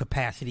mental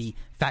capacity,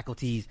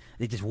 faculties,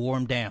 they just wore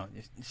him down.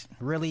 It's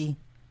really.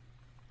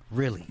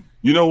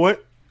 You know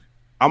what?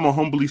 I'm gonna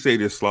humbly say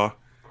this, Slaw.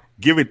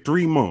 Give it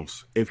 3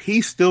 months. If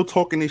he's still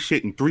talking this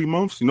shit in 3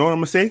 months, you know what I'm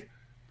gonna say?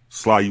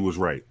 Slaw, you was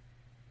right.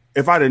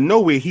 If I didn't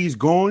know where he's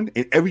gone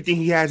and everything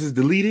he has is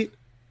deleted,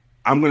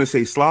 I'm gonna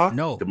say Slaw.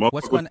 No,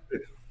 what's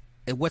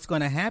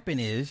gonna happen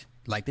is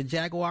like the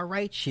Jaguar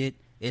Wright shit.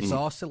 It's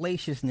all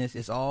salaciousness.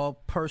 It's all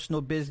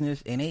personal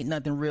business, and ain't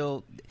nothing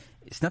real.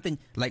 It's nothing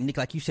like Nick,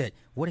 like you said.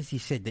 What has he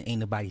said that ain't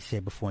nobody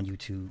said before on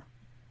YouTube?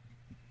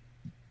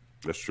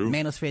 That's true.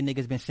 Manosphere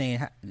nigga's been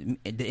saying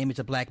the image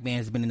of black man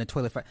has been in the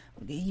toilet.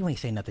 You ain't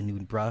saying nothing new,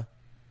 bruh.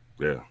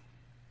 Yeah.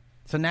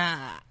 So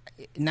now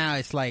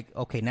it's like,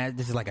 okay, now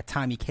this is like a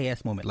Tommy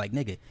Cass moment. Like,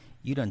 nigga,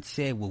 you done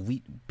said what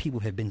people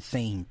have been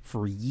saying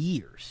for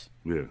years.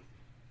 Yeah.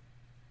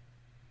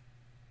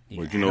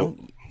 Well,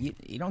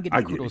 you don't get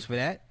the kudos for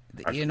that.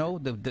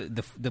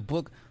 The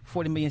book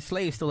 40 Million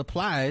Slaves still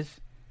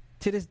applies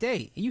to this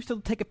day. You still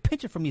take a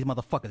picture from these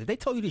motherfuckers. If they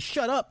told you to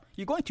shut up,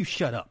 you're going to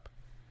shut up.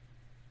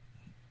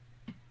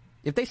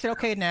 If they said,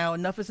 okay, now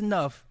enough is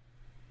enough.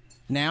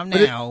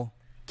 Children.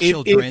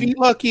 If you're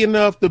lucky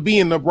enough to be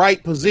in the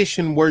right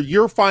position where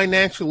you're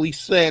financially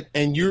set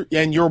and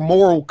your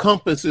moral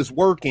compass is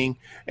working,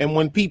 and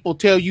when people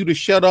tell you to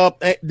shut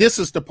up, this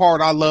is the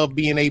part I love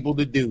being able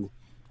to do.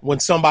 When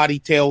somebody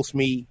tells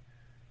me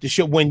to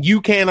shut, when you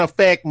can't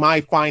affect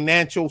my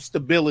financial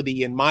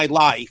stability in my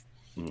life,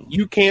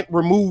 you can't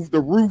remove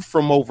the roof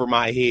from over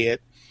my head.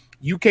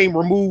 You can't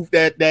remove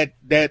that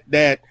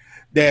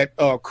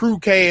crew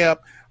cab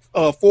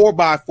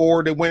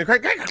 4x4 that went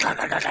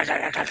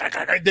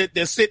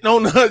they're sitting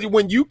on the,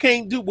 when you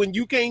can't do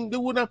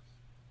it.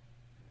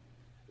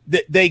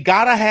 They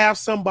gotta have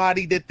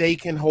somebody that they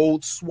can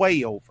hold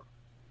sway over.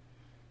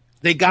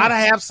 They gotta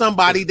have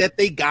somebody that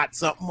they got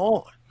something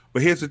on.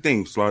 But here's the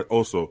thing, Slot.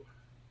 Also,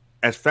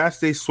 as fast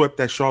as they swept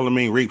that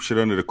Charlemagne rape shit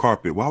under the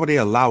carpet, why would they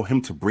allow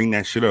him to bring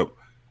that shit up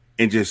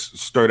and just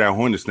stir that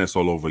hornet's nest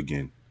all over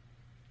again?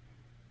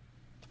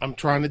 I'm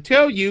trying to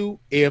tell you,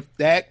 if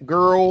that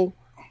girl...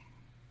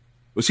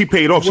 Well, she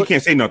paid off. She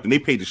can't say nothing. They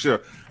paid the shit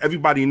up.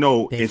 Everybody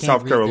know in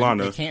South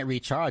Carolina... They can't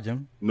recharge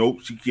him.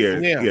 Nope. She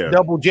can't. Yeah.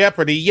 Double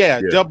jeopardy. Yeah.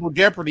 Double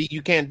jeopardy.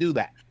 You can't do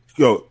that.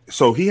 Yo,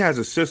 so he has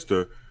a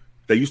sister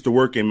that used to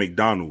work in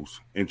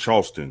McDonald's in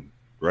Charleston,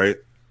 right?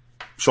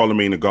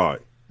 Charlemagne the God.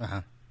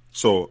 Uh-huh.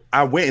 So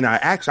I went and I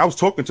asked, I was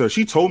talking to her.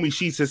 She told me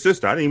she's his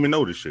sister. I didn't even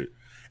know this shit.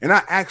 And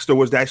I asked her,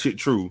 was that shit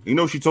true? You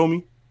know what she told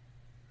me?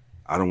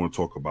 I don't want to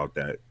talk about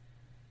that.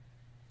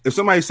 If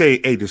somebody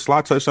say, hey, did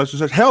Slot touch such and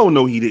such? Hell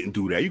no, he didn't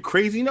do that. You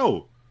crazy?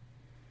 No.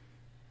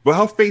 But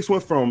her face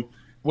went from...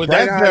 Well,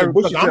 that's very, I'm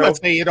going to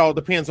say it all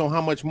depends on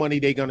how much money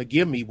they're going to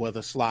give me,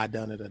 whether Sly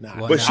done it or not.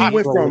 But she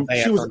went from,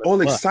 she was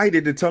all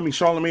excited to tell me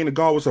Charlemagne the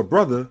God was her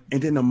brother.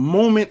 And then the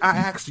moment I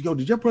asked her, yo,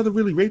 did your brother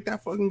really rape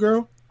that fucking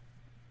girl?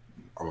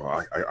 Oh,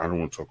 I don't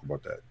want to talk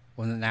about that.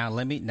 Well,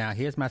 now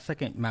here's my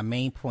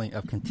main point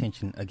of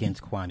contention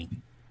against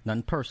Kwame.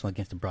 Nothing personal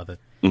against the brother.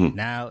 Mm-hmm.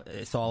 Now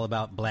it's all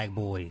about black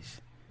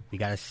boys. We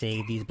got to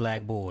save these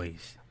black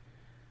boys.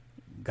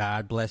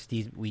 God bless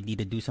these. We need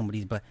to do some of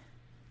these, but...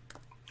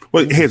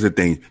 Well, here's the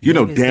thing. You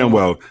know damn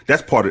well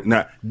that's part of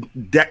now.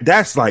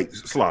 That's like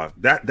Slav.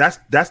 That's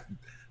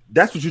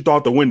what you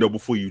thought the window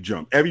before you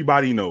jump.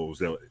 Everybody knows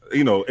that.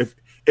 You know,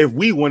 if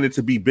we wanted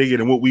to be bigger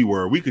than what we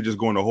were, we could just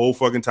go on the whole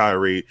fucking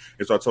tirade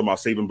and start talking about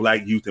saving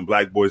black youth and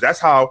black boys. That's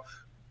how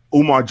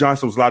Umar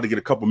Johnson was allowed to get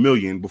a couple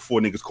million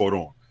before niggas caught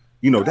on.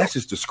 You know, that's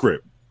just the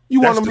script.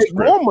 You want to make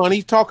more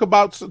money? Talk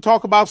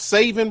about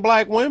saving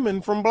black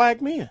women from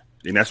black men,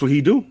 and that's what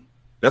he do.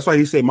 That's why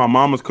he said, my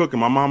mama's cooking.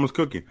 My mama's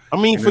cooking.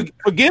 I mean,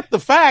 forget the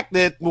fact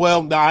that,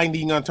 well, I ain't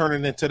even going to turn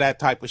it into that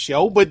type of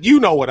show, but you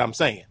know what I'm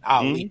saying.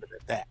 I'll leave it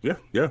at that.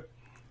 Yeah.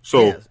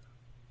 So yes.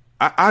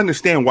 I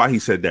understand why he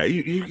said that.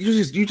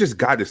 You just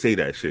got to say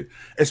that shit,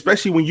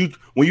 especially when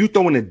you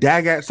throwing a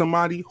dag at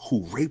somebody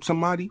who raped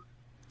somebody.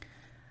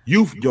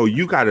 You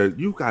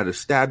gotta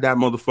stab that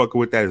motherfucker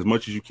with that as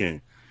much as you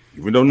can,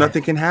 even though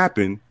nothing can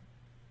happen.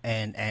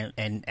 And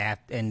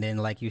then,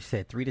 like you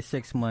said, 3 to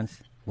 6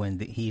 months. When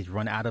he's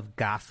run out of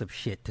gossip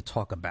shit to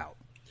talk about.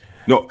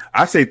 No,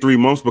 I say 3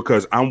 months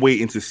because I'm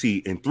waiting to see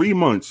in 3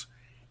 months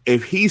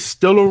if he's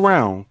still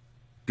around.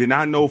 Then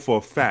I know for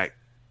a fact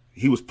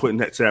he was put in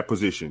that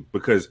position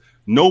because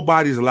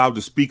nobody's allowed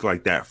to speak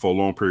like that for a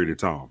long period of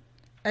time.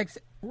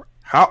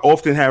 How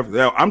often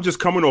I'm just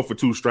coming off of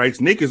 2 strikes.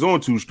 Nick is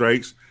on 2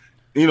 strikes.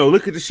 You know,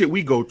 look at the shit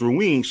we go through.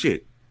 We ain't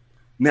shit.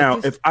 Now,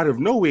 if out of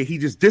nowhere he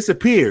just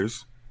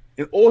disappears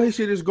and all his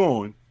shit is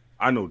gone,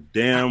 I know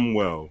damn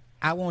well.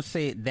 I won't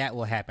say that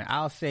will happen.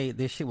 I'll say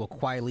this shit will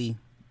quietly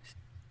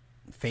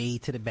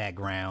fade to the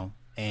background,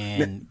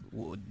 and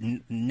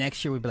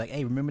next year we'll be like,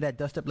 hey, remember that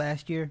dust up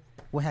last year?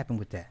 What happened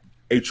with that?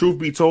 Hey, truth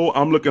be told,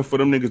 I'm looking for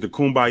them niggas to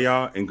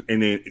kumbaya and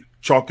then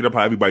chalk it up how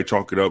everybody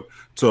chalk it up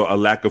to a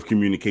lack of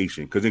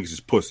communication because niggas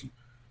is pussy.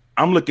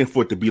 I'm looking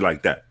for it to be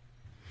like that.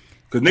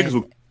 Because niggas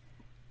will...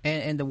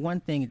 And the one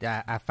thing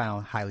that I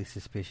found highly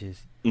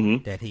suspicious,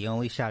 that he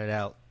only shouted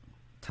out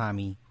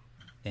Tommy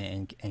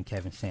and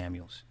Kevin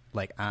Samuels.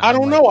 Like I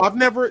don't know. I've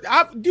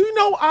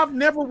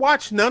never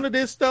watched none of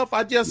this stuff.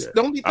 I just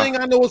the only thing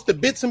I know is the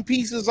bits and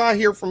pieces I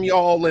hear from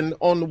y'all and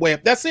on the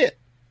web. That's it.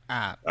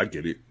 I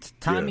get it.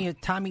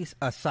 Tommy's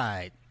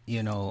aside,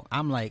 you know,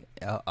 I'm like,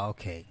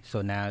 okay,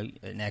 so now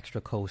an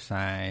extra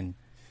cosign.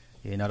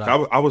 You know,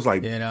 I was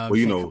like, you know, well,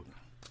 you know,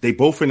 they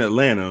both in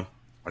Atlanta.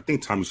 I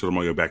think Tommy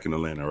Sotomayor back in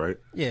Atlanta, right?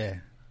 Yeah.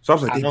 So I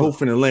was like, they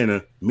both in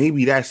Atlanta.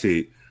 Maybe that's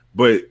it.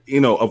 But you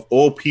know, of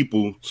all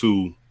people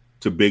to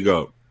big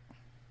up.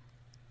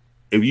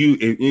 I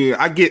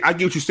get what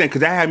you're saying,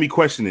 because that had me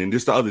questioning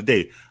this the other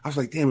day. I was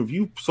like, damn, if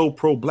you so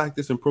pro black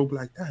this and pro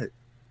black that,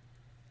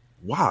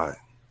 why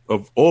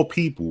of all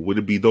people would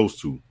it be those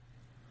two?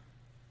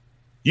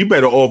 You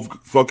better all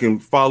fucking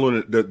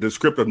follow the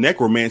script of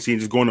necromancy and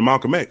just going to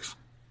Malcolm X.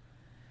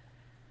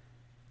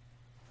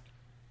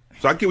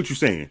 So I get what you're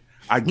saying.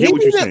 I get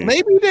what you're saying.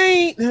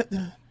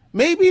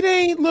 Maybe they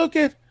ain't look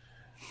at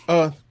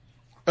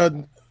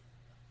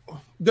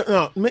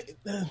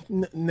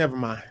never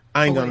mind.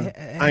 I ain't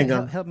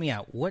gonna help me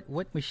out.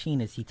 What machine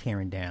is he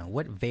tearing down?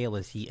 What veil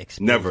is he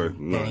exposing? Never.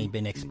 That ain't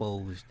been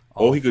exposed.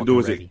 All he could do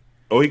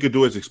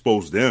is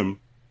expose them.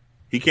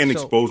 He can't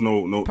expose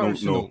no.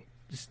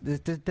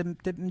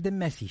 The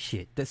messy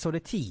shit. So the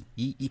T.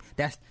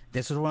 That's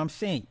what I'm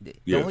saying.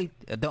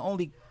 The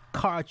only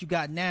card you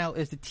got now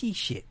is the T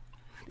shit.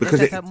 Because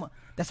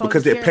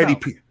they're petty.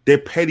 They're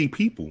petty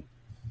people.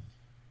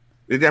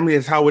 I mean,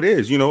 that's how it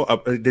is. You know,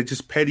 they're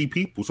just petty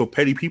people. So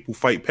petty people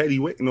fight petty.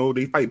 You know,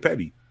 they fight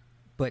petty.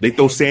 But they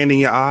throw sand in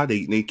your eye.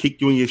 They kick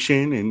you in your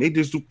shin, and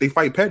they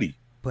fight petty.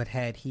 But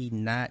had he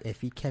not,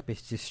 if he kept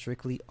it just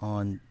strictly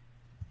on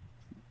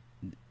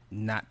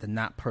not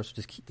personal,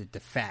 just keep the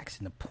facts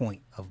and the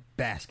point of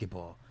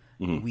basketball,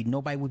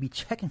 nobody would be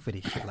checking for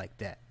this shit like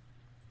that.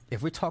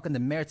 If we're talking the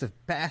merits of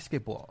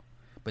basketball.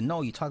 But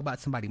no, you talk about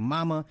somebody's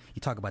mama, you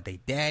talk about their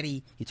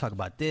daddy, you talk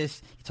about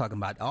this, you talking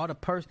about all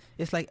the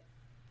It's like,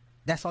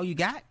 that's all you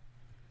got?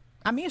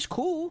 I mean, it's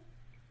cool.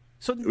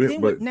 So then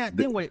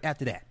what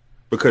after that?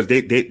 Because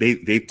they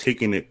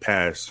taking it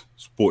past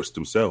sports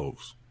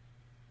themselves.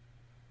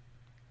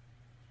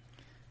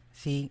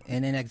 See,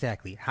 and then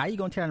exactly, how you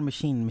gonna tear down the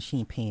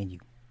machine paying you?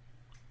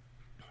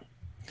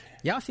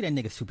 Y'all see that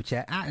nigga super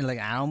chat? I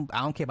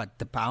don't care about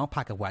I don't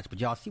pocket watch,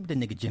 but y'all see what the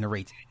nigga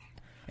generates.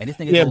 And this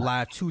nigga go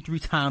live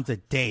 2-3 times a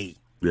day.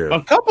 Yeah.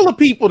 A couple of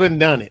people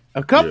done it.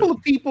 A couple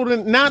of people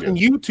not in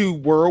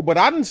YouTube world, but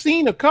I done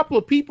seen a couple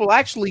of people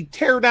actually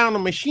tear down a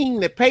machine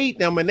that paid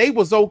them, and they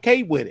was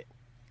okay with it.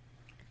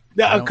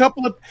 I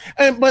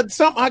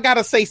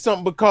gotta say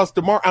something because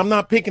I'm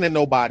not picking at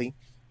nobody.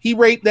 He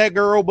raped that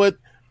girl, but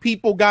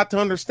people got to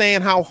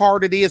understand how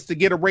hard it is to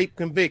get a rape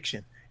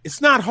conviction.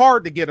 It's not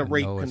hard to get a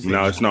rape conviction.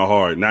 No, it's not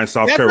hard. Not in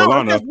South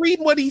Carolina. I'm just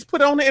reading what he's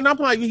put on it, and I'm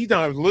like, he's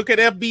done. Look at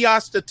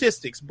FBI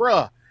statistics,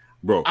 bro.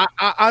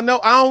 I know.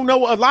 I don't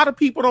know. A lot of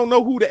people don't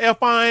know who the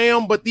F I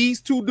am, but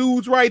these two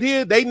dudes right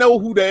here, they know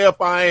who the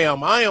F I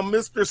am. I am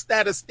Mr.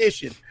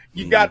 Statistician.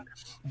 You got,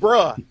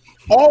 bruh.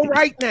 All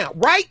right now,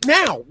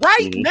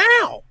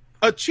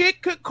 a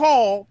chick could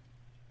call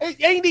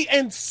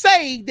and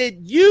say that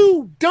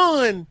you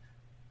done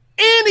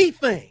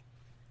anything.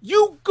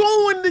 You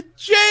going to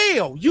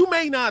jail. You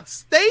may not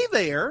stay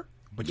there,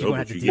 but you're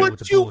going to deal with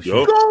the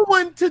bullshit.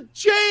 Going to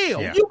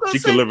jail. Yeah. She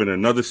could live in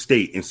another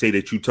state and say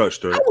that you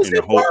touched her. I was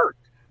at work.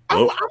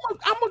 I'm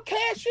a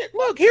cash it.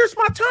 Look, here's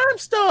my time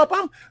stub.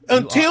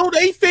 Until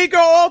they figure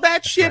all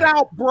that shit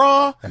out,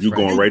 bruh. You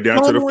going right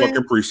down to the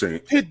fucking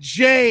precinct. To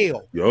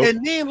jail. Yep.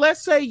 And then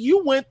let's say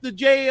you went to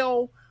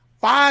jail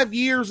 5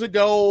 years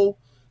ago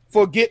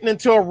for getting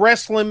into a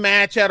wrestling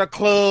match at a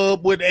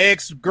club with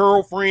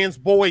ex-girlfriend's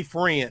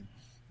boyfriend.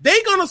 They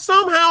gonna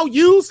somehow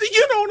use it.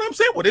 You know what I'm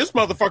saying? Well, this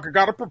motherfucker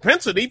got a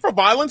propensity for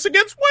violence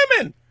against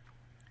women.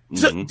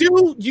 So,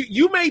 dude,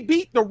 you may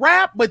beat the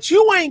rap, but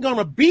you ain't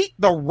gonna beat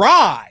the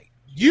ride.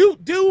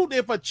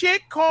 If a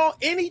chick call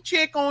any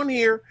chick on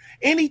here,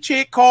 any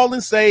chick call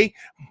and say,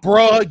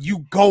 bruh, you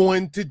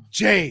going to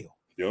jail.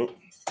 Yep.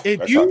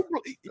 If you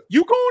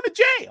going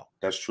to jail.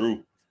 That's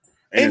true.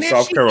 And in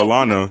South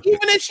Carolina,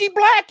 even if she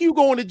black, you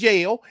going to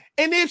jail.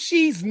 And if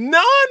she's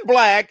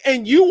non-black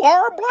and you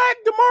are black,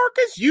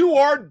 DeMarcus, you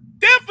are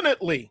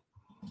definitely.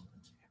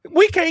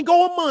 We can't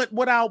go a month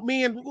without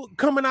men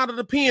coming out of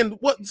the pen.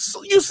 What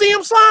you see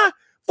him slide?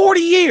 40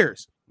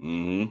 years,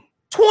 20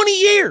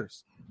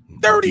 years,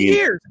 30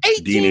 years,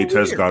 18 DNA years.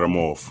 test got him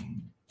off.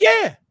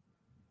 Yeah.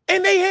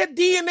 And they had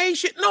DNA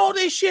shit and all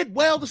this shit.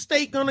 Well, the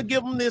state gonna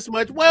give him this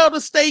much. Well, the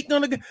state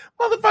gonna give.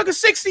 Motherfucker,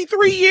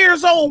 63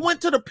 years old,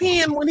 went to the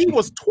pen when he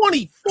was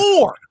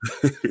 24.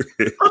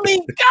 I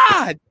mean,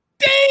 God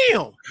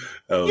damn.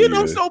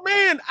 So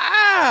man,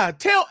 ask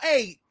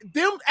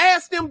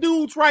them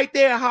dudes right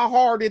there how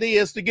hard it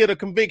is to get a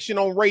conviction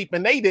on rape,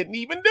 and they didn't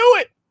even do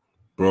it.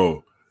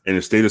 Bro, in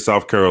the state of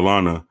South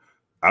Carolina,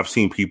 I've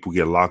seen people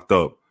get locked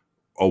up.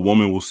 A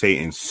woman will say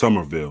in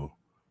Somerville,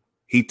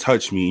 he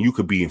touched me, and you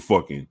could be in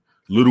fucking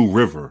Little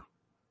River,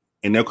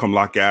 and they'll come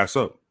lock your ass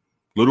up.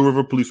 Little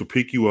River police will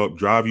pick you up,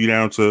 drive you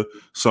down to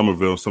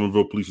Somerville.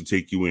 Somerville police will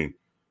take you in.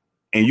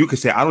 and you can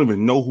say, I don't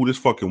even know who this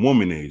fucking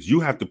woman is. You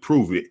have to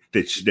prove it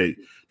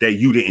that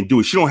you didn't do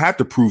it. She don't have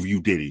to prove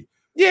you did it.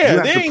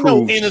 Yeah, there ain't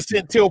no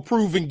innocent till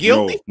proven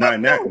guilty. No,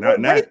 not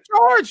in that.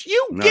 Charge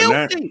you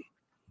guilty.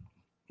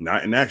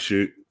 Not in that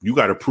shit. You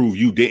got to prove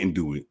you didn't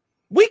do it.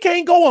 We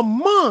can't go a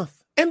month.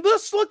 And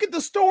let's look at the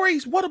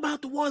stories. What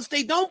about the ones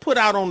they don't put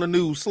out on the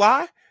news,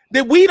 Sly,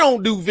 that we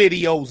don't do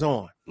videos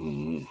on?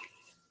 Mm-hmm.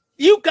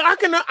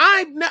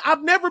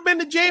 I've never been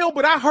to jail,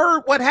 but I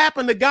heard what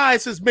happened to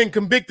guys that's been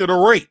convicted of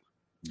rape.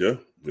 Yeah.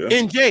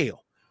 In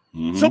jail.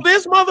 Mm-hmm. So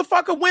this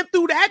motherfucker went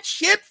through that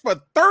shit for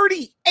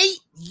 38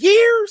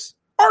 years?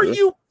 Are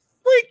you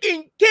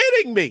freaking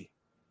kidding me?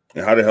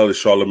 And how the hell did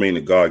Charlemagne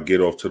the God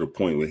get off to the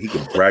point where he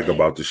could brag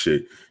about the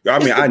shit? I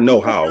mean, I know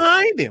how.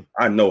 Behind him.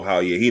 I know how.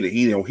 Yeah,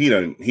 he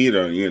done.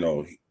 You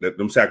know, that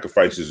them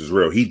sacrifices is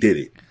real. He did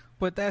it.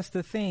 But that's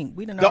the thing.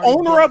 The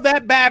owner of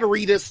that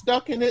battery that's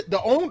stuck in it,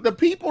 the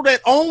people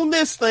that own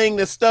this thing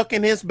that's stuck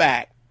in his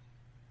back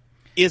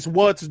is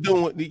what's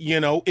doing. You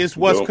know, is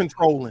what's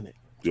controlling it.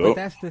 But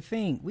that's the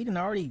thing. We done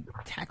already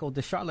tackled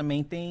the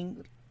Charlemagne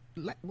thing.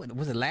 What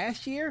was it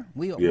last year?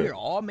 We were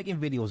all making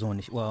videos on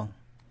this. Well.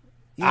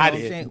 You know I what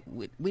did. I'm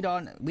saying? We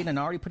done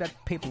already put that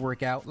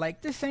paperwork out.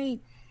 Like, this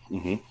ain't.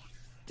 Mm-hmm.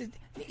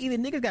 Either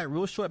niggas got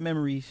real short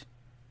memories,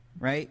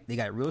 right? They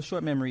got real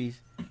short memories,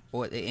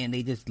 and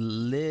they just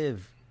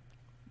live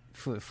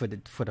for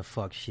the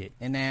fuck shit.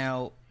 And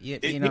now, you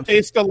know,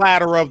 it's the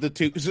latter of the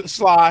two.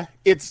 Sly,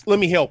 let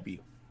me help you.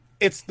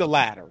 It's the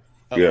latter.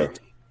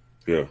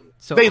 Yeah.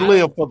 So they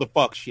live for the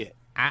fuck shit.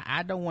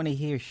 I don't want to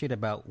hear shit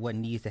about what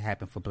needs to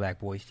happen for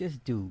black boys.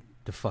 Just do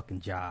the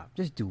fucking job.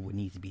 Just do what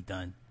needs to be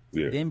done.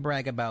 Yeah. Then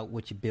brag about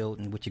what you built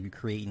and what you're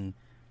creating.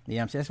 You know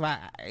what I'm saying? That's why,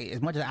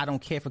 as much as I don't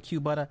care for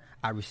Q Butter,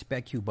 I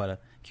respect Q Butter.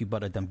 Q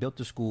Butter done built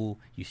the school.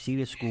 You see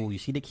the school. You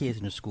see the kids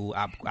in the school.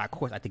 Of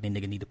course, I think the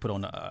nigga need to put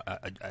on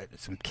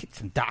some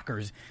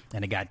Dockers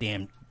and a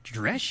goddamn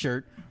dress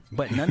shirt.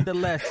 But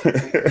nonetheless,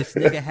 this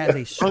nigga has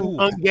a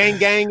school.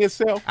 Gang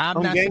itself.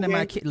 I'm not sending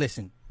my kid.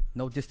 Listen,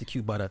 no diss to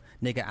Q Butter.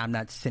 Nigga, I'm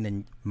not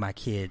sending my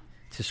kid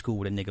to school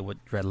with a nigga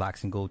with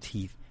dreadlocks and gold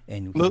teeth.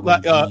 And look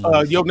like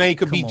your name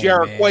could be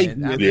Jared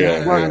Quaid.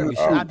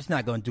 I'm just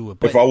not gonna do it.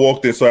 But if I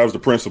walked in, so I was the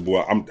principal,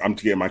 I'm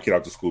getting my kid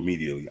out to school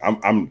immediately.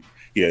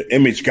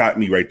 Image got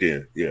me right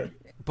there. Yeah.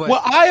 But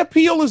eye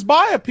appeal is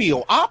by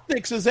appeal.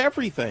 Optics is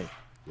everything.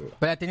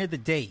 But at the end of the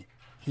day,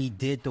 he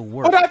did the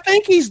work. But I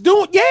think he's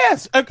doing.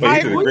 Yes, I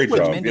agree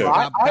with you.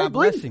 God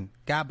bless him.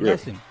 God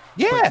bless him.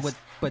 Yes.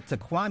 But to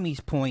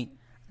Kwame's point,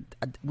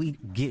 we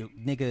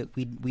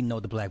know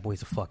the black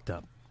boys are fucked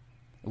up.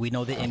 We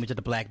know the image of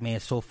the black man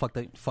is so fucked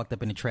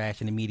up in the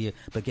trash in the media.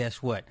 But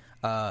guess what?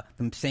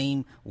 Them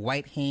same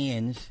white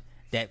hands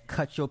that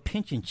cut your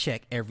pension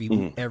check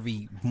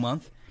every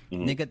month,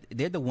 nigga,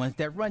 they're the ones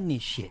that run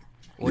this shit.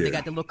 Or they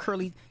got the little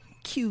curly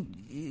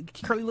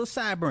little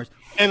sideburns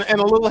and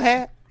a little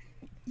hat.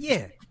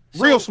 Yeah,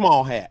 real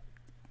small hat.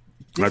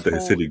 Not the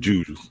Hasidic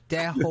Jews.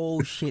 That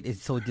whole shit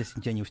is so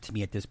disingenuous to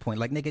me at this point.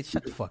 Like, nigga,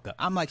 shut the fuck up.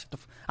 I'm like,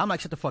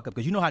 shut the fuck up,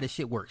 because you know how this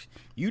shit works.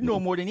 You know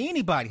more than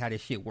anybody how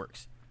this shit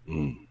works.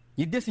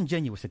 You're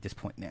disingenuous at this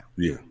point now.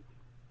 Yeah.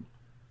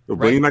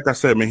 But like I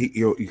said, man,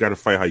 you got to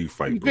fight how you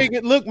fight.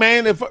 Look,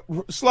 man, if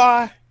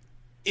Sly,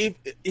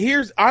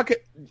 here's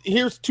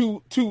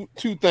two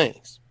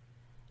things.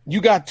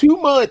 You got two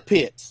mud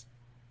pits.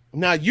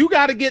 Now you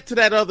got to get to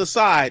that other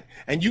side,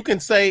 and you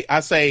can say,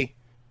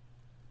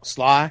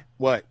 Sly,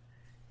 what?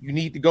 You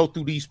need to go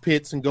through these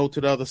pits and go to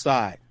the other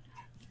side.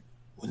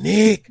 Well,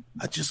 Nick,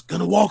 I'm just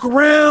gonna walk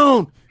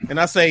around, and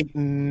I say,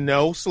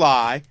 no,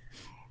 Sly.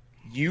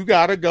 You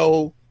gotta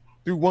go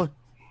through one.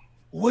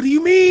 What do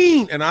you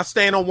mean? And I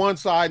stand on one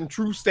side and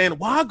True stand.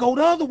 Well, I go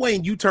the other way,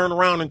 and you turn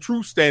around and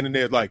True standing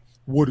there like,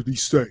 what did he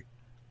say?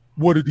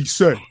 What did he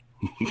say?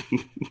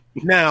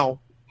 Now,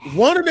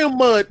 one of them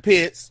mud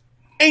pits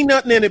ain't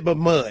nothing in it but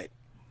mud.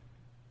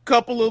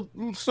 Couple of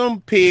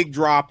some pig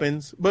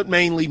droppings, but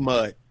mainly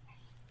mud.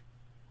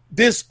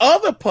 This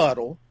other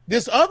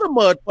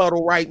mud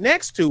puddle right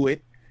next to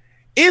it,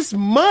 it's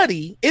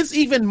muddy. It's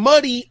even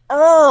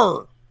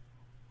muddier.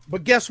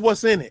 But guess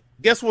what's in it?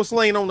 Guess what's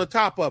laying on the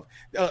top of?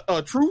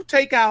 True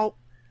take out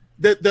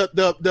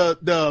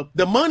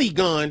the money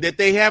gun that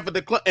they have at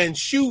the club and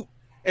shoot,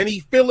 and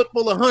he fill it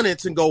full of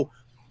hundreds and go,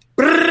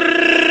 and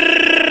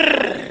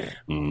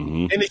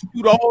it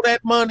shoot all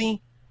that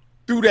money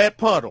through that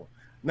puddle.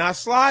 Now,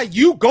 Sly,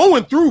 you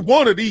going through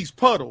one of these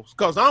puddles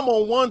because I'm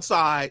on one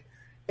side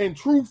and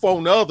Truth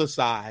on the other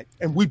side,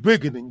 and we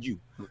bigger than you.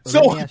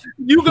 So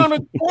you're gonna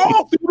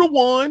crawl through the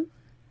one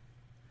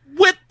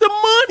with the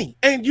money,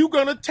 and you're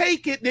gonna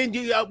take it. Then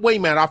you wait a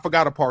minute, I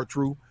forgot a part,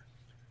 True.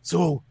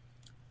 So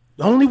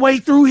the only way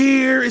through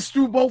here is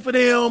through both of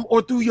them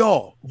or through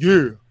y'all.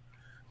 Yeah.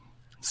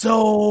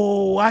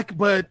 So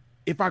but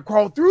if I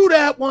crawl through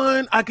that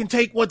one, I can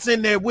take what's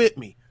in there with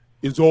me.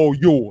 It's all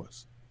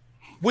yours.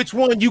 Which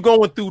one you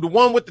going through? The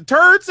one with the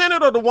turds in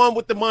it or the one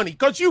with the money?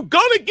 Because you're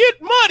gonna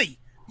get muddy.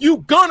 You're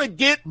gonna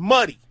get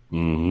muddy.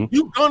 Mm-hmm.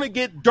 You're gonna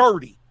get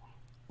dirty.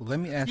 Well, let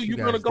me ask you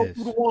guys gonna go this.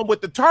 through the one with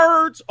the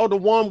turds or the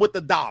one with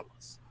the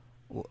dollars?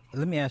 Well,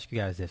 let me ask you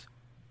guys this: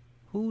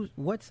 who's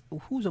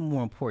a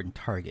more important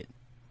target,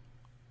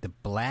 the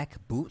black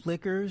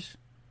bootlickers,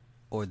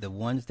 or the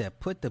ones that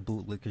put the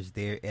bootlickers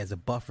there as a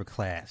buffer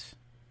class?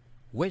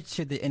 Which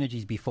should the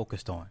energies be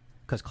focused on?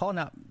 Because calling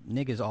out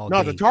niggas all day.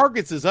 No, the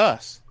targets is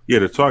us. Yeah,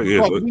 the target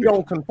is. We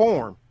don't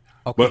conform.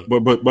 Okay.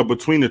 But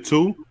between the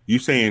two, you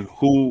saying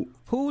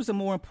who's a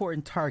more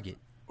important target?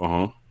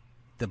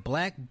 The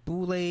black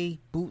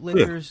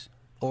bootlickers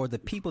or the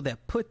people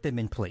that put them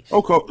in place?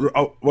 Okay.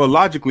 Well,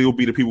 logically, it will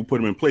be the people put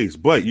them in place,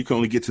 but you can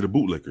only get to the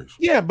bootlickers.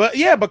 Yeah,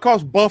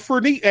 because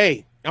buffer.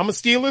 Hey, I'm gonna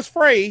steal his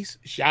phrase.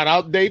 Shout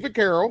out David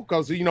Carroll,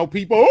 because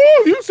people.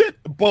 Oh, you said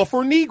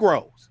buffer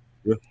Negroes.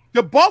 Yeah.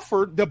 The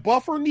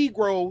buffer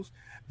Negroes.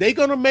 They're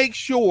gonna make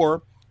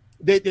sure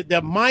that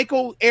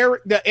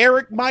the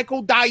Eric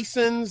Michael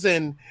Dysons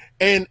and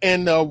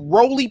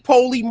Roly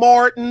Poly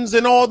Martins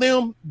and all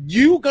them,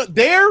 you're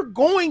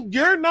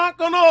not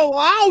gonna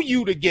allow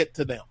you to get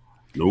to them.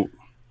 Nope.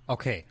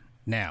 Okay,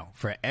 now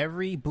for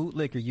every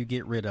bootlicker you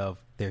get rid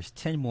of, there's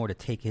 10 more to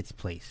take its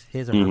place,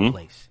 his or her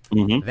place.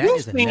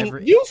 Mm-hmm.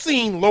 You've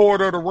seen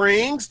Lord of the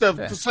Rings,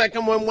 the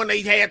second one when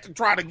they had to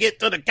try to get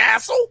to the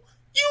castle.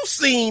 You've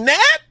seen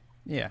that.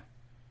 Yeah.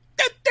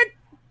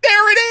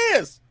 There it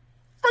is.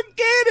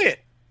 Forget it.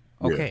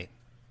 Okay.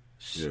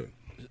 Yeah.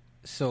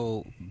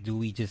 So do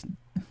we just?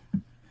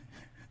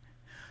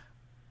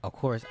 Of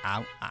course,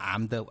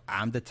 I'm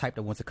the type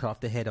that wants to cut off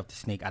the head of the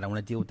snake. I don't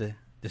want to deal with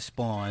the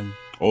spawn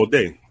all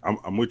day.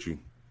 I'm with you.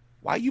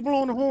 Why you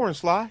blowing the horn,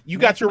 Sly? You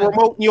got your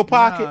remote in your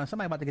pocket? Nah,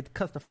 somebody about to get the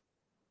cuss the.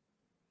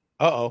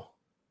 Oh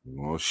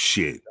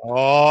shit!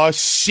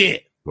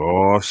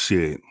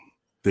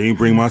 They didn't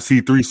bring my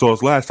C3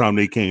 sauce last time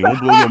they came. Don't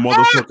blow your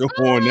motherfucking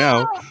horn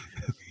now.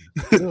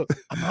 Look,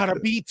 I'm out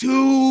of B2.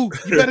 You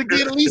better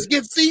at least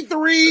get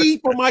C3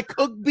 for my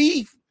cooked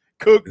beef.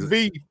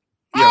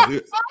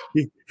 Yeah,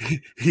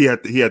 he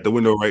at the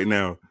window right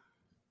now.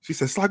 She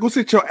said, "Sly, go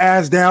sit your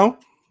ass down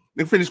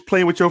and finish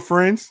playing with your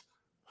friends."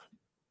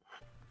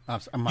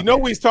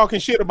 He's talking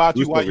shit about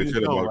you while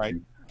you're gone, right?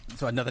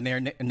 So another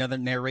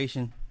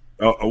narration.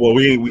 Well,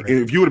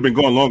 if you would have been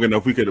going long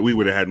enough, we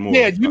would have had more.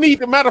 Yeah,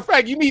 matter of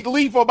fact, you need to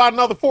leave for about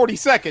another 40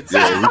 seconds.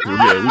 Yeah, we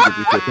could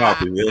just get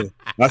popping. Yeah,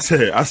 I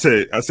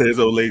said, his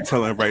old lady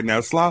telling him right now,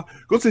 Sly,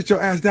 go sit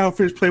your ass down,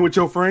 finish playing with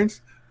your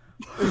friends.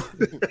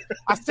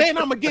 I said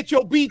I'm gonna get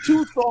your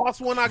B2 sauce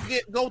when I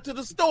go to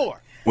the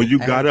store. When you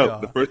got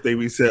up, the first thing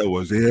we said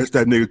was, "Yeah, it's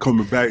that nigga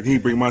coming back. He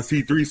bring my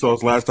C3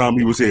 sauce last time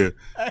he was here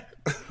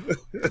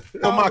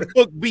for my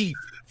cooked beef.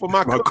 For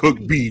my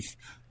cooked beef."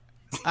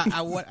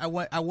 I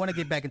want to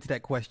get back into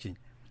that question.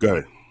 Go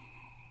ahead.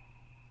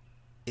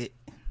 It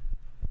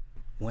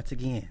once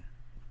again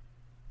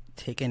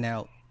taking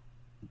out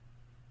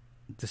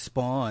the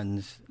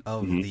spawns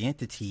of the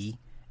entity.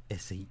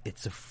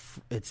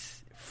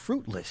 It's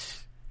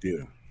fruitless.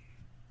 Yeah.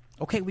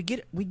 Okay, we get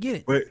it. We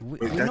But we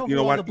know who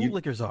all the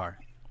bootlickers are.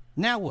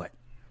 Now what?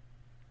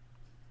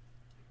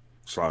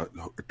 So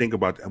think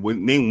about that.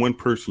 Name one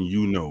person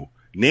you know.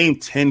 Name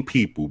 10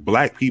 people,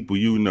 black people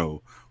you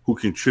know, who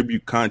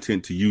contribute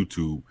content to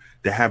YouTube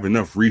that have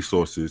enough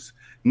resources.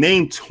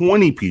 Name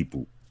 20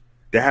 people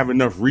that have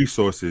enough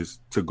resources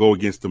to go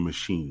against the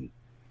machine.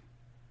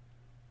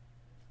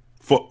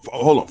 For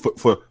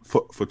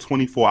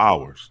 24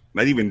 hours.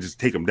 Not even just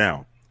take them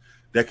down.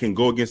 That can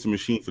go against the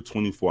machine for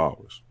 24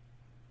 hours.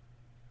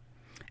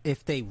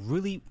 If they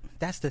really,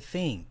 that's the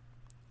thing.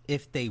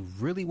 If they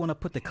really want to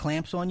put the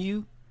clamps on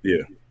you,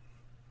 yeah,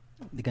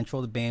 they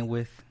control the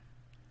bandwidth.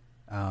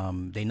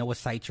 They know what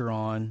site you're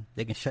on.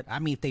 They can shut. I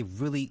mean, if they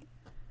really.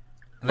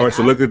 All right,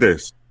 so look at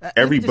this.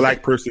 Every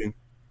black person.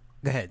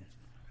 Go ahead.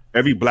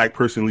 Every black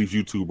person leaves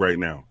YouTube right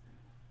now.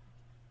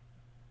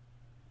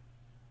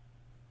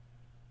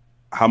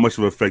 How much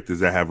of an effect does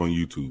that have on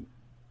YouTube?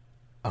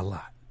 A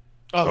lot.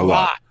 A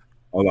lot.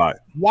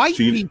 White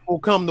so people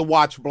come to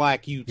watch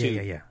black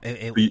YouTube. Yeah.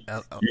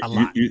 A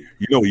lot. You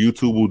know what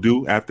YouTube will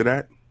do after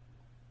that?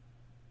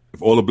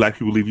 If all the black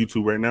people leave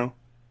YouTube right now,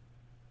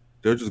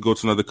 they'll just go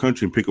to another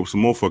country and pick up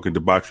some more fucking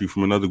debauchery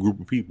from another group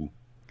of people.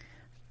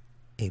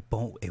 It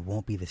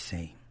won't be the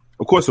same.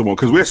 Of course it won't,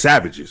 because we're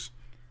savages.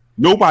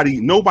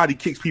 Nobody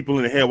kicks people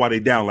in the head while they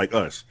down like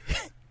us.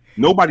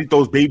 Nobody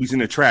throws babies in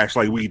the trash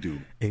like we do.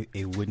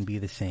 It wouldn't be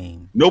the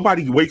same.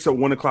 Nobody wakes up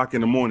 1 o'clock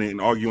in the morning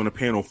and argue on a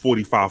panel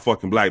 45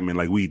 fucking black men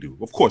like we do.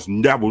 Of course,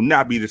 that will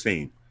not be the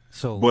same.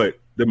 But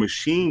the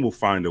machine will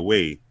find a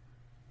way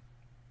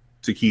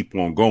to keep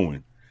on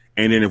going.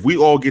 And then if we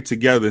all get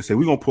together and say,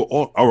 we're going to put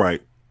all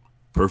right,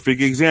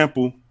 perfect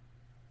example.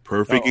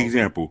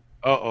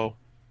 Uh-oh.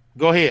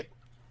 Go ahead.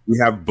 We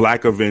have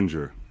Black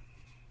Avenger.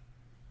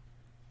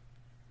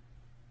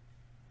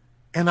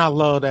 And I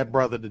love that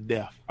brother to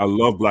death. I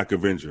love Black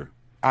Avenger.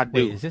 I do.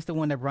 Wait, is this the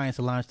one that Brian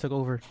Solange took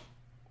over?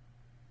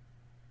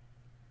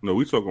 No,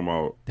 we talking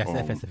about... That's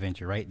FS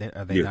Avenger, right?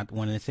 Are they not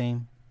one and the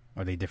same?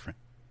 Or are they different?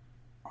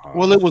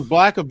 Well, it was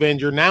Black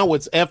Avenger. Now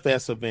it's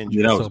FS Avenger.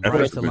 Yeah, so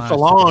FS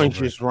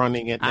Solange is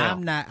running it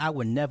now. I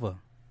would never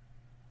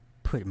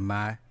put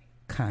my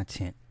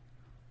content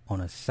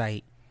on a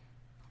site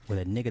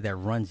where the nigga that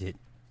runs it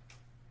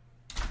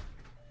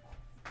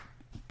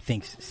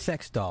thinks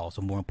sex dolls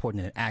are more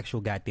important than an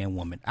actual goddamn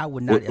woman. I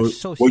would not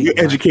associate. Well, you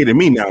educated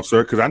me now,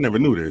 sir, because I never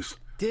knew this.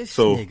 This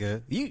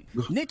nigga,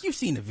 Nick, you've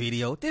seen the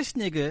video. This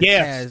nigga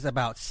has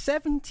about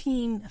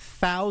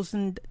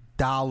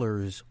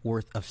 $17,000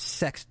 worth of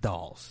sex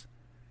dolls.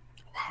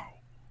 Wow.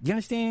 You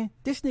understand?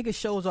 This nigga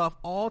shows off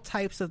all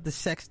types of the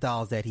sex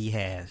dolls that he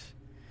has.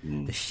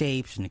 The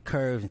shapes and the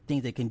curves and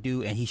things they can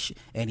do, and he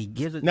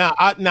gives it. Now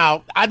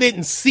I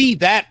didn't see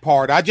that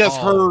part. I just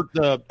heard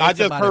the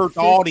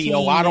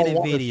audio. I don't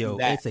want video. To see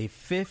that. It's a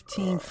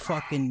 15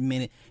 fucking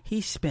minute. He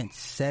spent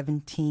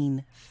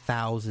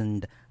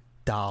 $17,000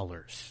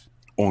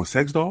 on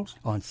sex dolls.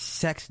 On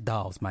sex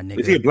dolls, my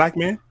nigga. Is he a black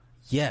man?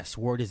 Yes,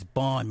 word is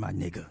bond, my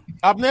nigga.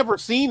 I've never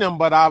seen him,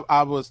 but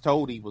I was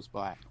told he was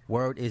black.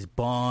 Word is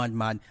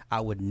bond,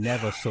 I would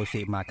never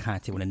associate my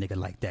content with a nigga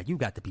like that. You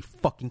got to be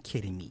fucking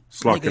kidding me.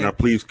 Slark, can I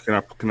please?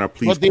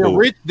 But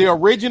the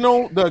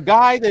original, the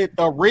guy that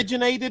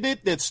originated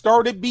it, that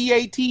started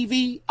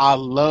BATV, I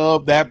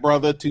love that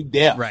brother to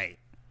death. Right.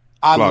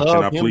 I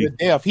love him to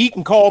death. He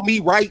can call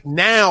me right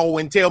now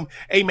and tell me,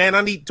 hey man,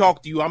 I need to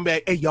talk to you. I'm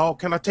like, hey y'all,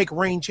 can I take a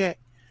rain check?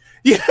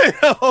 Yeah.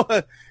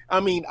 I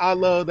mean, I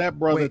love that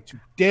brother to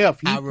death.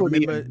 He put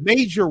in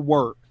major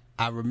work.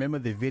 I remember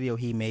the video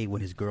he made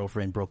when his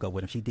girlfriend broke up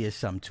with him. She did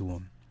something to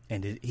him,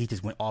 and he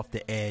just went off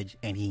the edge,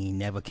 and he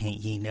never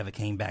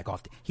came back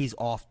off. He's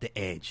off the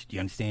edge. Do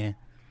you understand?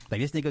 Like,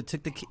 this nigga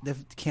took the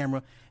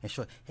camera and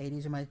showed, hey,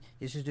 this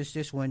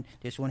one.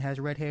 This one has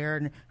red hair,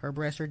 and her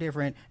breasts are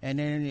different, and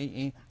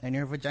then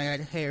her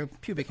vagina hair,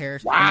 pubic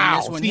hairs.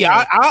 Wow. And this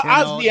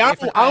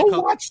one I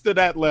watched to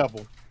that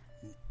level.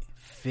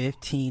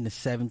 15 to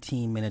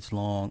 17 minutes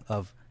long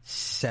of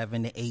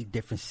 7 to 8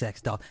 different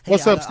sex dolls. Hey,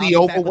 what's up, Steve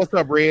Opal? What's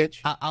up, Reg?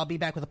 I'll be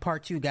back with a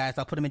part 2, guys.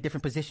 I'll put them in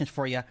different positions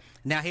for you.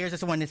 Now, here's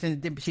this one. That's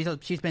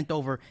she's bent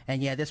over,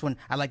 and yeah, this one,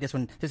 I like this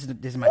one. This is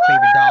my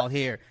favorite doll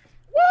here.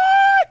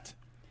 What?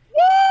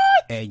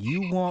 And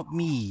you want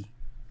me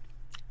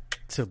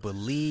to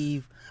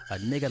believe a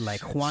nigga like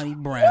Kwame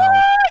Brown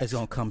is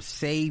gonna come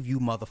save you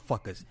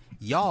motherfuckers?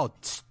 Y'all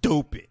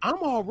stupid.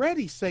 I'm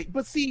already safe,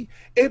 but see,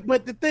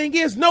 but the thing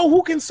is, know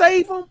who can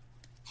save them?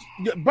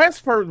 The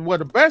best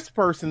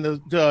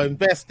person to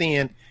invest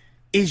in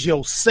is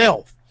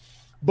yourself.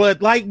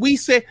 But like we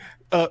said,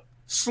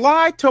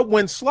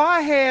 when Sly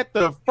had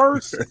the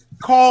first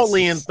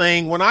call-in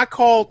thing, when I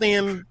called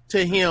in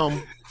to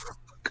him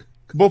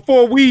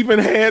before we even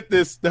had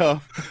this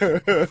stuff,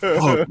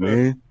 fuck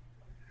man,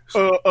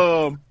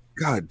 goddamn,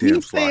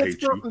 he said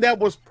something that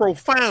was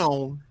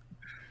profound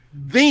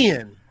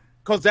then.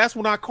 Because that's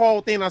when I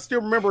called in. I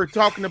still remember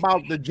talking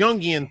about the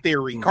Jungian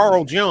theory,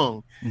 Carl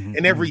Jung,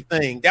 and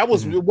everything. That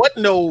was what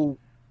no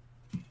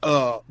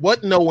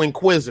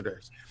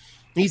inquisitors.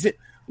 He said,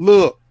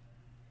 "Look,"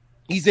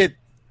 he said,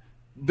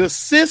 "the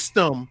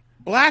system,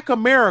 Black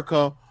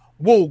America,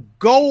 will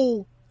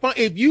go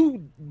if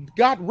you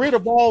got rid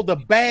of all the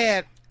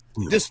bad,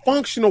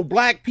 dysfunctional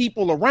Black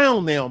people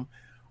around them.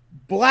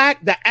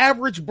 The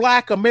average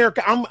Black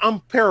American. I'm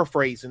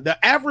paraphrasing.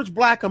 The average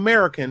Black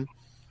American."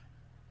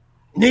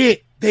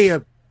 Nick,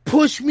 they'll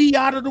push me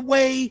out of the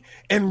way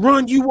and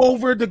run you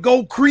over to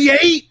go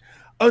create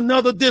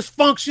another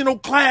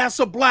dysfunctional class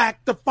of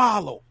Black to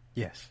follow.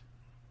 Yes.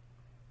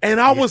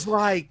 And I was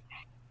like,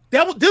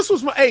 this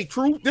was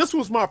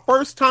my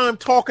first time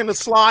talking to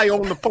Sly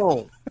on the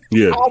phone.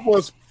 Yeah. I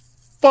was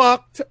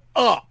fucked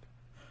up.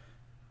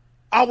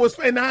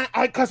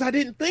 Because I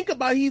didn't think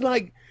about it. He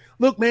like,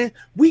 look, man,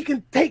 we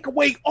can take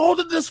away all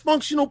the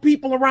dysfunctional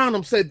people around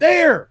him. Said,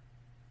 there,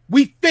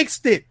 we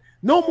fixed it.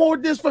 No more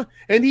dysfunction.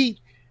 And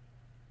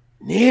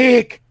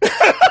Nick,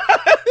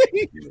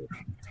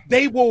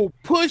 they will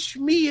push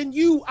me and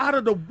you out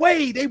of the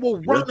way. They will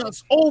run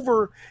us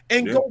over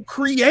and go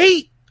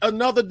create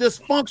another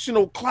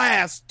dysfunctional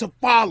class to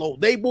follow.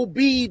 They will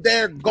be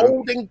their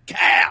golden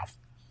calf.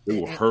 They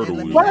will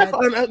hurdle you.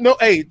 No,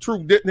 hey,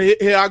 true.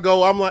 Here I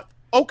go. I'm like,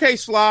 okay,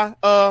 Sly.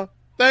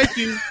 Thank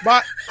you.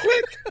 Bye.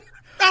 Click.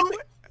 I'm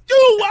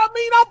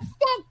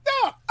fucked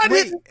up. I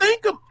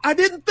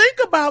didn't think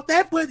about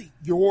that, but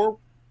you're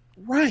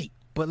right.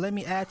 But let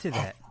me add to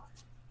that.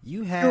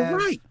 You're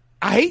right.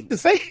 I hate to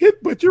say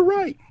it, but you're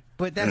right.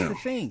 But that's the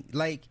thing.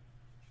 Like,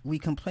 we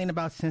complain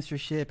about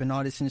censorship and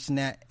all this and this and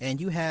that,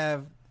 and you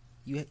have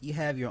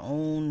your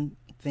own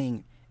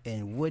thing,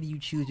 and what do you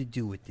choose to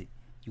do with it?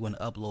 You want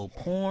to upload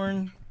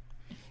porn?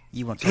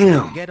 You want to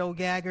talk about ghetto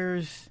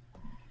gaggers?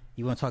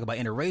 You want to talk about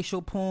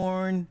interracial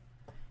porn?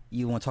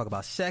 You want to talk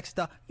about sex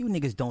stuff? You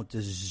niggas don't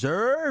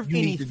deserve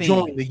anything. Need to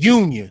join the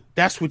union.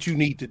 That's what you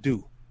need to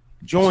do.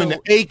 Join the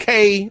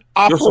AK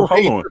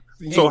operator.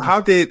 So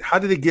how did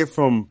it get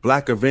from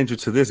Black Avenger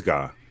to this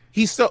guy?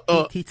 He sold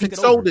it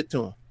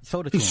to him.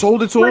 He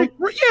sold it to him?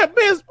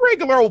 Yeah,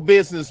 regular old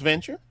business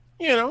venture.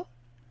 You know,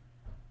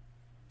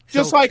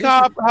 just like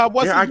how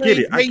what's his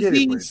name?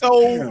 Jay-Z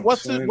sold.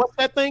 What's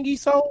that thing he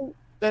sold?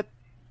 That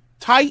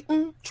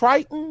Triton.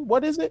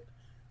 What is it?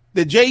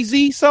 The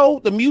Jay-Z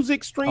sold the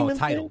music streaming.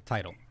 Tidal.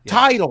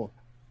 Tidal.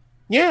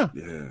 Yeah.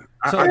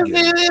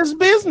 It's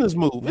business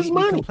move. It's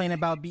money. We complain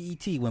about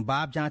BET when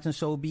Bob Johnson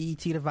sold BET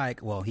to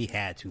Viacom. Well, he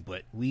had to,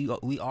 but we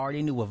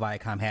already knew what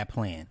Viacom had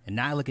planned, and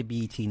now look at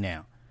BET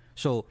now.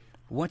 So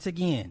once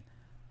again,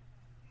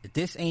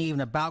 this ain't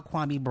even about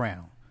Kwame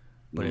Brown.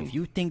 But if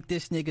you think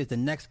this nigga is the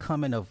next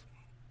coming of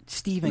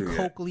Stephen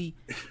Coakley,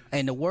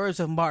 and the words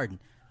of Martin,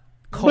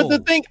 Cole, but the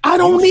thing, I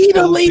don't need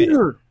a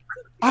leader.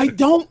 I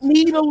don't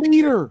need a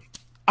leader.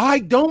 I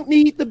don't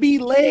need to be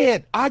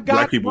led. I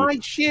got my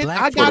shit.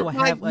 I got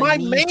my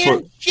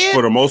man shit.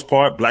 For the most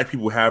part, black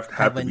people have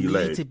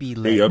to be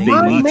led.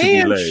 My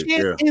man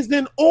shit is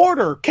in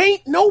order.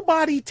 Can't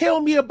nobody tell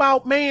me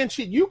about man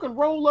shit. You can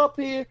roll up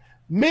here,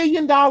 $1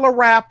 million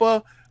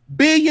rapper, $1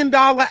 billion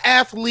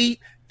athlete.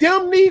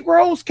 Them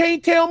Negroes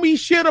can't tell me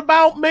shit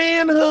about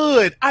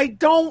manhood. I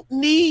don't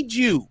need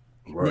you.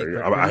 Right.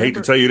 I hate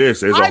to tell you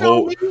this. There's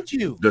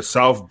the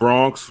South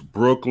Bronx,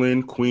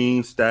 Brooklyn,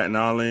 Queens, Staten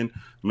Island,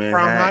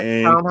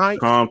 Manhattan,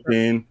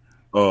 Compton,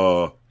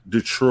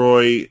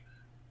 Detroit,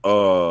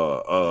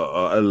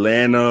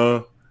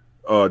 Atlanta,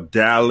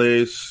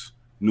 Dallas,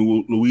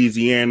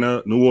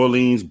 Louisiana, New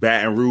Orleans,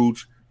 Baton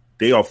Rouge.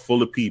 They are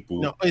full of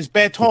people. No, it's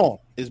Baton.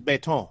 It's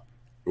Baton.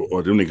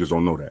 Or them niggas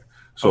don't know that.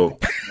 So,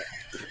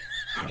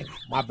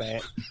 my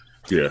bad.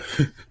 Yeah.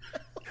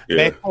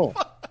 Baton.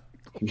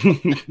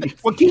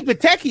 Well, keep the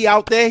techie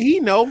out there. He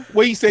know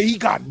where he said he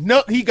got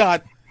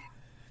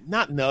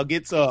not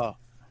nuggets.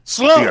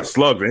 Slugs. He got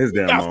slugs in his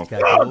damn mouth.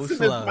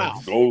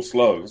 Gold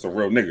slugs. It's a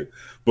real nigga.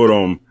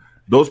 But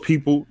those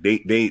people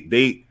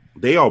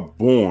they are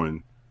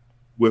born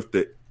with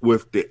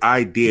the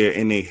idea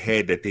in their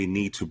head that they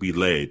need to be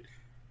led,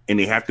 and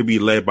they have to be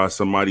led by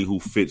somebody who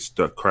fits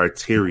the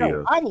criteria.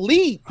 No, I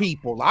lead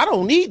people. I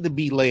don't need to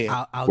be led.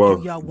 I'll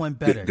do y'all one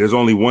better. There's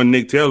only one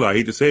Nick Taylor. I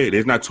hate to say it.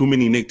 There's not too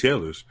many Nick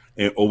Taylors,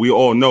 and we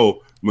all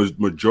know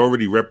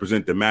majority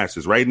represent the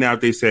masses. Right now,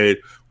 if they said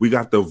we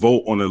got to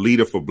vote on a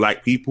leader for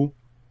black people,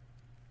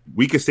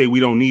 we could say we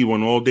don't need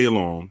one all day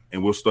long,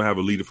 and we'll still have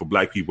a leader for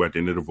black people at the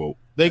end of the vote.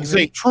 They can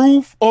say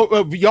Truth,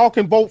 or y'all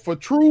can vote for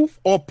Truth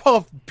or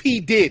Puff P.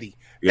 Diddy.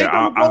 Yeah,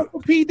 I vote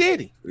for P.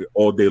 Diddy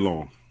all day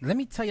long. Let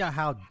me tell y'all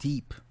how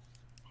deep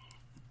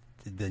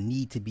the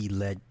need to be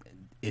led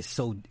is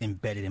so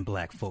embedded in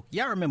black folk.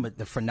 Y'all remember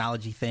the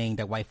phrenology thing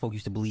that white folk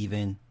used to believe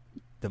in?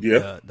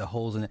 The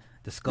holes in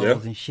the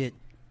skulls and shit?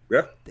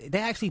 Yeah. They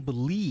actually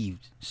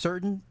believed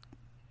certain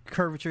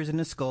curvatures in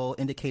the skull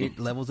indicated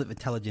levels of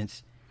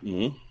intelligence.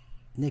 Mm-hmm.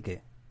 Nigga.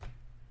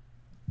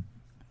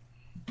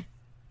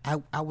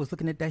 I was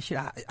looking at that shit.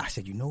 I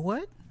said, you know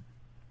what?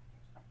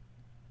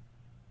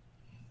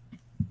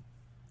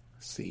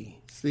 See,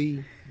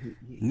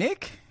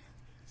 Nick.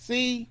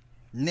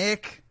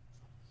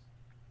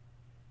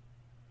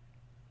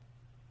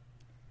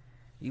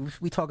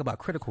 We talk about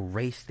critical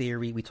race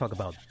theory. We talk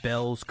about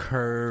Bell's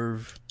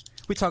curve.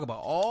 We talk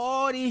about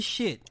all this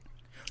shit.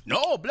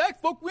 No,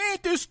 black folk, we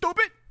ain't this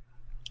stupid.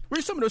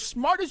 We're some of the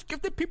smartest,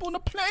 gifted people on the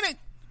planet.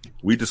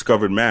 We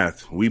discovered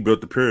math. We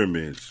built the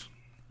pyramids.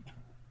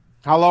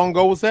 How long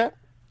ago was that?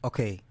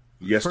 Okay.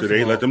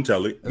 Yesterday, let them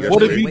tell it.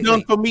 What have you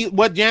done for me?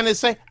 What Janet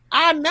say?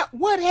 I know.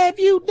 What have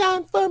you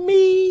done for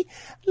me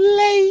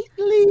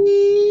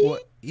lately? Well,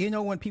 you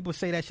know, when people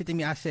say that shit to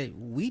me, I say,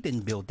 we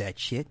didn't build that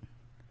shit.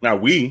 Now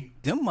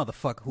them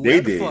motherfuckers, whoever they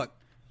the did. Fuck.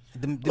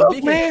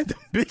 Look, man,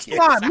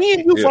 me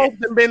and you both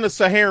have been to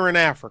Saharan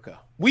Africa.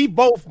 We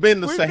both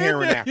been to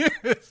Saharan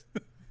Africa.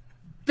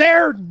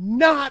 They're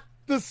not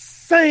the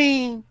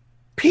same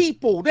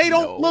people. They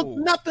don't look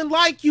nothing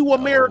like you,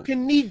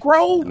 American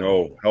Negro.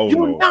 No,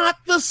 you're not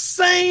the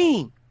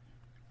same.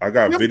 I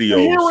got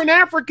videos. Saharan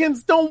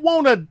Africans don't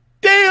want a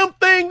damn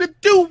thing to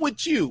do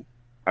with you.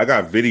 I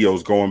got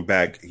videos going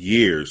back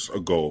years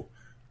ago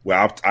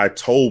where I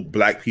told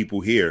black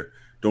people here,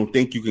 don't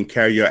think you can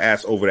carry your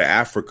ass over to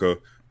Africa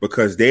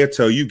because they'll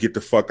tell you get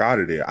the fuck out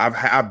of there.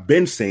 I've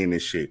been saying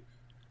this shit.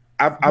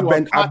 I've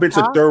been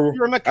to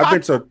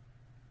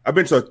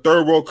a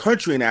third world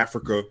country in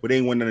Africa, but they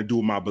ain't want nothing to do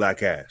with my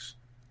black ass.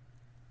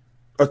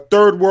 A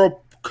third world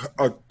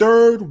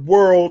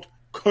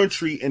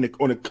country on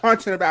the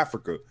continent of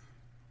Africa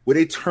where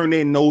they turn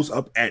their nose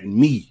up at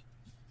me.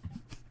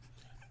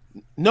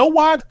 No,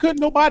 why couldn't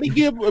nobody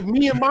give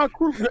me and my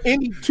crew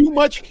any too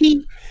much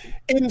heat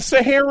in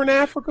Saharan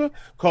Africa?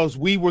 Because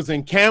we was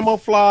in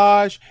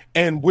camouflage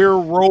and we're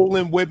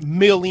rolling with $1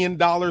 million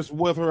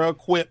worth of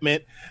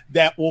equipment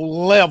that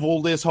will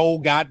level this whole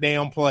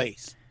goddamn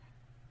place.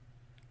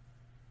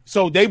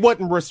 So they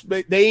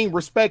ain't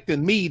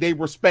respecting me. They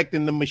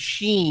respecting the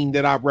machine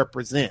that I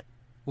represent.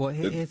 Well,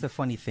 here's a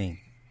funny thing.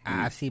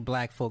 I see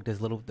black folk. The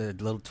little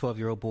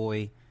 12-year-old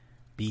boy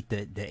beat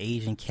the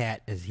Asian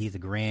cat as he's a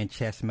grand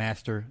chess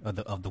master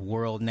of the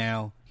world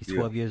now. He's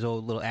 12 years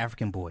old, little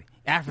African boy.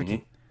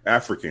 African.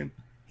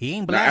 He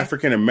ain't black. Not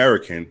African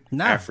American.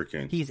 No,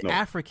 African. He's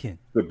African.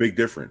 The big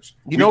difference.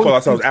 We call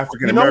ourselves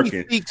African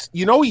American.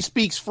 He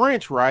speaks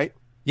French, right?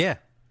 Yeah.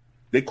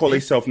 They call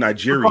themselves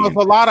Nigerian. Because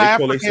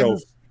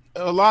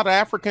a lot of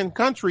African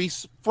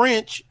countries,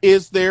 French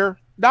is their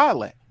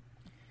dialect.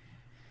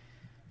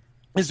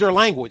 Is their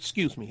language?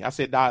 Excuse me. I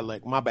said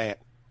dialect. My bad.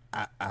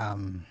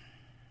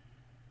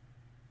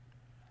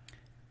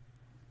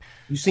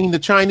 You seen the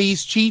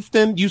Chinese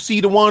chieftain? You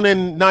see the one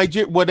in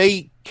Nigeria where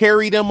they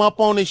carried him up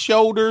on his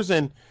shoulders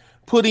and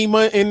put him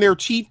in their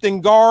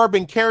chieftain garb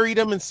and carried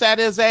him and sat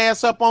his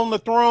ass up on the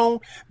throne?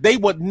 They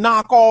would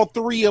knock all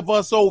three of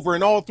us over,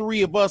 and all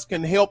three of us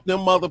can help them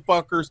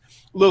motherfuckers.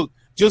 Look,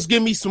 just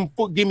give me some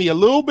food, give me a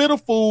little bit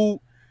of food,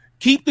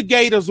 keep the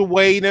gators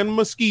away, then the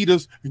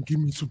mosquitoes, and give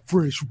me some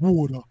fresh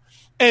water.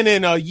 And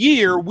in a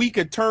year, we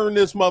could turn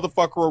this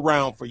motherfucker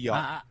around for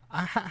y'all.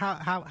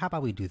 How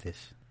about we do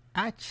this?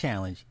 I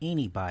challenge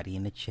anybody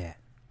in the chat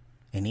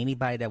and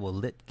anybody that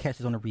will catch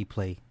us on the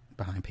replay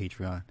behind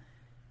Patreon.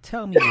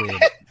 Tell me where.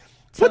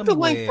 Put the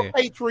link for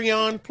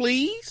Patreon,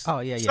 please. Oh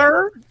yeah,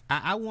 sir.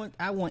 I want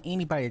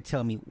anybody to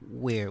tell me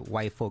where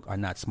white folk are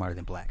not smarter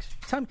than blacks.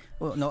 Tell me.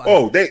 Well,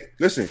 no.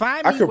 Listen.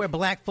 Find me where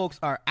black folks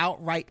are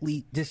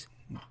outrightly just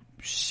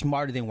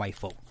smarter than white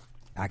folk.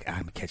 I'm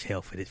gonna catch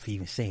hell for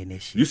even saying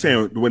this shit. You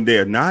saying when they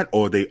are not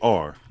or they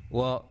are?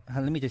 Well,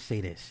 let me just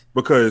say this.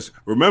 Because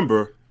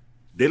remember,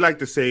 they like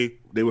to say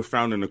they were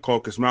found in the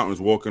Caucasus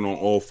Mountains walking on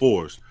all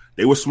fours.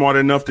 They were smart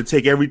enough to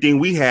take everything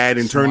we had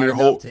and turn it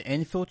whole to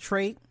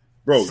infiltrate.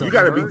 Bro, you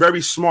got to be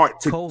very smart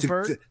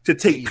to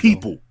take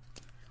people.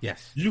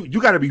 Yes.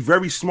 You got to be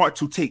very smart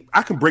to take.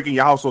 I can break in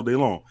your house all day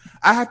long.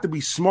 I have to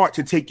be smart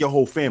to take your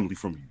whole family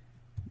from you.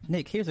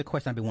 Nick, here's a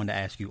question I've been wanting to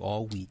ask you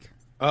all week.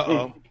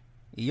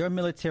 Your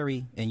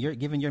military, and you're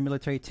given your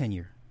military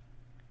tenure,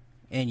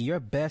 and your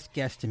best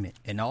guesstimate,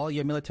 and all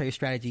your military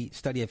strategy,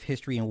 study of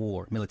history and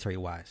war,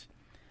 military-wise,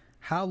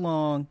 how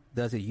long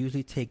does it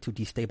usually take to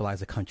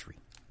destabilize a country?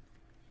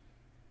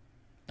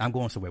 I'm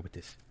going somewhere with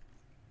this.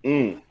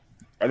 I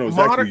know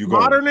exactly where you're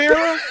going. Modern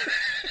era?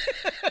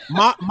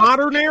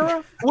 Modern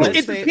era? Well,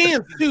 it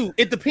depends, too.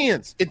 It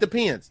depends.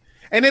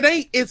 And it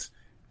ain't,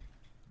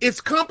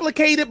 it's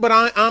complicated, but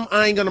I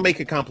ain't going to make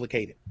it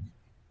complicated.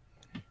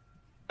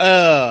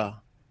 A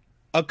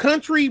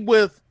country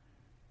with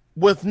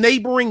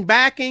neighboring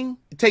backing,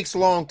 it takes a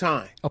long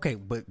time. Okay,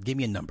 but give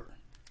me a number.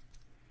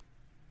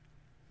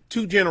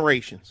 2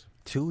 generations.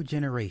 2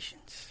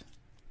 generations.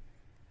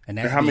 And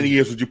how many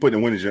years would you put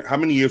in one? How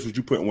many years would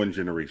you put in one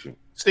generation?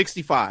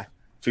 65.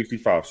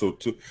 65. So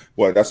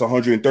that's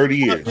 130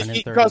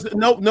 years. Because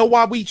know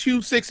why we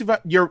choose 65?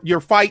 You're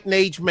fighting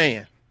age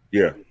man.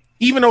 Yeah.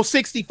 Even though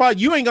 65,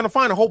 you ain't gonna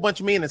find a whole bunch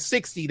of men at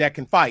 60 that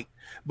can fight.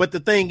 But the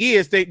thing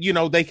is that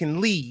they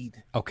can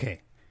lead.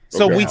 Okay.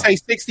 So we say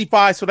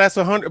 65, so that's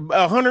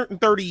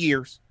 130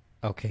 years.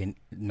 Okay.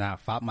 Now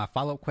my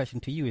follow-up question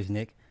to you is,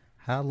 Nick,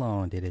 how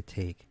long did it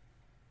take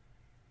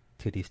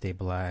to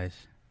destabilize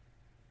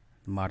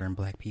modern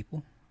black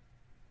people?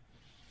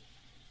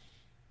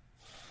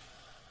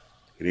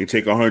 It didn't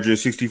take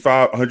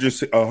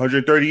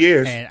 130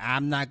 years. And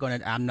I'm not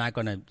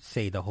gonna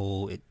say the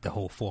whole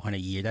 400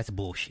 years. That's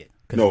bullshit.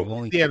 No,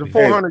 the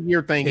 400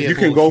 year thing. You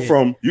can go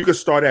from you could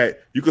start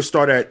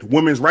at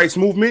women's rights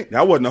movement.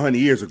 That wasn't 100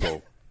 years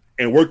ago,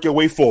 and work your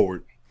way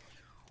forward.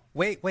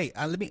 Wait.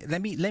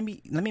 Let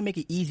me make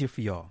it easier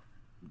for y'all.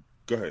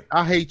 Go ahead.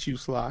 I hate you,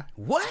 Sly.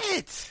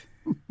 What?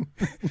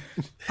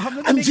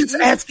 I'm just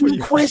asking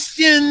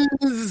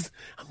questions.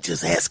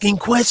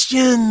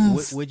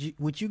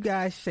 Would you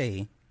guys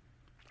say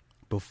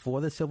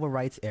before the civil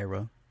rights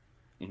era,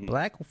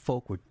 black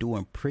folk were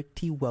doing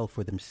pretty well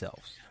for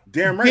themselves?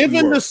 Damn right.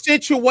 Given the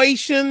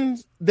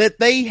situations that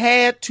they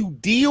had to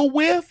deal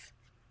with,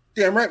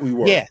 damn right we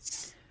were.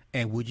 Yes.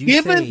 And would you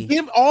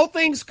give all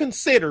things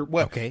considered?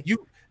 Well, okay.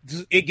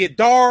 It get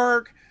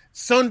dark,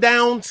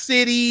 sundown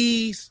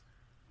cities.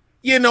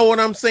 You know what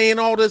I'm saying?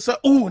 All this.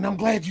 And I'm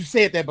glad you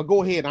said that. But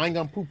go ahead. I ain't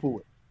gonna poo-poo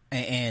it.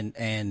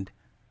 And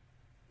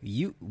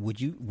would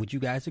you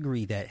guys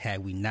agree that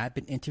had we not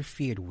been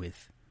interfered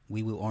with,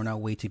 we were on our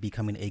way to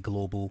becoming a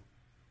global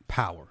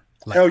power?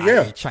 Like hell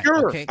yeah, China.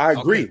 sure. Okay? I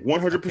agree,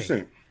 100%.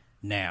 Okay.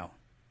 Now,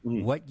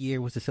 what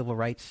year was the civil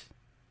rights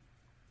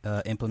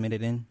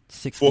implemented in?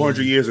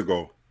 400 years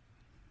ago.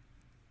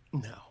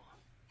 No.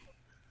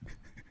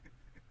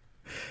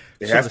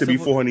 It has to be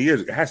 400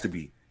 years. It has to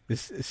be. The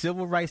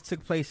civil rights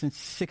took place in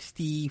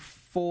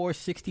 64,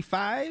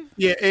 65?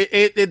 Yeah,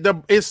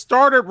 it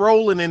started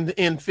rolling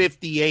in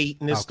 58,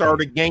 and it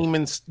started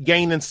gaining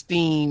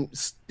steam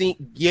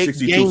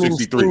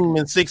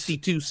in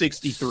 62,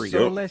 63.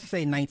 So let's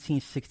say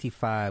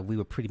 1965, we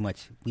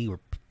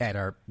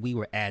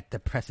were at the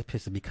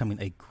precipice of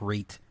becoming a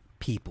great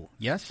people.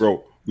 Yes,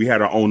 bro. We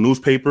had our own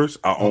newspapers,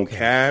 our own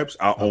cabs,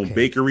 our own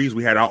bakeries.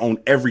 We had our own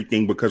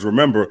everything because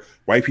remember,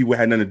 white people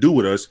had nothing to do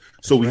with us.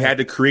 So we had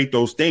to create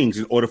those things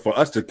in order for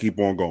us to keep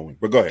on going.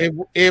 But go ahead.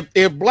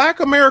 If Black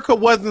America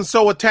wasn't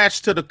so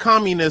attached to the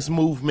communist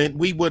movement,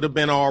 we would have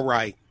been all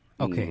right.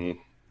 Okay.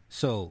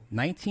 So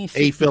 1965,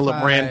 A.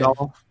 Philip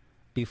Randolph.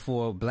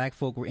 Before black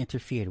folk were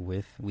interfered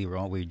with, we were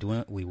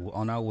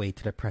on our way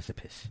to the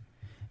precipice.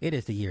 It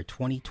is the year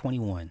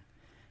 2021.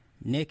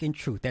 Nick and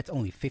Truth, that's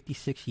only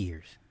 56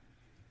 years.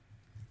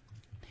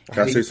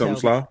 Can I say something,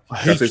 Sly?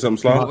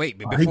 Wait,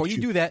 before you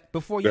do that,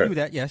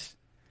 yes.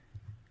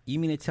 You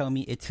mean to tell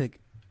me it took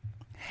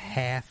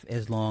half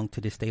as long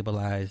to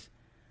destabilize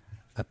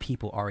a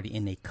people already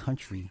in a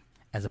country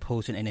as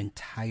opposed to an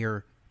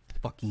entire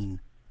fucking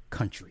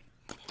country.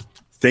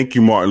 Thank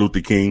you, Martin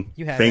Luther King.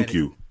 Thank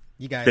you.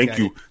 You guys Thank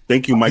you.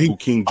 Thank you, Michael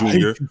King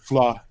Jr.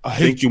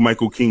 Thank you,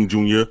 Michael King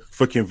Jr.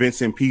 for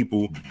convincing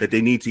people that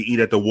they need to eat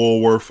at the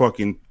Woolworth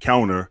fucking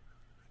counter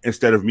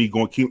instead of me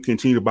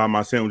continue to buy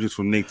my sandwiches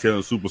from Nick Taylor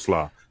and Super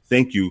Sly.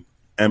 Thank you,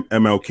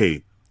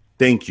 MLK.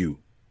 Thank you.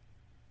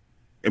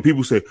 And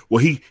people say,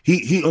 well,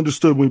 he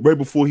understood right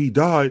before he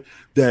died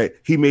that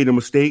he made a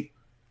mistake.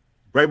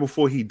 Right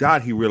before he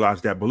died, he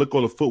realized that. But look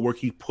all the footwork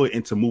he put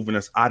into moving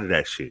us out of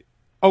that shit.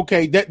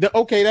 Okay,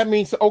 that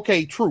means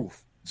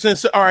truth.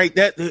 Since all right,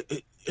 that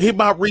he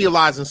about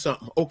realizing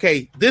something.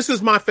 Okay, this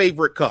is my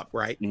favorite cup,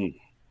 right? Mm-hmm.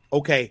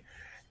 Okay,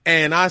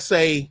 and I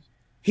say,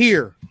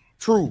 here,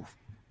 truth.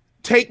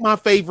 Take my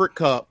favorite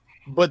cup,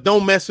 but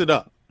don't mess it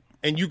up.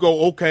 And you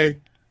go, okay.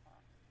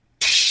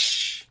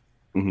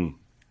 Mm-hmm.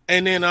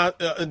 And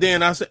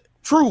then I said,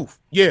 truth.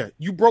 Yeah,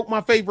 you broke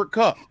my favorite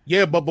cup.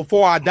 Yeah, but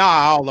before I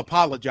die, I'll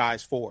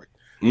apologize for it.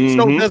 Mm-hmm.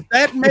 So does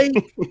that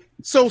make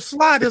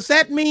Sly? Does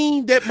that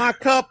mean that my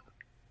cup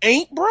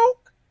ain't broke?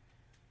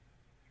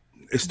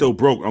 It's still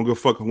broke. I don't give a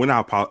fuck. When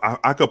I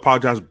could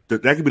apologize.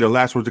 That could be the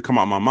last words to come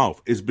out of my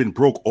mouth. It's been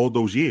broke all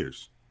those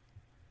years.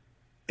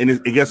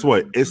 And guess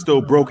what? It's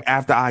still broke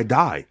after I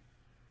die.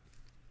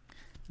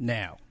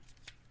 Now,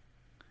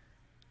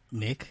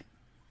 Nick,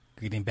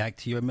 getting back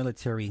to your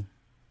military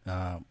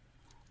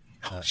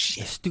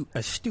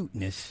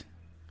astuteness.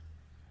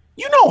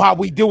 You know how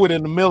we do it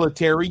in the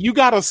military. You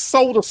got to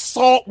sow the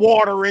salt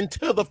water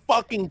into the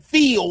fucking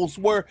fields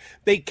where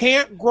they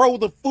can't grow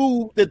the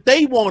food that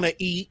they want to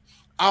eat.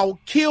 I'll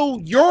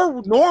kill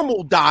your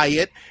normal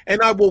diet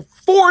and I will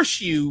force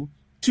you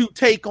to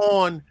take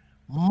on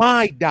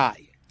my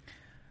diet.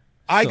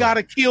 I got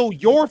to kill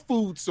your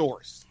food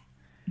source.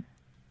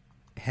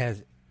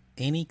 Has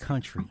any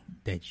country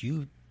that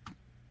you've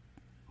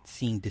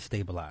seen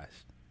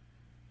destabilized,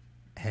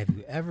 have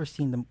you ever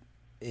seen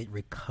it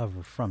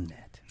recover from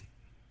that?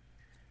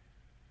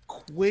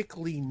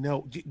 Quickly,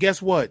 no.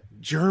 Guess what?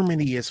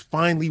 Germany is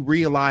finally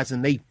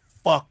realizing they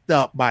fucked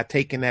up by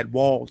taking that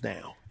wall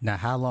down. Now,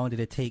 how long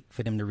did it take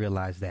for them to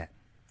realize that?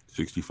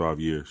 65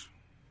 years.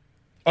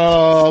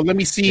 Let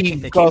me see.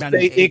 Because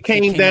it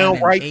came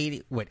down right.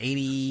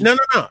 80? No.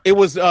 It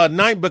was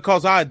 9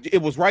 because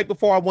it was right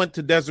before I went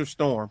to Desert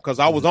Storm because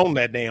I was on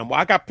that damn wall.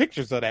 I got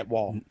pictures of that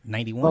wall.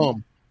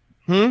 91.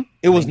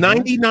 It was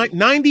 99,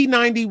 90.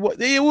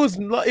 It was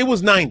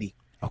 90.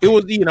 Okay. It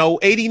was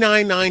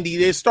 89,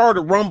 90. It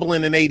started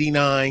rumbling in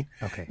 89.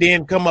 Okay.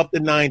 Then come up to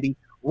 90.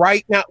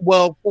 Right now,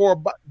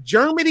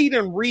 Germany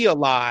didn't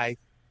realize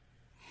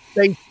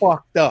they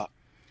fucked up.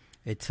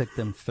 It took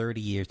them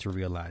 30 years to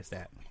realize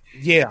that.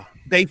 Yeah,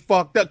 they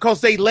fucked up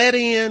because they let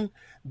in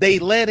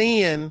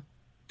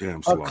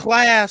a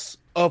class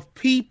of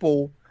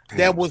people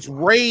that was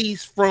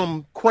raised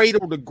from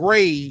cradle to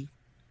grave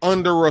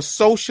under a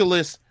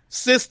socialist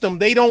system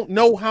they don't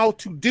know how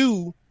to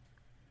do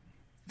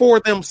for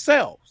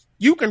themselves.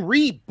 You can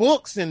read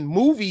books and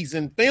movies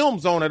and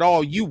films on it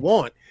all you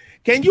want.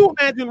 Can you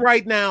imagine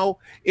right now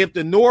if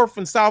the North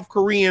and South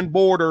Korean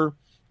border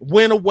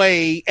went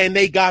away and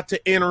they got to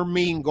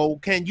intermingle?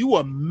 Can you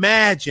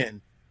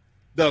imagine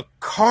the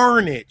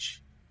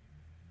carnage?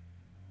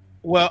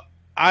 Well,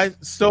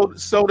 so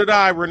did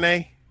I,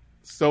 Renee.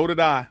 So did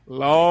I.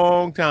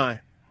 Long time.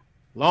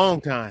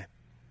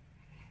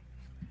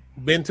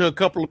 Been to a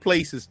couple of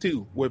places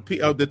too with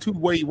the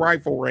two-way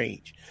rifle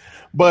range.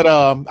 But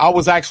I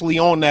was actually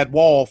on that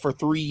wall for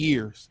 3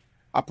 years.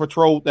 I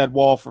patrolled that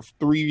wall for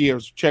 3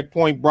 years.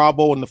 Checkpoint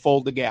Bravo and the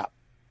Fulda Gap.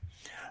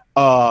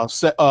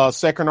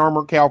 Second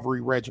Armored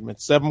Cavalry Regiment,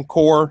 7th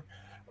Corps,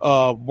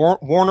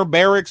 Warner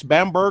Barracks,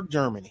 Bamberg,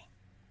 Germany.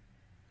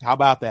 How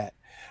about that?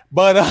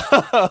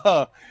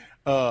 But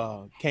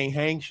can't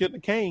hang shit in the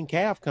cane,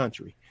 calf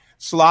country.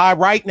 Sly,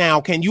 right now,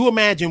 can you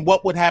imagine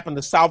what would happen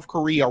to South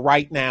Korea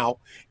right now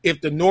if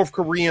the North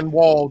Korean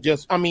wall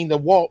just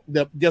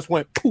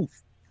went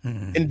poof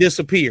and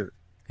disappeared?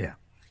 Yeah.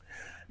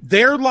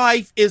 Their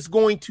life is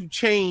going to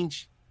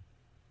change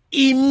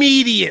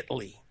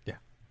immediately. Yeah.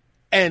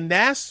 And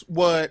that's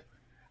what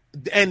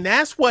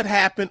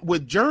happened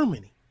with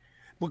Germany.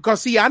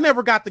 Because see, I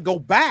never got to go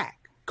back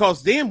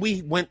because then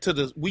we went to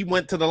the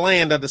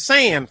land of the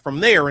sand from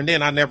there, and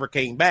then I never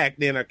came back.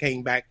 Then I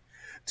came back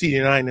to the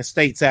United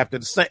States after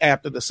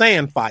the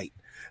sand fight.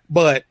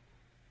 But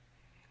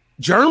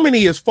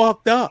Germany is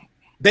fucked up.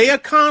 Their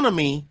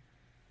economy,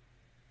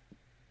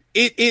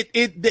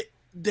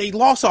 they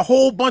lost a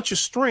whole bunch of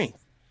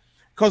strength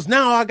because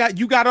now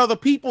you got other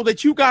people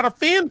that you got to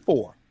fend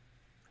for,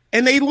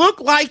 and they look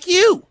like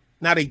you.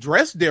 Now they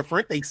dress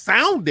different, they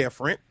sound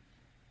different,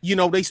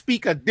 they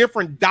speak a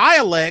different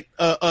dialect,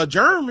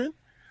 German,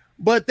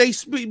 but they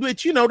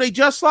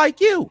just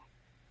like you.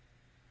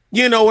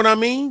 You know what I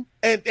mean?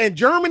 And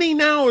Germany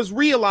now is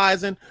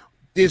realizing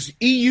this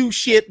EU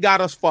shit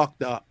got us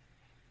fucked up.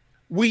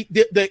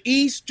 the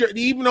East,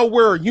 even though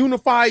we're a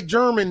unified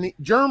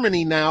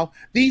Germany now,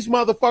 these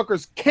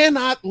motherfuckers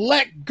cannot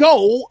let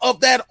go of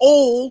that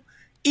old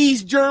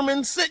East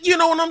German. You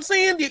know what I'm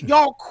saying?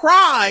 Y'all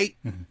cried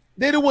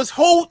that it was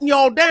holding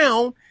y'all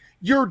down.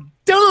 You're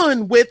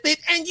done with it,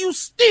 and you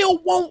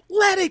still won't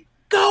let it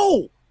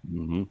go.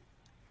 Mm-hmm.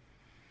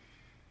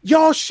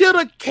 Y'all should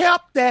have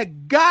kept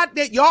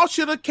y'all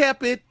should have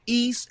kept it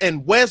East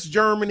and West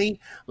Germany.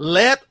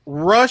 Let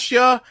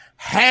Russia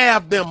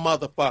have them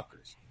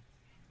motherfuckers.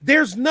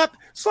 There's nothing.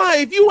 Sly,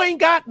 if you ain't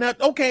got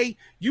nothing, okay,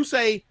 you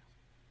say,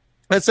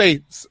 let's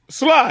say,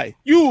 Sly,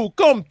 you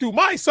come to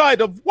my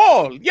side of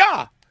wall,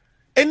 yeah.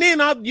 And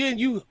then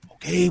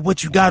okay,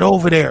 what you got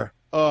over there?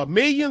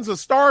 Millions of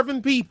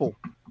starving people.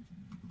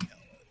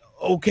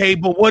 Okay,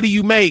 but what do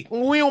you make?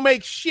 We don't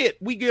make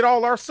shit. We get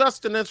all our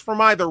sustenance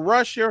from either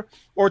Russia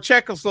or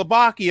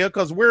Czechoslovakia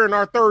because we're in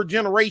our third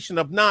generation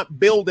of not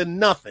building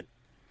nothing.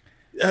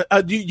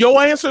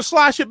 Your answer,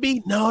 Sly, should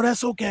be, no,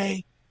 that's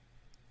okay.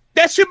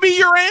 That should be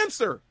your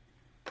answer.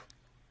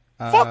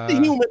 Fuck the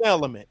human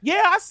element.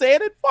 Yeah, I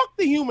said it. Fuck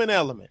the human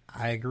element.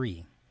 I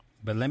agree.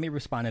 But let me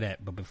respond to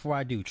that. But before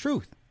I do,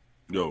 Truth.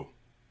 Yo.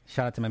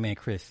 Shout out to my man,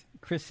 Chris.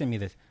 Chris sent me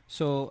this.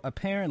 So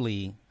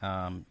apparently,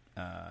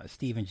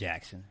 Steven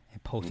Jackson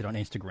had posted on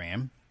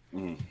Instagram.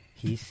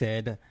 He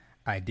said,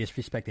 I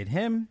disrespected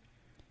him.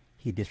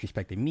 He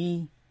disrespected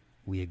me.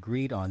 We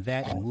agreed on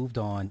that and moved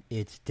on.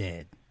 It's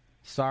dead.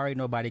 Sorry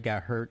nobody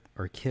got hurt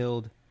or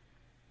killed.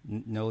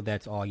 No,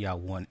 that's all y'all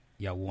want.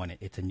 Y'all wanted.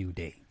 It's a new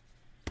day.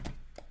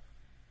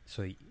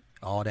 So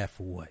all that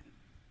for what?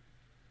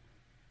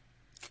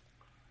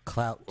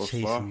 Clout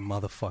chasing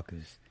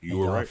motherfuckers. You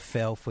were right.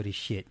 Fell for the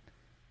shit.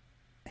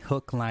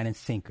 Hook, line, and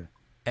sinker.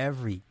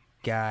 Every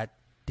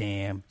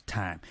goddamn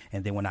time.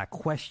 And then when I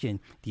question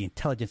the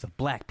intelligence of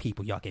black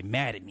people, y'all get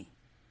mad at me.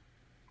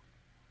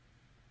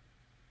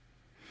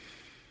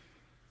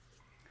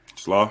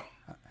 Slaw.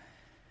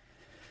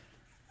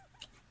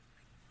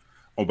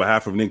 On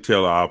behalf of Nick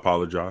Taylor, I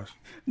apologize.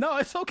 No,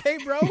 it's okay,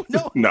 bro.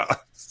 No. Nah.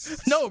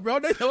 No, bro.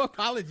 There's no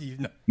apologies.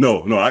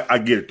 No, I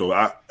get it,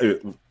 though.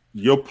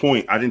 Your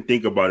point, I didn't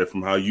think about it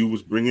from how you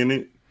was bringing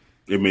it.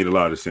 It made a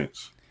lot of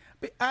sense.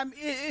 But,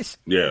 it's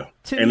yeah.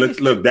 And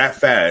look, that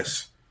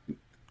fast.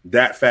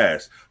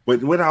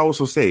 But what I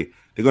also say,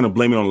 they're going to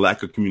blame it on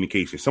lack of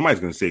communication. Somebody's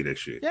going to say that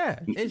shit. Yeah.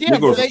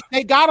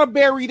 They got to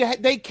bury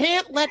that. They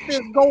can't let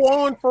this go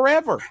on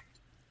forever.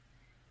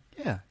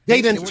 Yeah.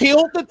 They done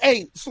tilted.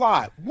 Hey,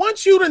 Sly,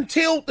 once you done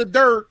tilt the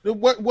dirt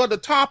where the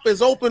top is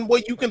open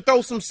where you can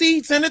throw some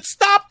seeds in it,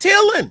 stop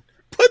tilling.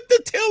 Put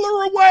the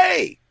tiller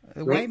away.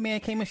 The white man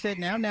came and said,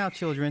 now,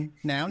 children.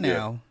 Now.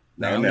 Yeah.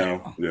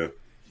 Now.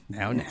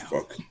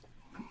 Fuck.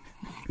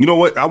 You know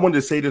what? I wanted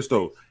to say this,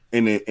 though,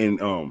 in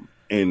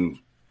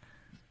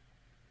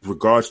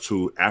regards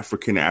to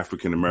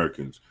African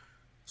Americans.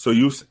 So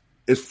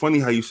it's funny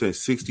how you said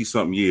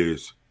 60-something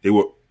years they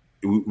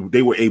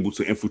were able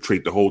to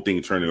infiltrate the whole thing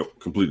and turn it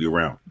completely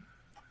around.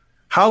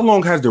 How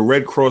long has the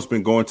Red Cross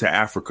been going to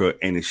Africa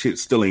and the shit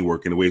still ain't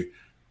working the way?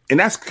 And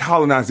that's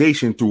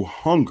colonization through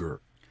hunger.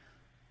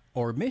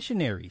 Or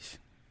missionaries.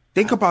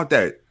 Think about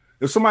that.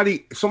 If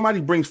somebody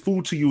brings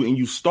food to you and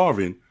you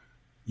starving,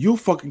 you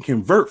fucking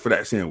convert for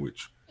that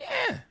sandwich.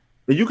 Yeah.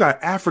 And you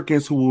got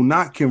Africans who will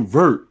not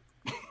convert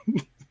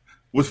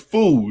with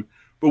food,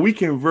 but we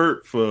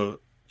convert for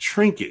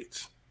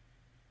trinkets.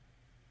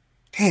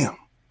 Damn.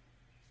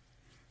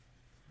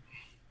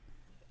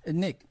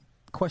 Nick,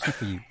 question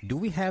for you. Do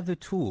we have the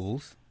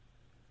tools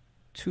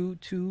to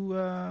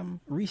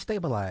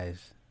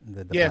restabilize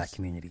the black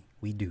community?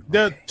 We do.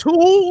 The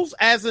tools,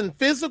 as in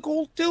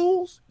physical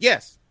tools,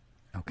 yes.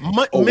 Okay.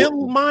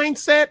 Mental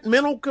mindset,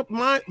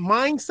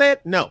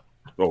 no.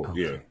 Oh, okay.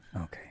 Yeah.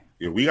 Okay.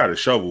 Yeah, we got a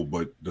shovel,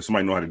 but does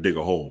somebody know how to dig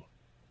a hole?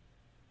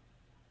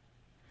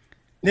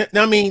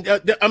 I mean,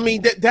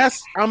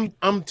 that's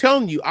I'm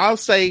telling you, I'll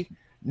say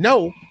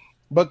no,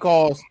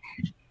 because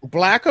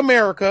Black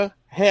America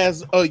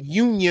has a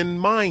union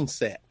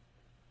mindset.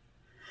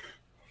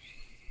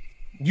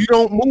 You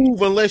don't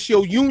move unless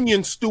your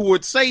union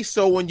steward say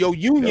so, and your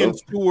union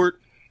steward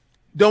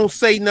don't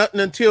say nothing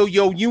until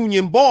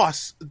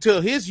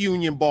his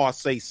union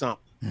boss say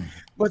something.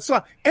 But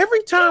so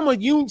every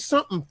time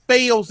something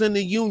fails in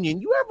the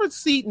union, you ever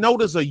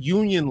notice a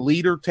union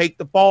leader take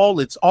the fall?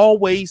 It's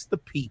always the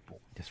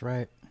people. That's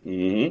right.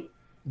 Mm-hmm.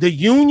 The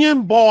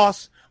union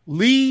boss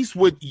leaves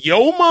with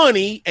your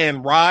money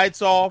and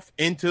rides off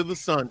into the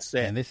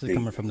sunset. And this is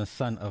coming from the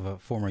son of a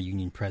former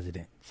union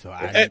president. So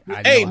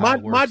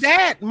my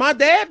dad,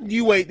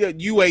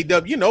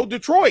 UAW,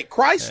 Detroit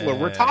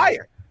Chrysler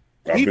retired.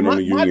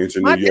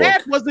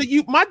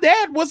 My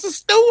dad was a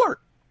steward.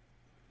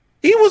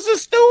 He was a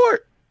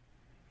steward.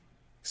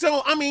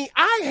 So I mean,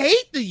 I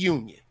hate the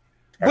union,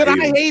 but I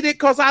hate it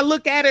because I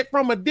look at it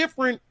from a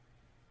different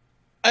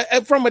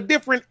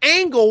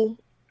angle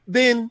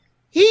than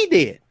he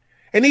did.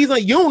 And he's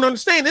like, you don't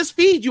understand. This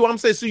feeds you. I'm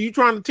saying, so you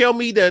trying to tell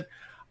me that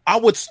I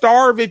would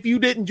starve if you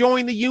didn't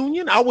join the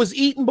union? I was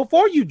eating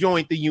before you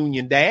joined the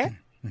union, Dad.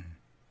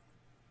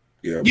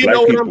 Yeah, you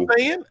know what I'm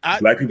saying?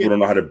 Black people don't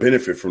know how to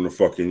benefit from the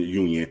fucking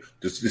union.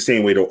 Just the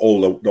same way the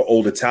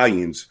old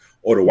Italians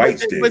or the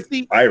whites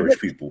did. Irish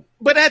people.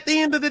 But at the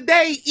end of the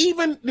day,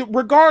 even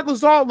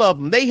regardless, all of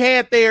them, they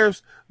had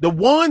theirs. The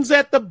ones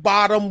at the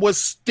bottom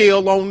was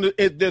still on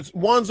the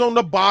ones on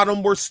the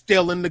bottom were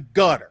still in the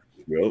gutter.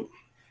 Yep.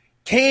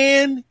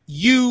 Can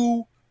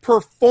you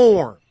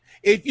perform?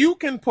 If you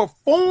can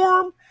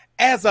perform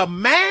as a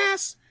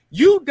mass,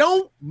 you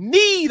don't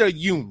need a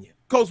union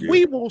because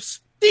we will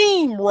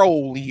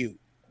steamroll you.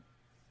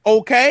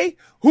 Okay?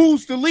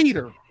 Who's the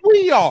leader?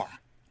 We are.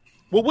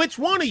 Well, which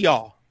one of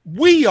y'all?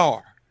 We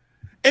are.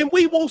 And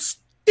we will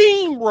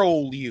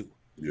steamroll you.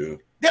 Yeah.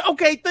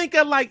 Okay, think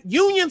of like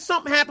union.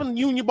 Something happened.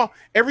 Union ball.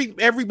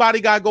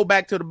 Everybody got to go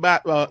back to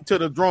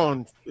the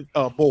drawing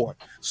board.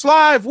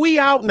 Sly, we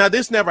out. Now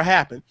this never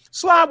happened.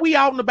 Sly, we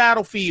out in the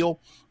battlefield,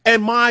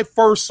 and my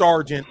first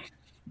sergeant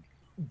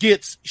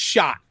gets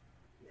shot,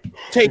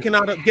 taken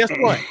out of. Guess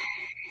what?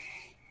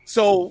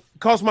 So,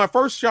 because my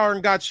first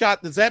sergeant got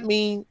shot, does that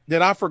mean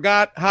that I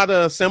forgot how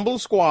to assemble a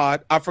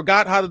squad? I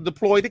forgot how to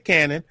deploy the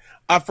cannon.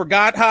 I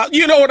forgot how.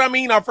 You know what I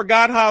mean? I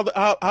forgot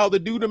how to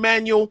do the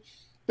manual.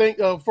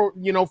 For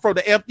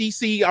the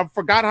FDC, I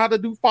forgot how to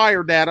do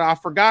fire data. I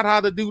forgot how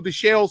to do the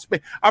shell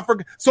space. I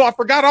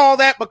forgot all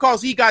that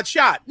because he got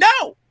shot.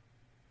 No,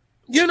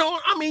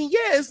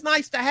 it's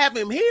nice to have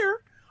him here,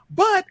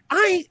 but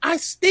I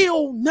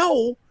still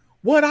know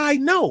what I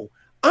know.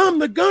 I'm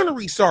the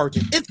gunnery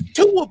sergeant. It's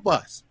two of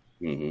us,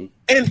 and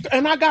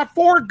I got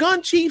 4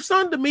 gun chiefs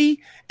under me,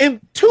 and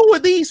 2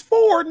 of these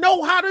 4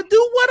 know how to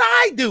do what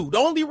I do. The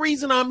only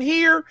reason I'm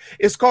here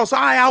is because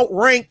I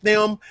outrank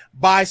them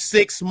by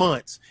 6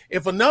 months.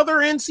 If another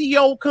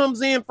NCO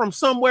comes in from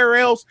somewhere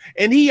else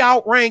and he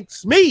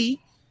outranks me,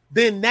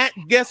 then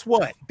guess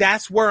what?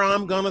 That's where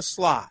I'm going to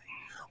slide.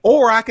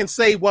 Or I can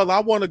say, well, I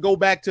want to go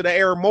back to the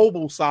air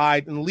mobile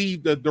side and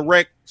leave the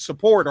direct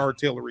support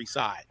artillery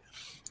side.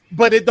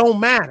 But it don't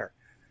matter.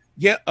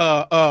 Yeah.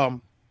 But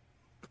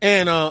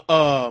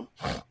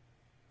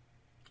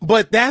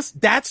that's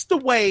the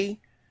way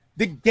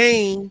the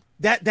game,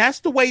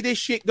 that's the way this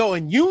shit go.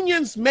 And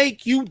unions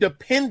make you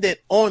dependent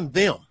on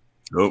them.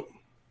 Nope.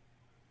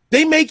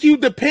 They make you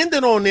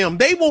dependent on them.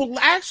 They will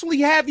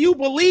actually have you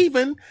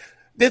believing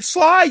that,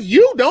 Sly,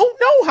 you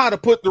don't know how to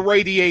put the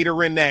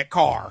radiator in that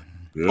car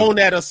on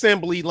that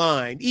assembly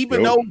line,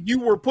 even though you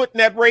were putting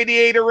that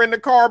radiator in the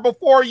car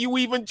before you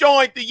even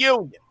joined the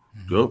union.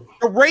 Yep.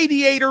 The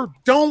radiator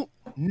don't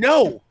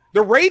know.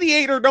 The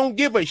radiator don't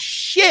give a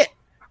shit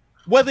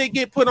whether it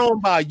get put on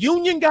by a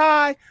union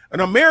guy, an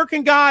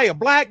American guy, a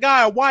black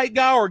guy, a white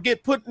guy, or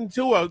getting put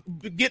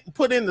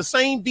in the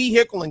same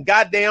vehicle in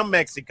goddamn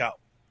Mexico.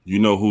 You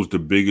know who's the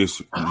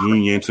biggest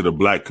union to the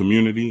black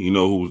community? You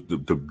know who's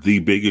the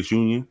biggest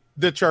union?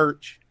 The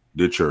church.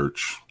 The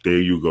church.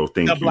 There you go.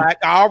 Thank you. I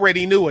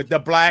already knew it. The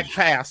black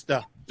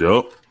pastor.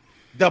 Yep.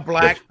 The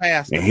black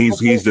pastor. And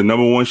he's the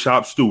number 1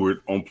 shop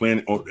steward on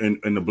planet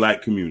in the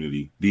black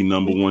community. The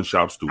number 1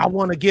 shop steward. I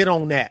want to get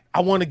on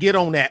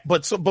that.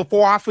 But so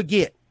before I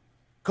forget,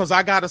 because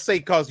I gotta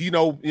say, I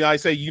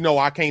say,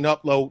 I can't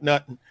upload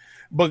nothing.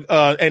 But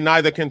and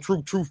neither can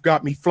Truth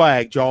got me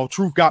flagged, y'all.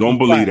 Truth got me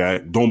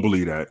flagged. Don't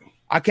believe that.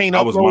 I can't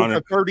upload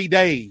for 30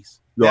 days.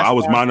 Yo, I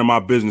was minding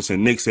my business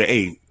and Nick said,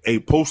 hey,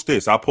 post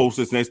this. I post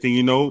this. Next thing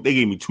you know, they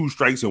gave me 2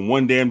 strikes in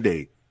one damn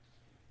day.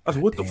 I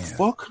said, what the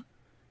fuck?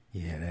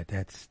 Yeah,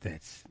 that's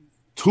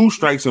 2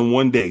 strikes in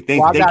one day.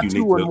 Thank I got you, 2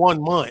 Nick in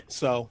 1 month.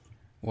 So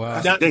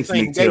thanks,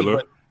 Nick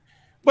Taylor.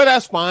 But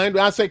that's fine.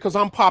 I say because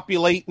I'm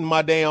populating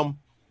my damn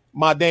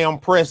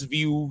Press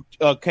View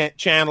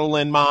channel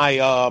and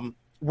my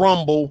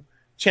Rumble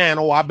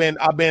channel. I've been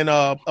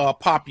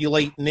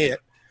populating it,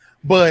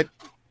 but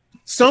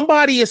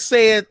somebody has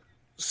said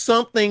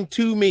something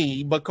to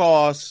me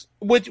because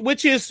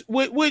which is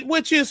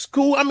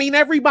cool. I mean,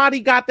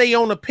 everybody got their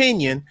own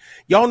opinion.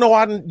 Y'all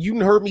know you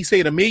heard me say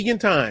it a million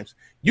times.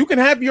 You can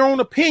have your own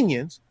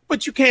opinions,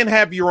 but you can't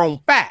have your own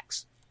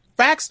facts.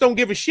 Facts don't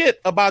give a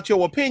shit about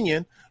your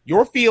opinion,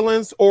 your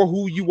feelings, or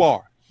who you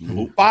are.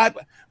 Nope.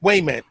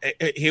 Wait a minute.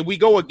 Here we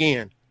go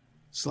again.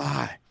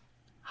 Sly.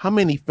 How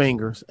many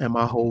fingers am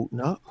I holding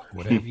up?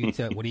 Whatever you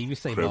say,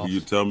 whatever boss. you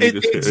tell me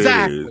this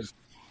exactly. is.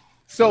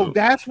 So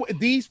that's what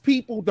these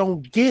people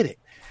don't get it.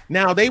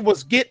 Now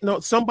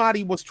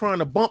somebody was trying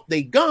to bump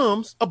their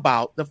gums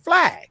about the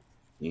flag,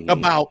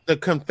 about the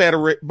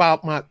Confederate,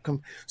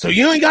 so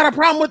you ain't got a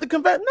problem with the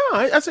Confederate? No,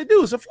 I said,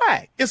 dude, it's a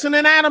flag. It's an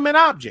inanimate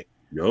object.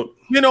 Yep.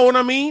 You know what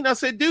I mean? I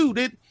said, dude,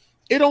 it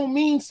don't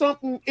mean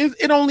something.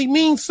 It only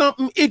means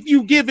something if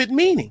you give it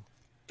meaning.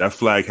 That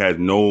flag had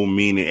no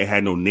meaning. It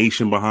had no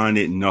nation behind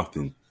it.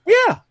 Nothing.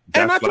 Yeah.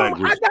 And I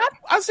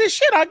said,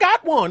 shit, I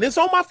got one. It's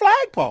on my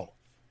flagpole.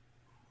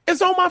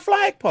 It's on my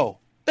flagpole.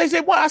 They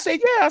said, what? I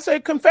said, yeah. I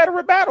said,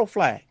 Confederate battle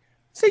flag. I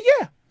said,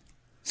 yeah.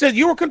 Said,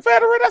 you a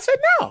Confederate? I said,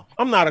 no,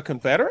 I'm not a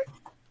Confederate.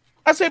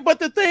 I said, but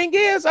the thing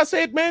is, I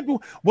said, man,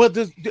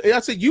 I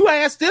said, you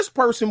ask this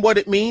person what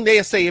it mean,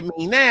 they'll say it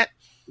mean that.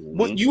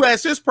 You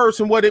ask this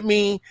person what it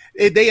mean,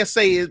 they'll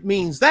say it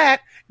means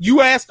that.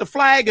 You ask the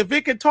flag if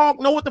it could talk,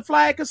 know what the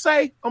flag could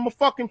say? I'm a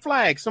fucking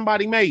flag.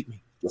 Somebody made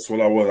me. That's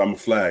what I was. I'm a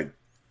flag.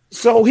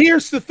 So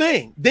here's the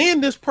thing. Then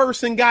this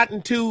person got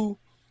into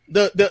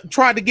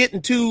tried to get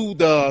into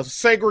the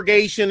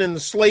segregation and the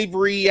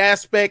slavery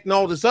aspect and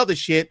all this other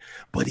shit,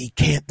 but he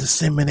can't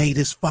disseminate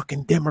his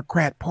fucking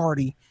Democrat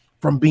Party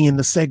from being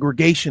the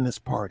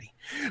segregationist party.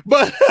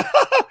 But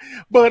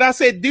I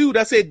said, dude,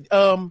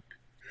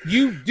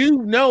 you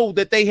do know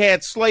that they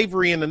had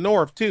slavery in the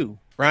North too,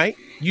 right?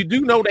 You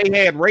do know they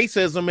had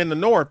racism in the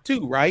North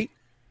too, right?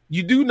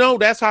 You do know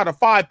that's how the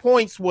 5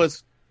 points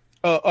was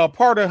a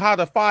part of how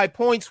the 5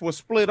 points was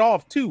split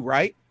off too,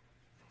 right?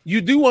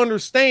 You do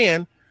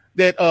understand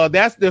that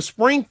that's the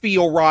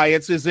Springfield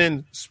riots is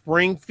in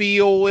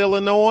Springfield,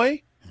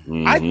 Illinois.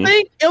 Mm-hmm. I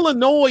think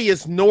Illinois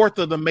is north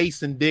of the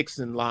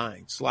Mason-Dixon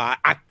line, Sly.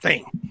 I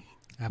think.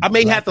 I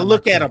may have to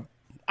look at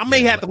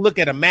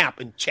a map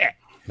and check.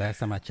 Last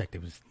time I checked,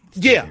 it was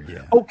yeah.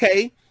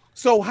 Okay.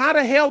 So how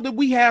the hell did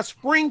we have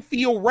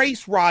Springfield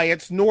race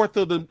riots north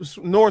of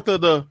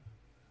the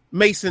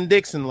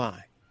Mason-Dixon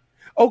line?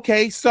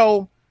 Okay,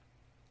 so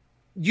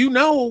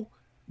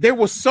there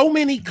were so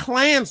many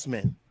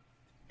Klansmen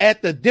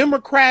at the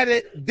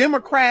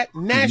Democrat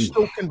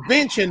National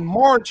Convention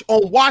march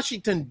on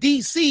Washington,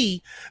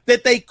 D.C.,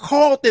 that they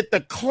called it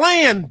the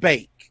Klan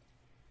Bake.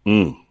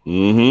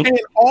 Mm-hmm. And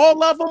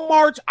all of them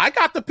marched. I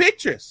got the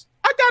pictures.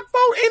 I got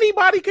photos.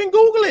 Anybody can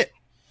Google it.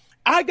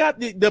 I got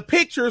the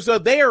pictures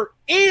of they're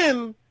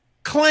in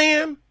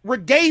Klan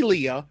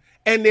regalia,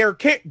 and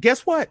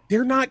guess what?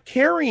 They're not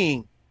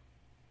carrying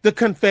the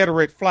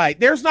Confederate flag.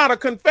 There's not a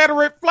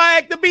Confederate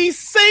flag to be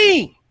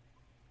seen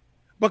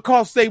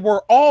because they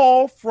were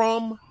all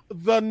from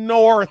the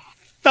North.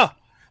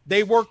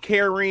 They were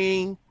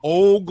carrying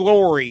Old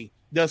Glory,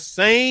 the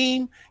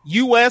same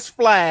U.S.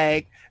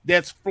 flag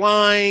that's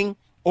flying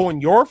on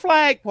your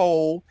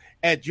flagpole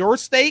at your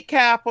state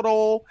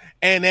capitol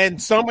and in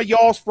some of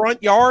y'all's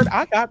front yard.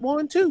 I got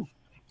one too.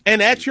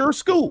 And at your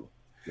school.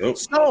 Yep.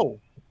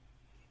 So,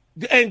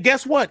 and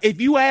guess what?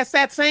 If you ask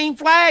that same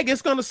flag,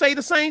 it's going to say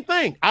the same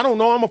thing. I don't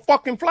know. I'm a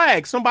fucking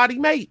flag. Somebody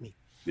made me.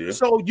 Yeah.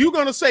 So you're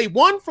going to say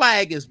one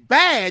flag is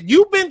bad.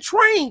 You've been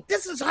trained.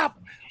 This is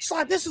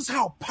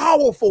how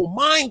powerful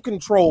mind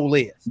control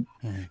is.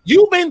 Mm-hmm.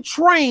 You've been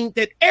trained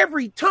that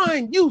every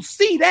time you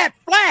see that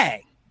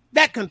flag,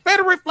 that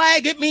Confederate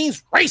flag, it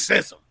means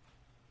racism.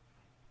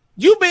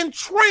 You've been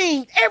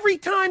trained every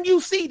time you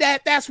see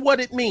that, that's what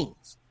it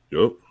means.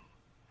 Yep.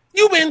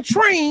 You've been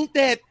trained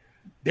that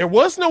there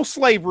was no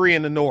slavery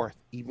in the North,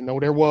 even though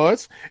there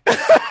was.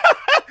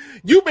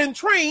 You've been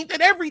trained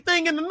that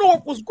everything in the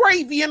North was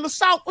gravy and the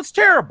South was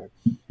terrible.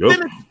 Yep.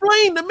 Then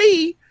explain to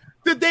me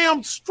the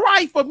damn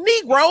strife of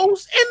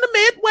Negroes in the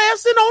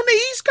Midwest and on the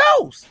East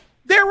Coast.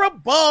 They're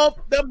above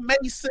the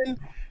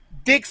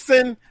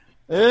Mason-Dixon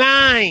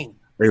line.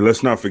 Hey,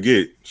 let's not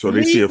forget. So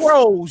they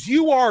Negroes,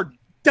 you are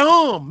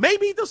dumb.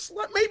 Maybe the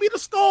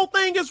skull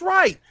thing is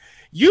right.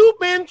 You've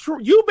been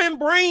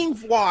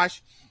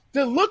brainwashed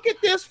to look at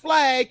this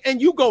flag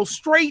and you go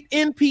straight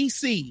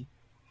NPC,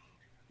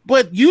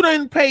 but you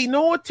didn't pay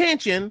no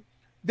attention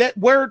that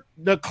where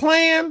the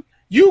Klan,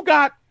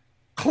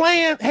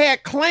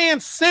 had Klan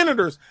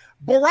senators.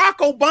 Barack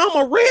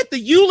Obama read the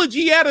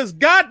eulogy at his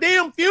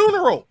goddamn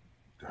funeral.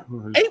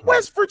 Ain't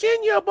West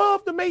Virginia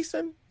above the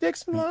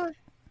Mason-Dixon line?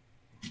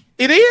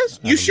 It is?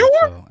 You sure?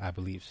 So. I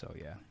believe so,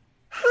 yeah.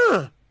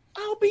 Huh.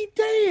 I'll be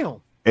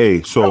damned.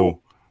 Hey,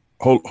 so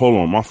hold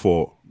on, my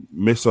fault.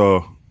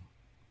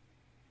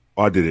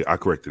 I did it. I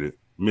corrected it.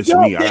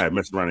 I had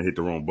messed around and hit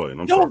the wrong button.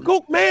 I'm sorry.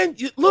 Go, man.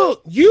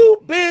 Look,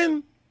 you've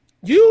been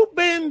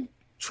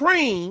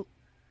trained,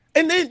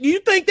 and then you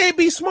think they'd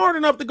be smart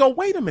enough to go,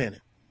 wait a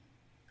minute.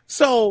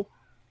 So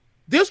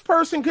this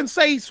person can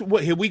say,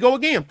 well, here we go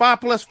again. 5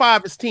 +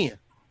 5 is 10.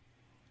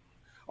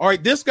 All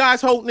right, this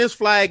guy's holding this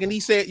flag, and he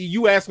said,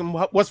 you ask him,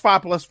 what's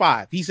 5 +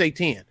 5? He say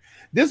 10.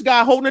 This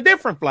guy holding a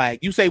different flag.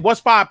 You say,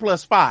 what's 5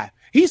 + 5?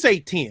 He say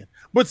 10.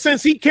 But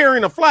since he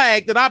carrying a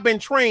flag that I've been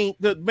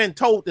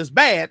told is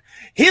bad,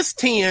 his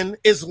 10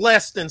 is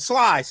less than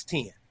Sly's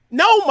 10.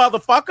 No,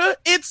 motherfucker,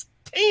 it's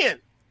 10.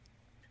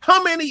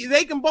 How many,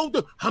 they can both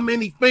do, how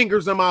many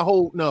fingers am I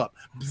holding up?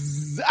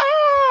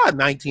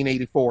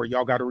 1984,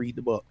 y'all got to read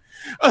the book.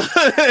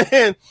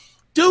 And,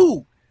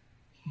 dude,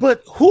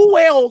 but who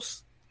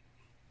else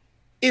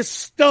is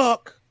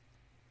stuck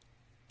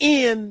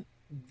in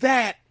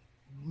that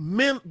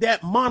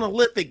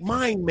monolithic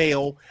mind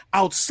mail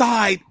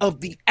outside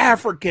of the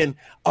African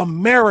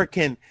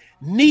American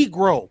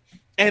Negro?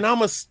 And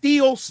I'm a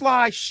steal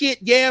Sly shit,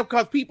 yeah,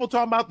 because people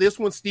talking about this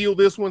one steal,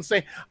 this one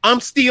say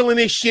I'm stealing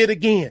this shit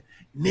again.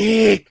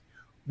 Nick,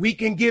 we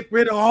can get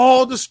rid of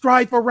all the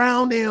strife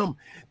around them.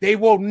 They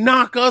will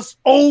knock us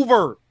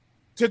over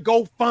to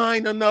go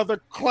find another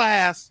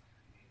class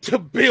to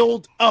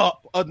build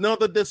up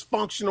another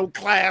dysfunctional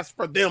class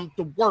for them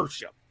to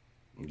worship.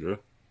 Yeah.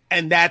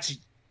 And that's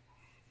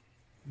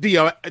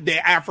the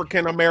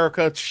African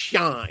America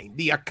shine,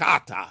 the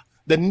Akata,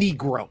 the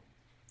Negro.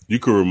 You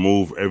could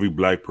remove every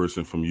black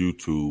person from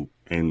YouTube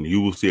and you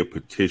will see a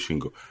petition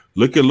go.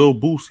 Look at Lil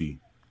Boosie.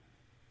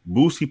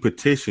 Boosie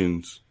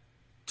petitions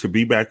to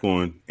be back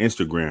on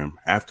Instagram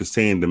after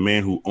saying the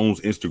man who owns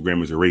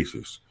Instagram is a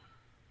racist.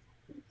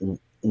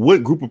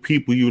 What group of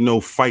people you know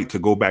fight to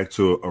go back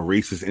to a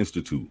racist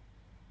institute?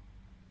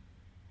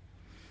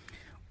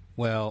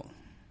 Well,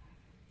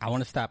 I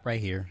want to stop right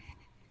here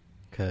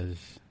because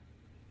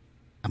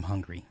I'm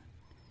hungry.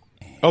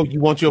 Oh, you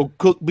want your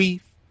cooked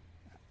beef?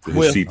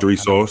 Well, C3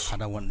 sauce. I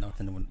don't want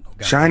nothing.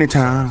 No Shiny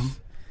time.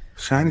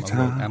 Shiny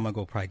time. I'm gonna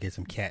go probably get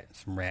some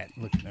rat,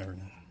 or a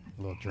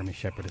little German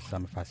Shepherd or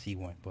something if I see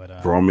one.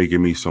 But bro, I'm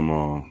making me some.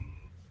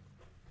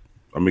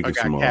 I'm making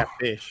some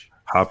catfish.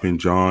 Hoppin'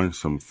 John,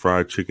 some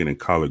fried chicken and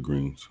collard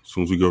greens. As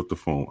soon as we get off the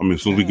phone,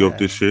 as soon as we get off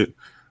this shit,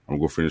 I'm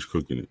gonna finish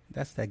cooking it.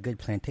 That's that good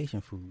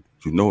plantation food.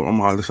 You know, I'm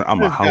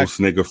a house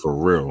nigga for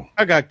real.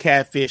 I got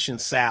catfish and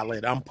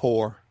salad. I'm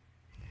poor.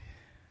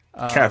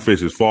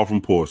 Catfish is far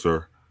from poor,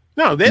 sir.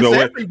 No, that's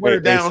everywhere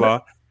down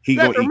there. He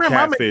gonna eat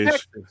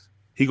catfish.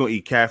 He gonna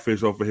eat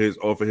catfish off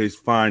of his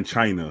fine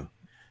china.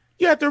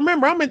 You have to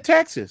remember, I'm in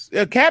Texas.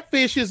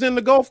 Catfish is in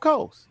the Gulf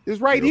Coast.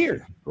 It's right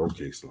here.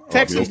 Okay, so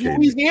Texas,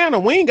 Louisiana.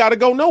 We ain't got to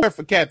go nowhere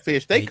for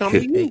catfish. They come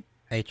to you.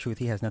 Hey, Truth,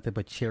 he has nothing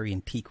but cherry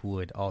and teak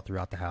wood all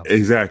throughout the house.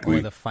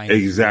 Exactly.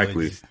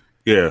 Exactly. Woods.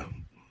 Yeah.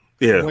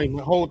 Yeah. Wait,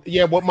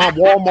 with my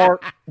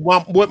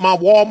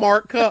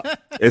Walmart cup.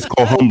 It's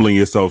called humbling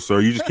yourself, sir.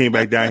 You just came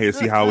back down here to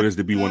see how it is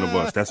to be one of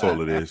us. That's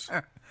all it is.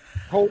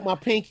 Hold my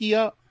pinky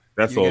up.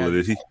 That's all it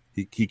is.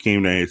 He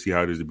came down here to see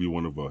how it is to be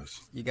one of us.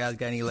 You guys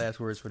got any last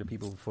words for the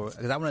people before?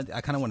 Because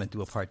I kind of want to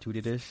do a part 2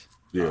 to this.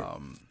 Yeah.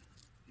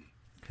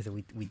 Because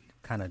we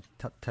kind of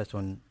touched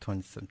on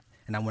some,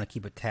 and I want to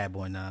keep a tab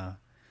on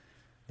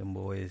them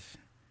boys,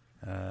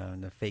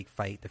 the fake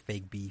fight, the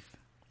fake beef.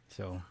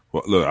 So.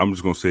 Well, look, I'm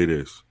just gonna say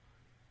this: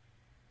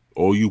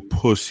 all you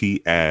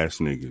pussy ass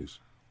niggas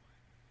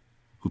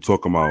who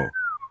talk about,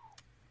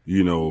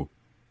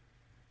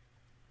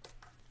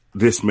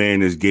 this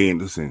man is gay.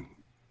 And listen,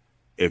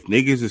 if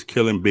niggas is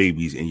killing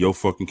babies in your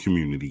fucking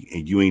community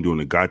and you ain't doing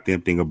a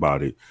goddamn thing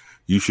about it,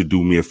 you should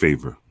do me a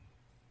favor.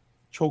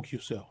 Choke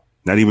yourself.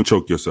 Not even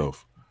choke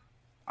yourself.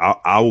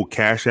 I will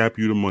cash app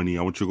you the money.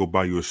 I want you to go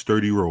buy you a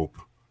sturdy rope,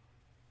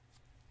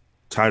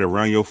 tie it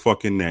around your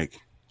fucking neck,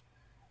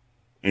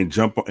 and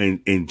jump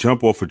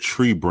off a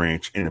tree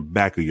branch in the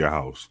back of your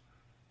house,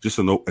 just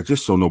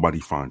so nobody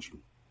finds you.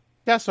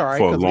 That's all right.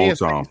 For a long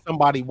time.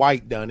 Somebody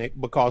white done it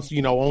because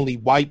only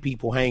white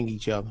people hang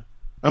each other.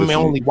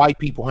 Only white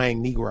people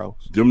hang Negroes.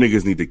 Them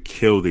niggas need to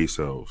kill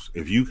themselves.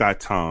 If you got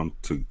time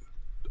to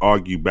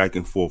argue back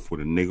and forth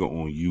with a nigga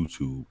on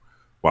YouTube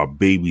while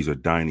babies are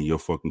dying in your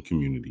fucking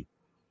community,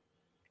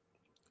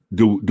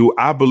 do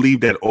I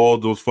believe that all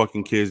those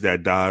fucking kids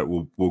that died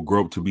will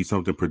grow up to be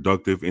something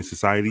productive in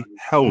society?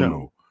 Hell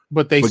no.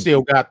 But they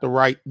still got the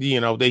right.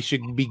 They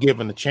should be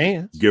given a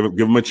chance. Give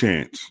them a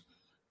chance.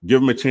 Give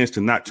them a chance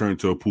to not turn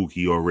to a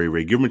Pookie or Ray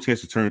Ray. Give them a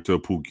chance to turn to a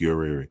Pookie or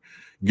Ray Ray.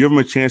 Give them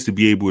a chance to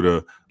be able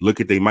to look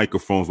at their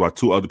microphones while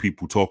two other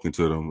people talking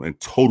to them in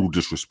total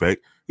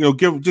disrespect. Give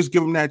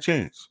them that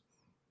chance.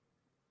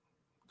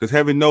 Because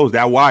heaven knows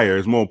that wire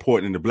is more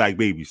important than the black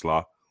baby,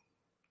 Slaw.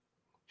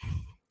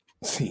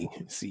 See,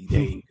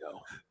 there you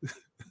go.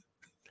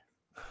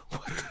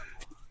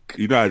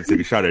 You know how to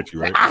take a shot at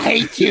you, right? I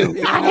hate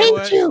you. I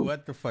hate you.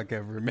 What the fuck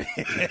ever, man?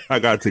 I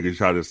gotta take a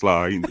shot at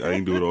Slaw. I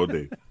ain't do it all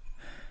day.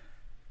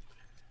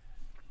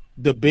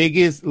 The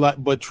biggest,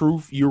 but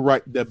Truth, you're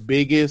right. The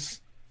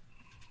biggest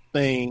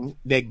thing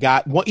that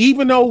got,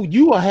 even though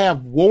you will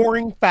have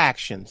warring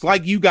factions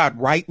like you got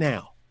right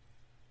now,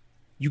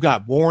 you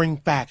got warring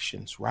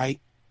factions,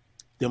 right?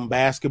 Them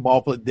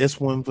basketball players, this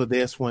one for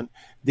this one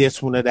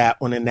to that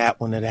one, and that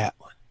one to that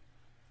one.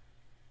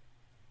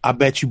 I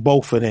bet you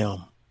both of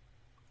them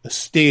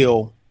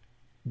still,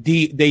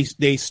 they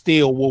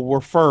still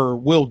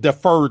will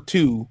defer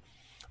to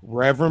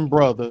Reverend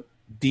Brother,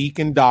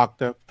 Deacon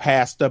Doctor,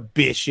 Pastor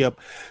Bishop,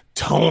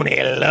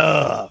 Tony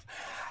Love,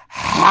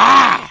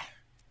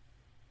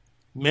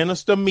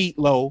 Minister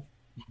Meatloaf,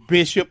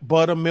 Bishop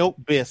Buttermilk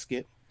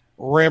Biscuit,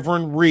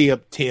 Reverend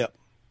Rib Tip,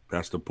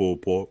 Pastor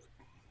Pulled Pork.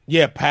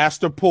 Yeah,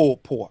 Pastor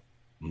Pulled Pork.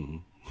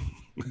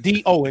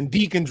 Mm-hmm. And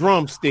Deacon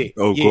Drumstick.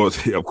 Oh,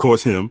 of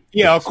course him.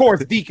 Yeah, of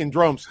course, Deacon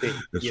Drumstick.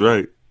 That's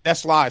right.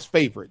 That's Sly's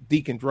favorite,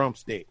 Deacon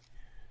Drumstick.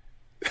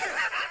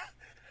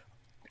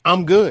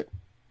 I'm good.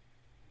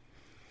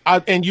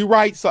 And you're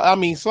right. So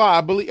Sly,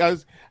 I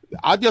believe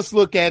I just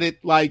look at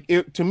it like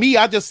to me.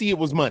 I just see it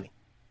was money.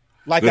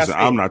 Like listen, I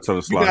said, I'm not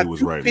telling Sly he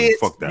was right. Man.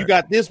 Fuck that. You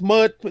got this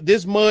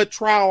mud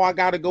trial I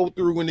got to go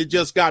through, and it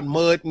just got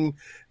mud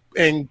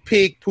and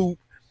pig poop.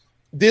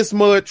 This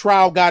mud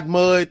trial got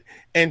mud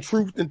and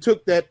Truth and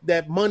took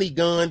that money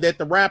gun that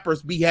the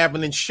rappers be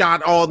having and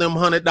shot all them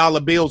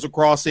 $100 bills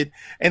across it.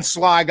 And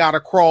Sly got to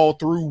crawl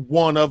through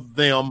one of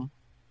them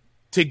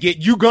to get.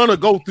 You're gonna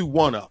go through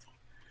one of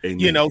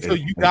them. Amen. So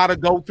you got to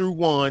go through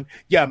one.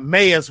 You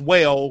may as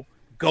well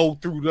go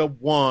through the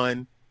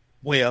one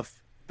with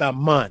the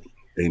money.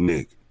 Hey,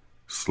 Nick,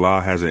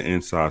 Sly has an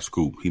inside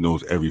scoop. He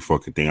knows every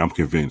fucking thing. I'm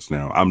convinced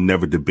now. I'm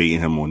never debating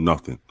him on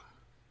nothing.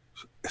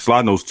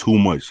 Sly knows too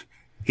much.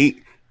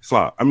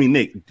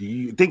 Nick, do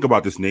you think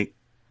about this, Nick?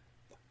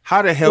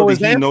 How the hell did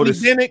he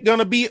notice?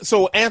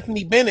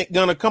 Anthony Bennett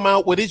gonna come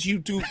out with his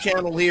YouTube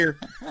channel here,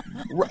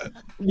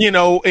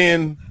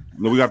 and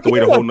no, we have to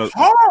wait a whole nother.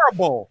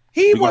 Horrible.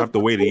 We're gonna have to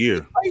wait a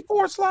year. Play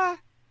for Sly.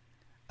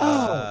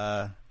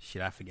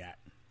 Shit, I forgot.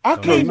 I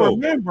can't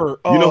remember.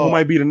 You know who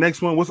might be the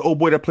next one? What's the old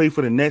boy that played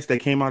for the Nets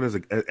that came out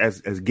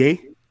as gay?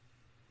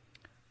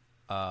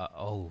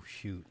 Oh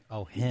shoot.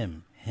 Oh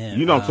him.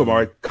 You know what I'm talking about,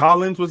 right?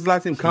 Collins, what's his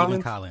last name?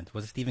 Collins.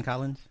 Was it Stephen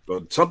Collins?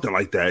 Something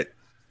like that.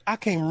 I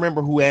can't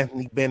remember who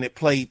Anthony Bennett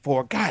played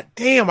for. God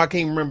damn, I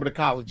can't remember the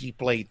college he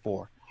played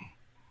for.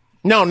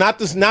 No, not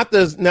the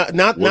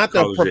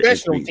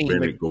professional team.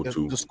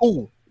 The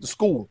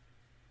school.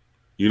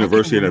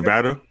 University of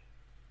Nevada.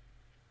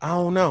 I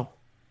don't know.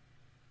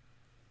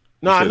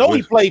 No, I know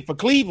he played for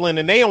Cleveland,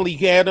 and they only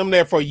had him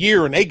there for a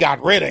year, and they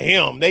got rid of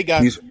him.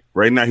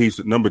 Right now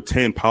he's number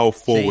 10 power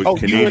forward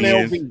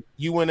Canadian.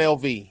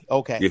 UNLV.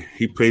 Okay. Yeah,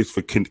 he plays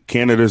for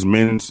Canada's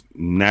men's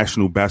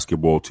national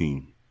basketball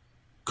team.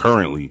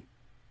 Currently,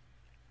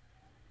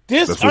 he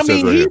was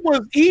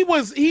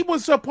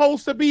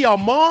supposed to be a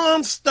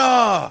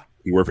monster.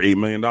 He worth $8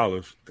 million.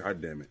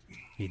 God damn it,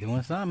 he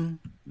doing something.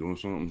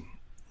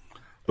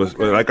 But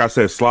like I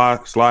said,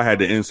 Sly had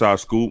the inside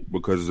scoop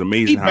because it's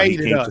amazing how he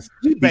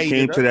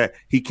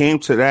came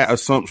to that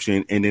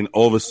assumption, and then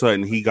all of a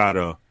sudden he got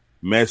a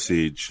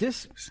message.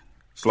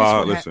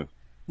 Sly, listen.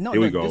 Here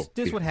we go.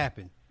 This what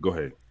happened. Go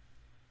ahead.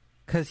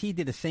 Because he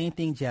did the same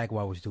thing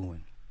Jaguar was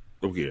doing.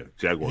 Oh yeah,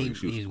 Jaguar.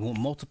 He's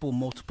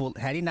multiple.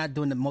 Had he not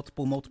doing the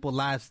multiple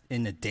lives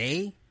in a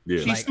day?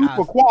 Yeah, she's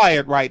super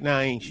quiet right now,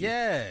 ain't she?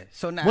 Yeah.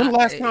 So now, when the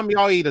last time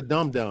y'all ate a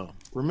Dum Dum?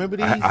 Remember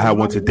these? I had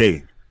one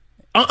today.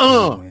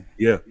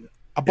 Yeah,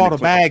 I bought a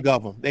bag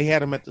of them. They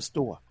had them at the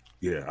store.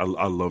 Yeah,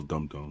 I love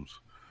Dum Dums,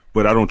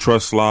 but I don't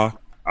trust Sly.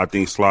 I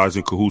think Sly's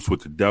in cahoots with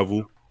the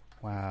devil.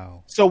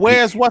 Wow. So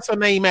what's her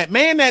name at?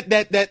 Man,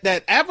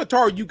 that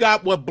avatar you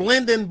got was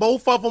blending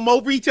both of them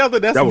over each other.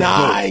 That's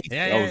nice. Dope.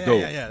 That was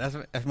dope. Yeah.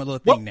 That's my little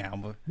thing now.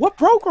 But what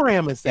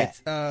program is that?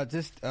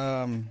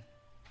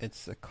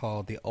 It's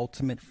called the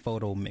Ultimate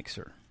Photo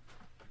Mixer.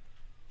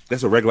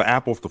 That's a regular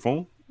app off the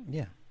phone?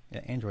 Yeah,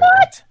 Android.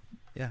 What?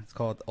 Yeah, it's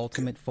called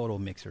Ultimate Photo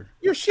Mixer.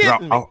 You're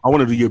shitting me. I want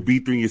to do your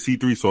B3 and your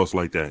C3 sauce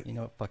like that. You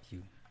know what? Fuck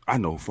you. I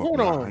know. Fuck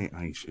me.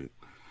 I ain't shit.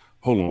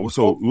 Hold on.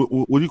 So,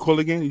 what do you call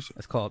it again?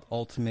 It's called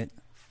Ultimate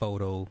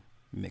Photo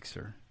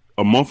Mixer.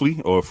 A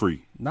monthly or a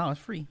free? No, it's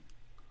free.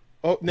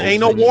 Oh,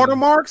 ain't no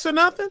watermarks or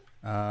nothing?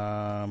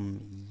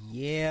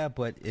 Yeah,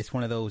 but it's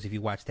one of those. If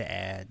you watch the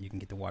ad, you can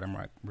get the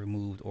watermark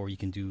removed, or you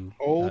can do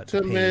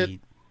Ultimate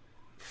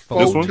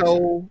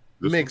Photo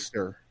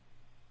Mixer.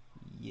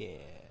 Yeah,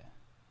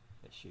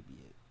 that should be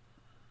it.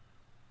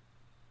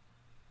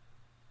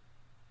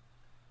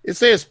 It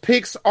says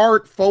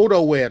PixArt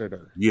Photo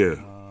Editor.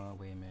 Yeah.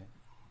 Wait a minute.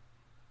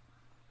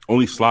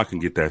 Only Sly can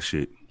get that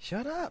shit.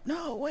 Shut up.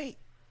 No, wait.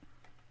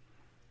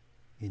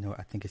 You know,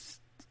 I think it's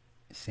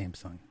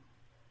Samsung.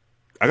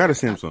 I got a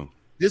Samsung.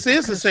 This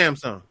is a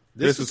Samsung.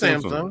 This is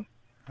Samsung.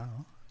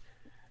 Oh.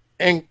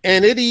 And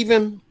it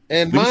even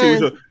let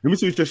me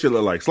see what your shit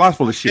look like. Sly's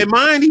full of shit. And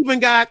mine even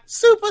got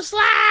Super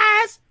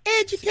Slice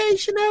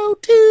Educational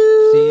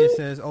too. See, it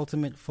says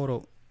Ultimate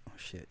Photo. Oh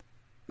shit.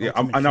 Yeah,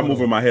 I'm not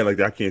moving my head like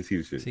that. I can't see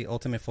the shit. See,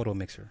 Ultimate Photo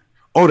Mixer.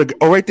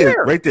 Right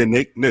there,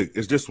 Nick. Nick,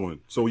 it's this one.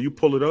 So when you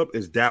pull it up,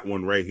 it's that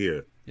one right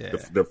here. Yeah.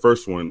 The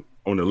first one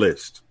on the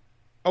list.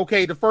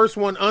 Okay, the first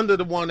one under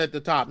the one at the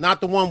top,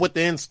 not the one with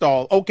the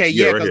install. Okay,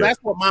 yeah, because that's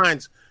what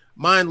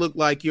mine look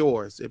like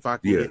yours. If I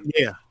can,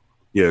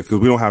 yeah, because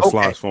we don't have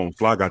Sly's phone.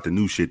 Sly got the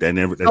new shit that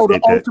never. The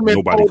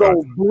Ultimate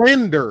Photo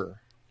Blender.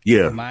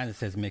 Yeah, mine it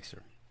says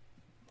Mixer.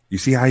 You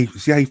see how he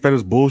fed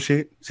us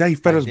bullshit? See how he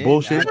fed us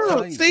bullshit?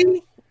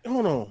 See,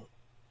 hold on.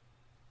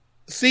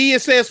 See,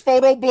 it says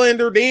Photo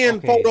Blender,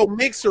 then Photo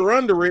Mixer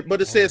under it, but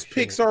it says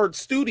PixArt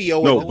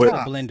Studio. Go with the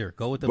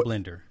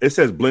Blender. It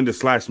says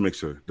Blender /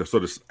 Mixer.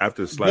 So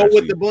after the slash,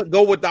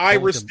 go with the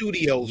Iris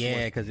Studios.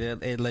 Yeah, because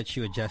it lets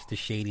you adjust the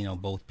shading on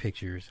both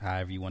pictures,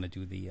 however you want to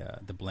do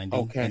the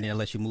blending, and it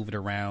lets you move it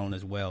around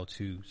as well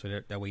too,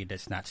 so that way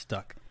that's not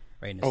stuck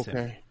right in the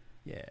center.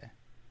 Yeah.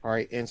 All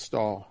right,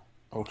 install.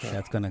 Okay,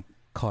 that's gonna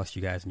cost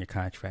you guys in your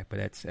contract, but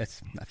that's I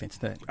think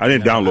that I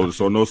didn't download it,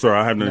 so no sir,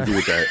 I have nothing to do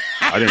with that.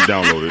 I didn't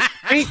download it.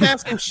 Ain't that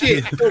some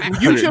shit?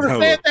 You should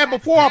have said that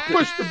before I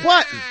pushed the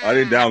button. I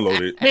didn't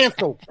download it.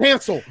 Cancel.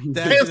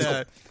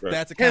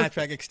 That's a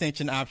contract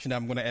extension option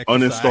I'm going to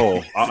exercise.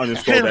 Uninstall. I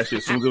uninstalled that shit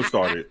as soon as it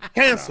started.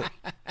 Cancel.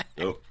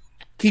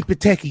 Keep it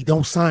techie.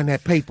 Don't sign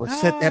that paper.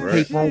 Set that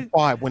paper on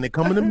fire. When it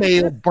come in the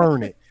mail,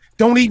 burn it.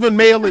 Don't even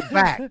mail it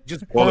back.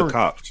 Just call the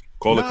cops.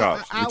 Call the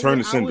cops. Return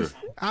the sender.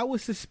 I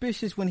was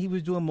suspicious when he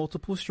was doing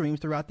multiple streams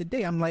throughout the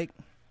day. I'm like,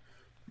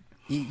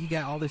 you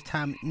got all this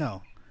time.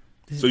 No.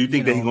 So you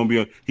think that he's gonna be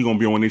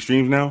on one of these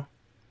streams now?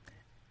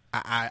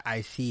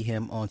 I see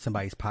him on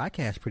somebody's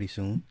podcast pretty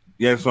soon.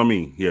 Yeah, that's what I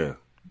mean. Yeah.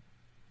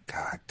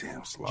 God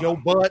damn, Sly. Joe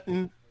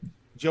Budden.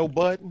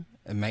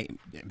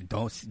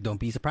 Don't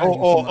be surprised.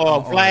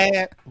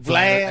 Vlad,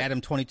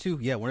 Adam 22.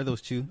 Yeah, one of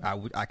those two.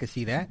 I could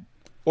see that.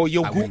 Or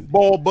your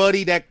goofball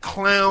buddy, that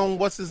clown.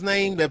 What's his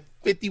name? That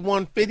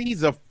 5150.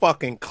 He's a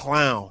fucking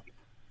clown.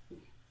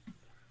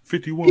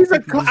 51. He's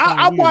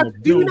I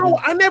watched. Do you know?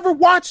 I never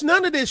watched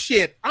none of this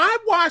shit. I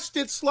watched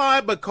it,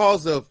 Sly,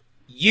 because of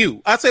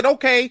you. I said,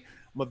 okay, I'm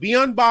gonna be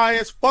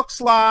unbiased. Fuck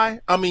Sly.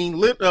 I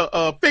mean,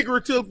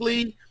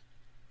 figuratively.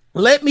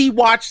 Let me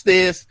watch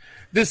this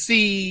to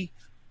see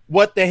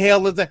what the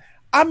hell is that.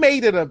 I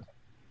made it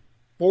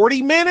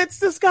 40 minutes.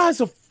 This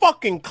guy's a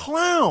fucking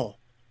clown.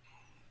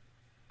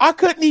 I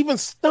couldn't even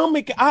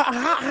stomach.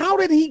 How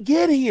did he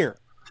get here?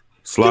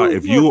 Sly,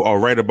 if you are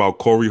right about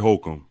Corey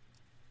Holcomb,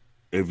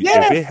 if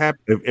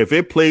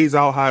it plays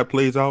out how it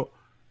plays out,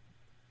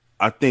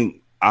 I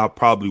think I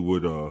probably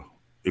would.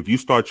 If you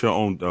start your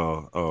own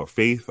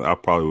faith, I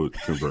probably would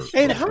convert.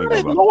 And how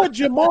did Lord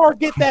Jamar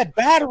get that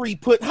battery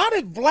put? How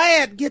did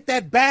Vlad get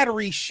that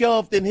battery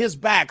shoved in his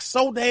back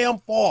so damn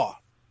far?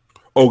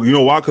 Oh, you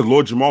know why? Because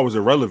Lord Jamar was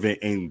irrelevant,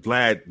 and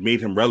Vlad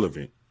made him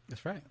relevant.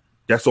 That's right.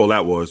 That's all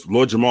that was.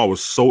 Lord Jamar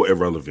was so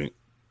irrelevant.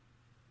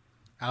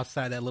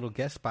 Outside that little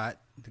guest spot,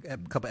 a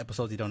couple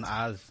episodes he done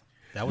Oz.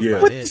 That was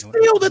but it.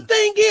 Still, the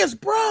thing is,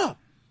 bruh,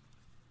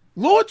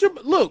 Lord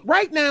Jamar, look,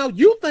 right now,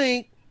 you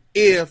think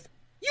if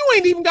you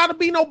ain't even got to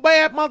be no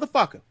bad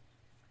motherfucker.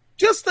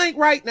 Just think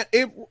right now,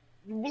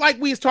 like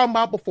we was talking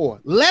about before.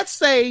 Let's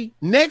say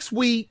next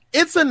week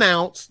it's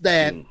announced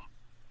that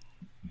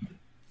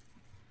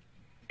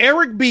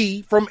Eric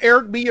B from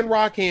Eric B and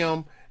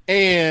Rakim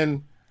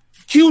and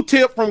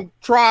Q-Tip from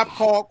Tribe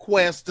Called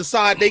Quest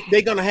decide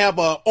they're going to have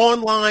an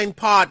online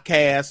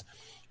podcast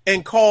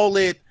and call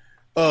it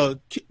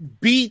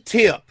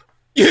B-Tip,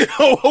 you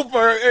know,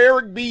 for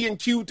Eric B and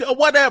Q-Tip,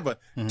 whatever.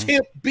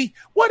 Tip B,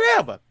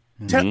 whatever.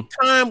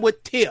 Time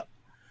with Tip.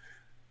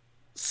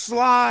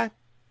 Sly,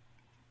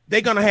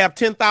 they're going to have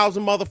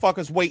 10,000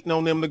 motherfuckers waiting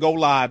on them to go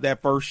live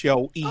that first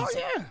show. Easy.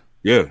 Oh,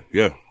 yeah.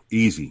 Yeah.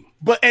 Easy.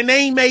 And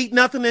they ain't made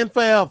nothing in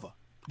forever.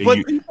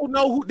 But people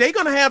know who they're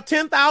going to have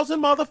 10,000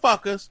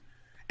 motherfuckers.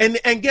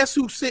 And guess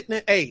who's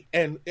sitting at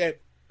and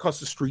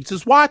because the streets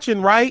is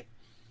watching, right?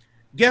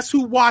 Guess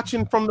who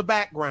watching from the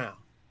background?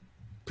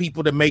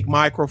 People that make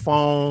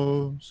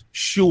microphones,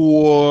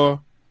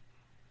 Shure,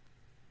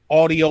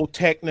 Audio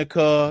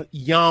Technica,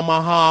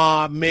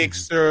 Yamaha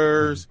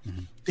mixers.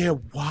 They're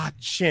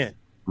watching.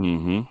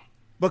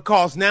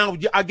 Because now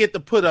I get to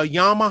put a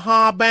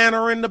Yamaha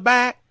banner in the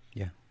back.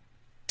 Yeah.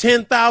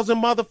 10,000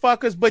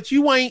 motherfuckers, but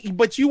you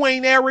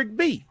ain't Eric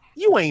B.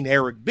 You ain't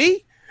Eric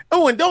B.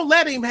 Oh, and don't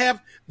let him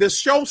have the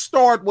show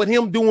start with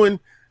him doing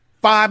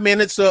 5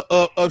 minutes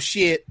of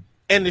shit,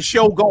 and the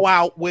show go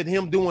out with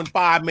him doing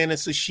 5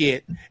 minutes of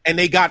shit, and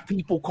they got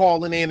people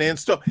calling in and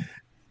stuff.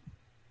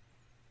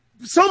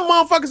 Some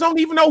motherfuckers don't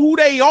even know who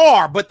they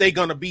are, but they're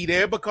gonna be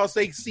there because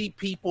they see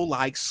people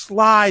like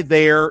Sly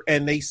there,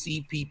 and they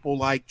see people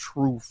like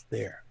Truth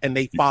there, and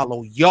they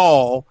follow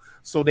y'all,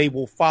 so they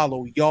will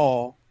follow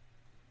y'all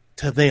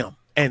to them,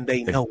 and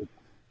they know.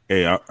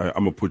 Hey, I'm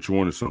gonna put you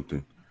on to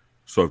something.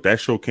 So if that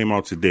show came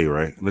out today,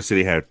 right? Let's say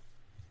they had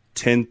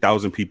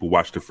 10,000 people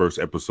watch the first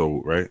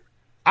episode, right?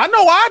 I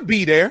know I'd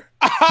be there.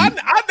 I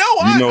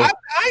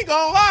ain't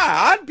gonna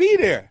lie. I'd be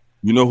there.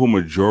 You know who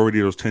majority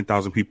of those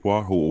 10,000 people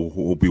are who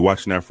will be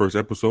watching that first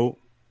episode?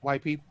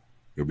 White people.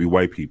 It'll be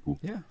white people.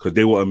 Yeah. Because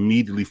they will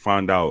immediately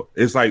find out.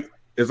 It's like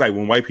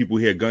when white people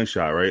hear a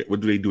gunshot, right? What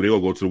do? They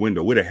all go to the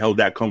window. Where the hell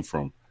that come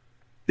from?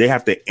 They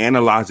have to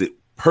analyze it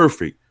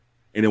perfect.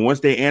 And then once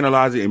they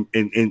analyze it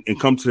and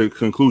come to the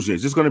conclusion,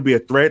 is this going to be a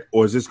threat,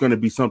 or is this going to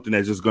be something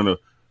that's just going to,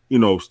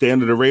 stay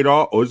under the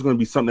radar, or is it going to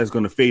be something that's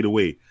going to fade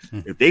away?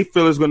 If they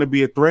feel it's going to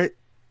be a threat,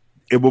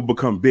 it will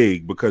become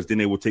big, because then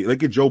they will take.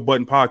 Look at Joe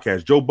Budden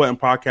podcast. Joe Budden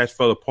podcast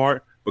fell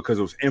apart because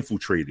it was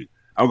infiltrated.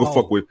 I'm gonna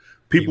fuck with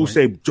people who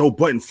say Joe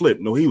Budden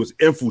flipped. No, he was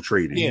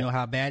infiltrated. You know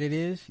how bad it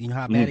is. You know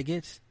how bad it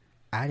gets.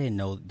 I didn't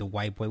know the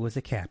white boy was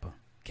a Kappa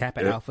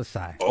Alpha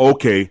Psi.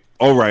 Okay,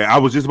 all right. I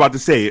was just about to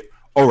say it.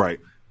 All right.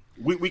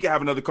 We can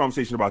have another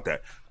conversation about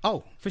that.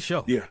 Oh, for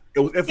sure. Yeah,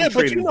 it was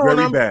infiltrated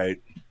very bad.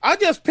 I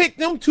just picked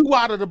them two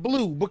out of the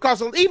blue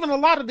because even a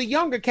lot of the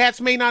younger cats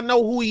may not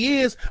know who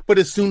he is, but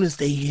as soon as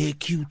they hear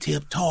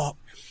Q-Tip talk,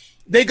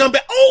 they're going to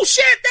be, oh,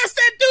 shit, that's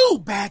that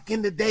dude. Back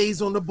in the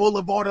days on the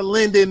Boulevard of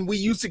Linden, we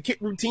used to kick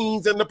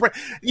routines and they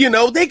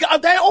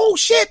got that, oh,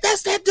 shit,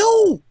 that's that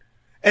dude.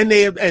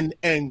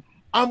 And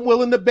I'm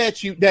willing to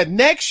bet you that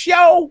next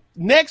show,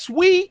 next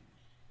week,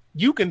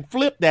 you can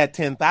flip that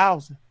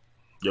 10,000.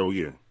 Yo,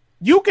 yeah.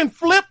 You can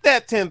flip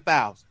that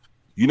 10,000.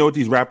 You know what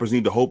these rappers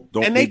need to hope?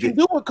 They can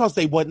do it because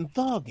they wasn't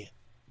thugging.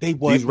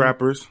 These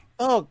rappers,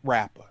 thug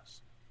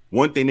rappers.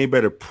 One thing they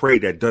better pray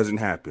that doesn't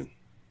happen.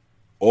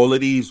 All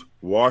of these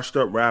washed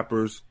up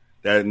rappers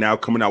that are now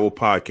coming out with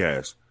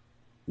podcasts.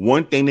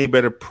 One thing they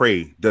better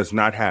pray does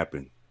not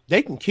happen.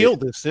 They can kill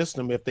this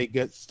system if they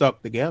get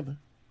stuck together.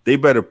 They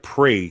better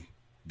pray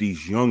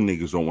these young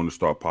niggas don't want to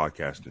start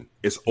podcasting.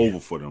 It's over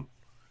for them.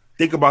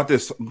 Think about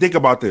this.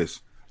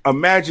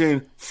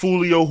 Imagine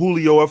Julio,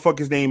 what the fuck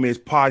his name is,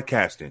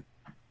 podcasting.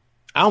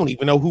 I don't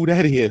even know who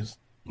that is.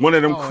 One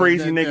of them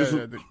crazy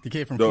niggas. The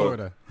kid from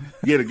Florida.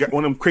 Yeah,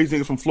 one of them crazy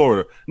niggas from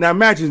Florida. Now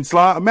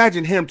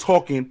imagine him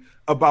talking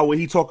about what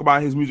he talk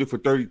about his music for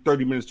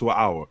 30 minutes to an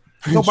hour.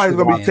 Nobody's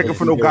going to be checking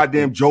for no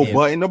goddamn Joe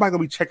Budden. Nobody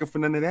going to be checking for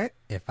none of that.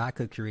 If I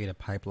could create a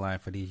pipeline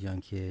for these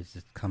young kids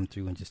to come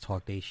through and just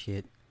talk their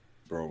shit.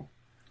 Bro.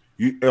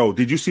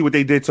 Did you see what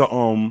they did to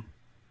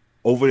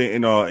over there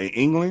in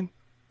England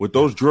with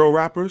those drill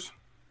rappers?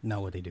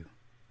 No, what they do?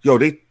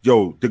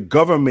 The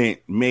government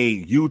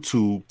made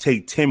YouTube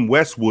take Tim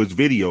Westwood's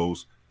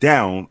videos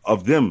down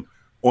of them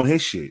on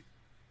his shit.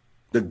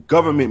 The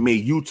government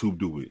made YouTube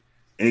do it.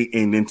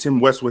 And then Tim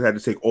Westwood had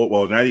to take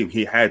not even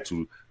he had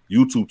to.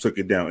 YouTube took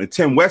it down. And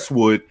Tim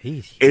Westwood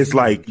is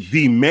like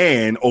the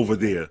man over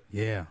there.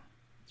 Yeah.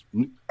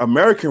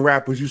 American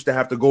rappers used to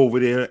have to go over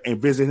there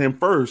and visit him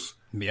first.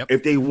 Yep.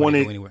 If they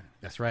wanted.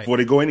 That's right. Before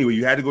they go anywhere.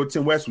 You had to go to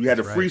Tim Westwood. You had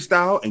to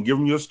freestyle and give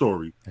him your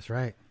story. That's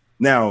right.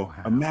 Now,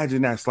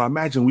 imagine that. So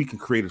imagine we can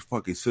create a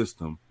fucking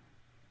system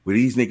where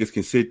these niggas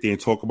can sit there and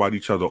talk about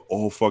each other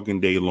all fucking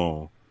day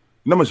long.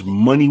 You know how much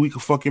money we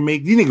could fucking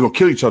make? These niggas gonna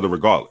kill each other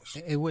regardless.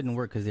 It wouldn't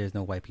work because there's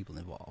no white people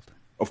involved.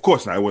 Of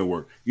course not. It wouldn't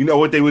work. You know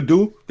what they would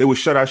do? They would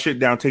shut our shit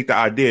down, take the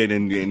idea,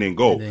 and then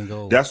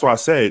go. That's why I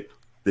said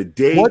the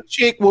day. What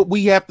chick would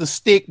we have to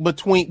stick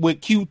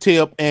with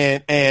Q-Tip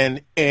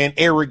and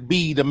Eric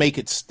B to make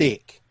it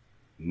stick?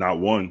 Not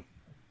one.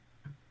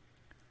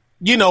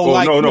 You know,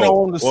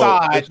 on the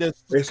side.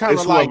 It's kind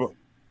of like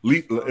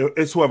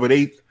it's whoever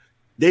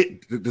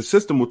the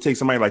system will take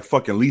somebody like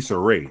fucking Lisa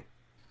Ray,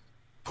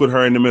 put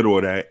her in the middle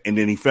of that, and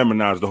then he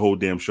feminized the whole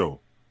damn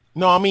show.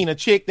 No, I mean a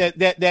chick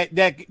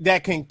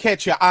that can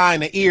catch your eye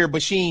and the ear,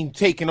 but she ain't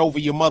taking over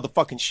your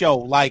motherfucking show.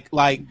 Like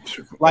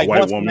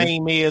what's the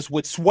name is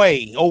with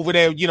Sway over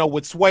there,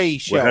 with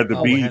Sway's show. Had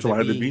to be.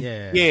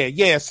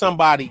 Yeah,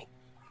 somebody.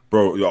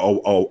 Bro,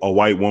 a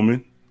white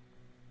woman.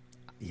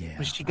 Yeah,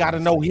 but she got to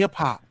know hip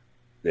hop.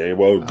 Yeah,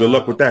 well, good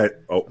luck with that.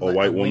 A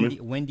white woman.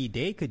 Wendy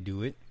Day could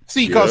do it.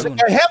 See, because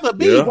Heather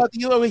B, but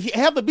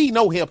Heather B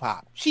know hip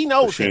hop. She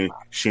knows. She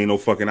ain't no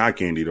fucking eye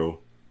candy though.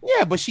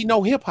 Yeah, but she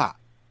know hip hop.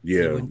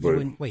 Yeah,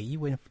 you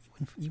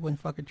wouldn't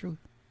fuck a Truth.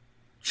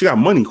 She got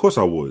money. Of course,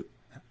 I would.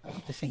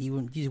 I'm just saying,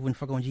 you just wouldn't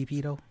fuck on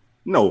GP though.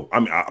 No, I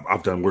mean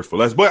I've done worse for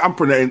less, but I'm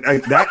in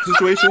that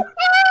situation.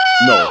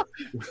 No.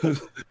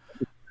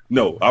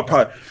 No, I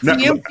probably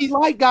see, MC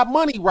Light got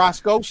money,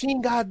 Roscoe. She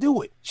ain't gotta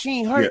do it. She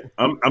ain't hurt.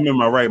 Yeah, I'm in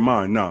my right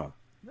mind. Nah.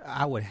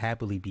 I would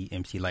happily be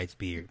MC Light's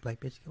beard.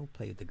 Like, bitch, go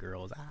play with the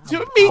girls. Me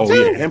too.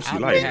 Yeah, MC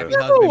Light.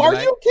 Are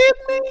you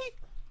kidding me?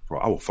 Bro,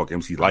 I will fuck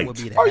MC Light.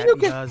 Are you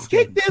kidding?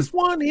 Kick this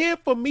one here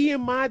for me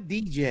and my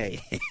DJ.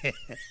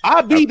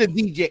 I'll be the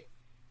DJ.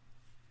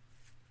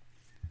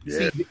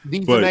 Yeah. See,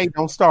 DJ,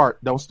 don't start.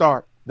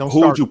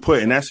 Who would you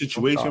put in that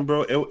situation,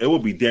 bro? It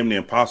would be damn near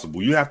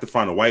impossible. You have to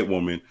find a white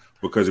woman.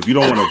 Because if you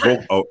don't want to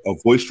vote a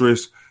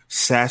boisterous,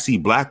 sassy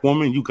black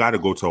woman, you got to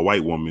go to a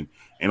white woman,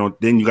 and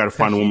then you got to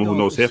find a woman who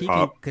knows hip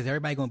hop. Because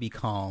everybody gonna be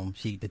calm.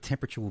 The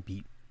temperature will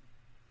be.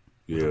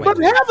 Yeah. But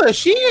Heather,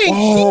 she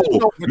ain't.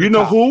 You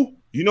know who?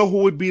 You know who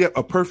would be a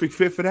perfect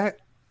fit for that?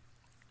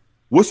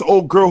 What's the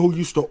old girl who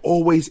used to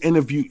always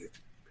interview?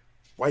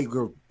 White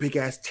girl, big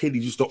ass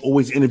titties, used to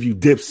always interview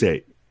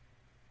Dipset.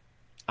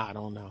 I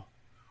don't know.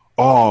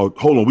 Oh,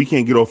 hold on, we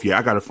can't get off yet.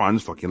 I gotta find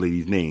this fucking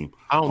lady's name.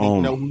 I don't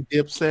even know who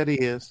Dipset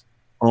is.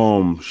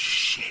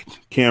 Shit.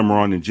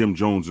 Cameron and Jim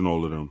Jones and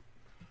all of them.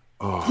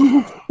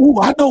 Ooh,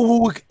 I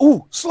know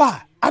who.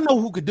 Sly. I know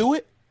who could do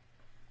it.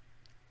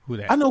 Who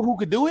that? I know who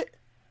could do it.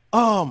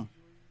 Spinderella.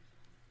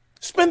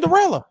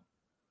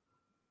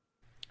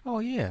 Oh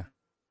yeah,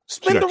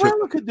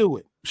 Spinderella could do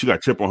it. She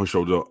got chip on her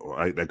shoulder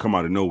that come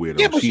out of nowhere.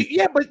 Though.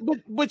 Yeah,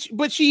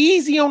 but she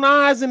easy on the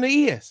eyes and the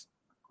ears.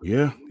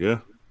 Yeah.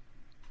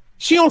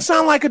 She don't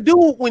sound like a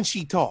dude when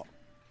she talk.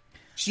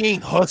 She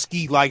ain't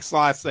husky like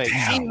Sly say.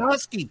 Damn. She ain't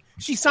husky.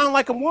 She sound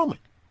like a woman.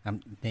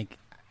 I'm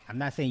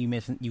not saying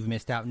you've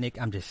missed out,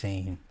 Nick. I'm just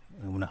saying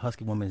when a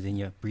husky woman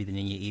is breathing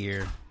in your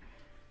ear,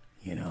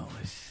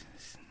 it's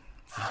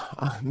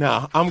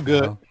no, I'm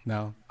good.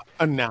 No,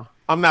 no,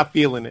 I'm not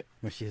feeling it.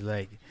 When she's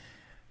like,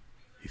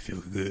 you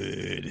feel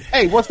good.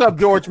 Hey, what's up,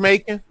 George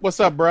Macon? What's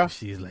up, bro?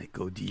 She's like,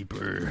 go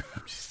deeper.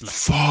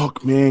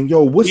 Fuck, man.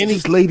 Yo, what's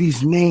this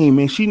lady's name,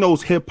 man? She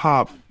knows hip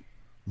hop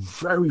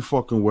very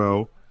fucking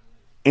well.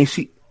 And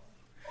she, you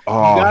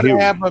gotta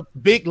have a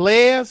Big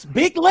Les.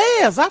 Big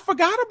Les, I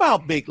forgot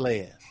about Big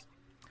Les.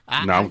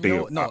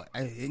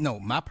 No,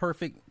 my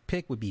perfect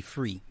pick would be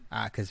Free,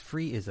 because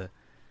Free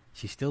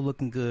she's still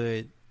looking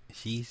good.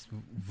 She's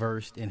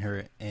versed in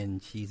her,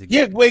 and she's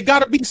it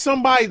gotta be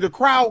somebody the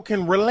crowd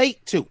can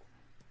relate to,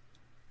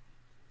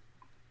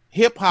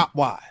 hip hop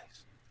wise.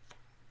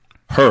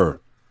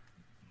 Her.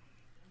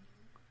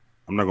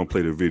 I'm not gonna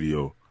play the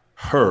video.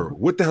 Her.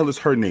 What the hell is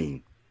her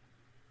name?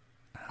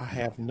 I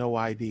have no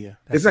idea.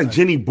 It's like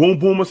Jenny Boom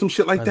Boom or some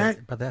shit like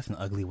that. But that's an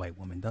ugly white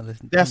woman. Don't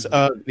listen. That's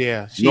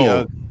yeah.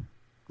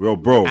 Real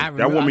bro.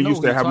 That woman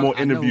used to have more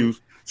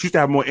interviews. She used to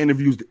have more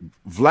interviews.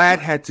 Vlad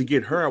had to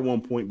get her at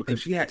one point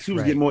because she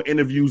was getting more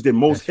interviews than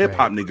most hip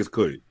hop niggas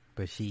could.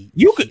 but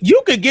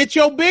you could get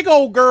your big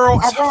old girl.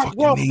 What's I rock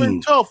rough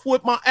and tough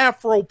with my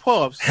Afro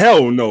puffs.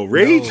 Hell no,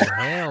 Rage. No,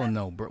 hell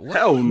no, bro. What?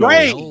 Hell no.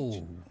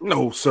 Rage.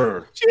 No,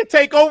 sir. She'll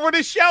take over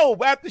the show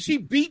after she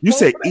beat. You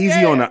said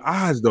easy on the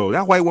eyes though.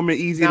 That white woman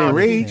easier than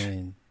Rage.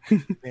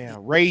 Yeah,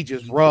 Rage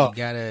is rough.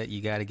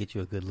 You gotta get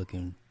you a good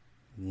looking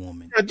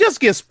woman. Yeah, just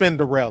get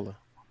Spinderella.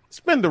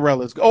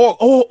 Spinderella's.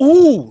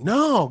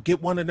 No,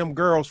 get one of them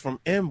girls from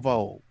En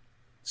Vogue.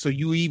 So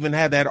you even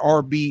have that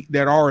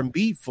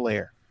R&B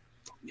flair.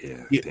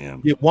 Yeah,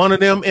 damn. Get one of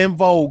them En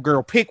Vogue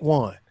girl. Pick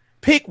one.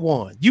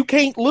 You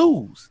can't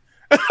lose.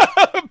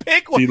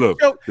 Pick one. See, look,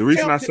 the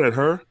reason I said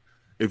her.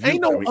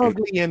 Ain't no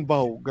ugly En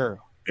Vogue girl.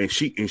 And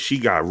she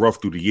got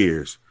rough through the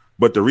years.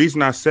 But the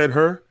reason I said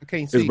her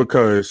is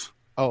because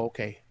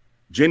okay.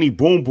 Jenny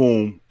Boom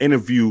Boom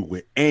interviewed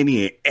with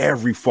any and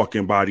every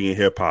fucking body in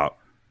hip hop.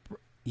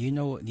 You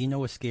know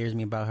what scares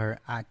me about her?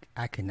 I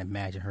can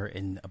imagine her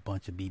in a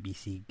bunch of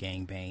BBC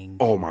gangbang.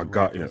 Oh my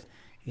god, yeah.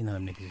 You know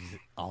them niggas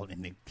all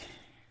in the.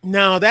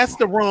 No, that's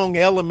the wrong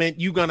element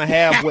you're gonna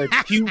have with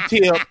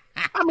Q-Tip.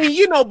 I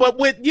mean, but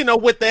with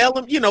the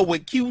element,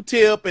 with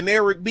Q-Tip and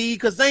Eric B,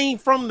 because they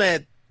ain't from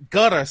that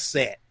gutter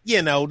set.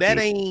 That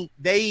ain't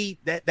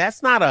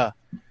that's not a.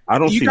 I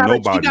don't see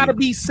nobody. You gotta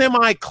be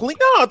semi clean.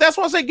 No, that's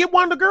why I say get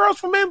one of the girls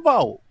from En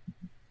Vogue.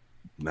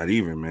 Not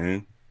even,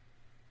 man.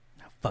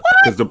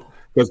 Because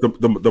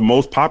the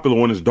most popular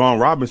one is Dawn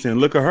Robinson.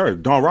 Look at her.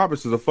 Dawn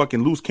Robinson is a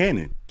fucking loose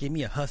cannon. Give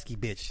me a husky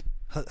bitch.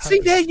 See,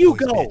 there you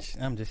go.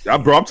 Bitch.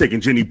 I'm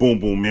taking Jenny Boom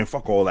Boom, man.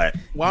 Fuck all that.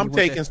 Well, I'm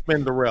taking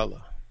Spinderella.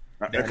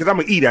 Because I'm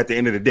going to eat at the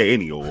end of the day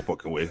any old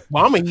fucking way.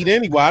 Well, I'm going to eat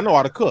anyway. I know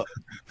how to cook.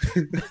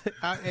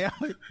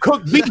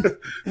 Cook beef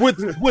with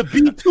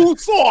B2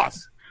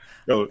 sauce.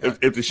 Yo,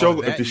 if the show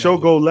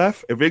go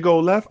left, if it go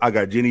left, I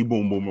got Jenny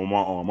Boom Boom on my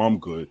arm. I'm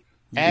good.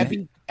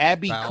 Abby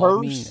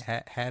Curse.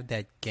 Have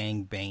that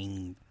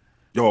gangbang.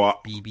 Yo,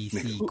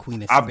 BBC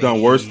Queen of I've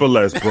done worse for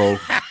less, bro.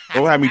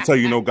 Don't have me tell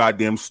you no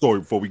goddamn story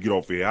before we get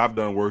off here. I've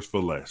done worse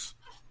for less.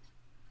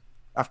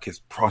 I've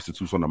kissed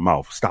prostitutes on the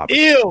mouth. Stop it.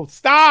 Ew,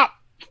 stop.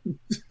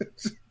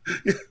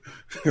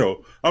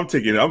 Yo, I'm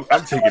taking it. I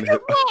think I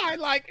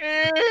want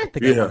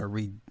to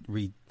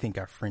rethink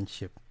our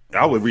friendship.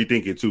 I would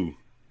rethink it too.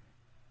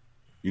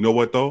 You know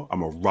what though?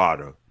 I'm a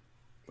rodder.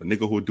 A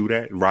nigga who'll do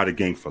that, ride a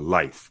gang for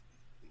life.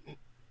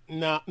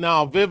 No,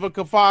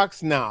 Vivica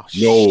Fox, no.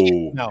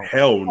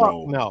 Hell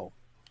no. No.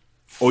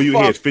 All you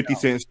hear is 50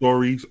 Cent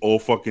stories all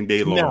fucking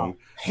day long. No.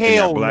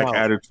 Hell black no.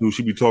 attitude.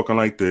 She be talking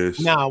like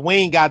this. I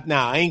ain't got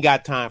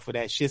time for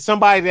that shit.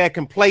 Somebody that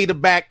can play the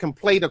back, can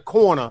play the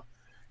corner,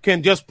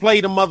 can just play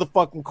the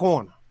motherfucking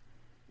corner.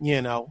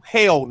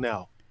 Hell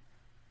no.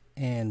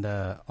 And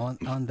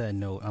on that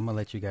note, I'm gonna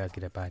let you guys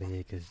get up out of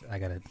here because I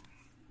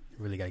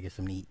really gotta get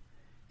some meat.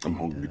 I'm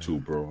hungry too,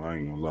 bro. I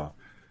ain't gonna lie.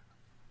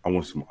 I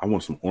want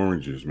some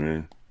oranges,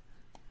 man.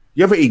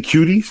 You ever eat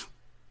cuties?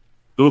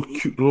 The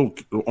little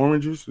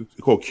oranges? They're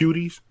called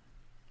cuties.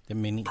 The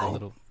mini, the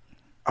little.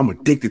 I'm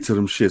addicted to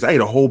them shits. I ate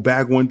a whole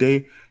bag one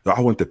day. I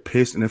went to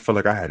piss and it felt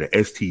like I had an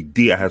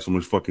STD. I had so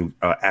much fucking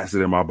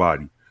acid in my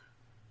body.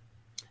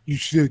 You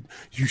should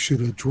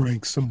have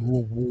drank some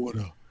more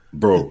water,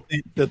 bro.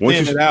 To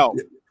thin it out.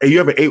 Hey, you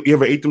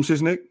ever ate them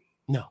shits, Nick?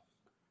 No,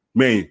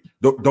 man.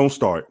 Don't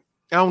start.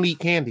 I don't eat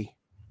candy.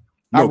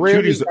 No,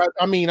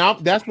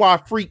 that's why I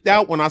freaked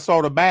out when I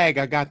saw the bag.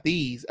 I got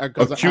these.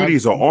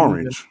 Cuties are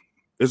orange.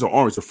 It's an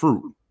orange, a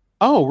fruit.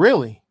 Oh,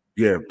 really?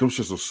 Yeah, them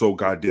shits are so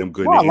goddamn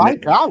good. Well,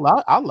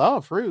 I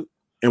love fruit.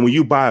 And when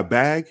you buy a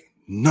bag,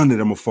 none of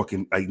them are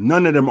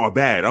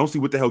bad. I don't see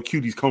what the hell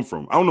cuties come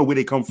from. I don't know where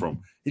they come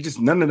from. It's just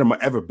none of them are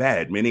ever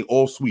bad, man. They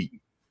all sweet.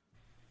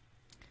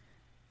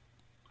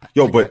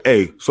 Yo,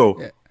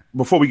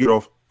 before we get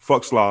off,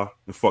 fuck Sly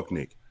and fuck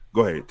Nick.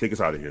 Go ahead, take us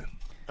out of here.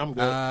 I'm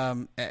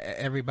good.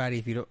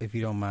 Everybody, if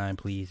you don't mind,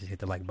 please just hit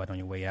the like button on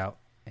your way out.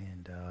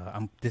 And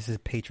this is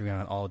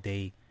Patreon all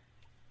day,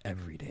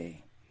 every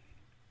day,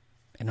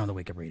 and on the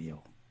Wake Up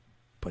Radio.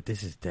 But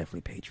this is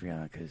definitely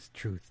Patreon because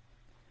truth,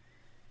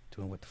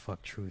 doing what the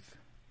fuck truth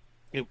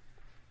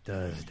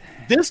does.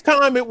 This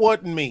time it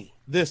wasn't me.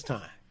 This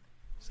time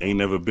ain't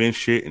never been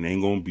shit and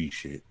ain't gonna be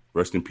shit.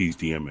 Rest in peace,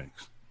 DMX.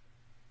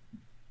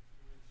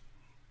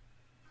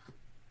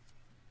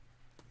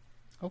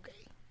 Okay.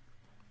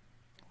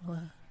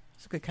 Well,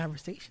 it's a good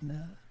conversation.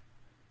 I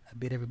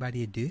bid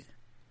everybody adieu.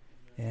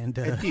 And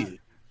adieu.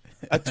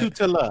 A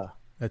tutela.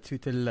 A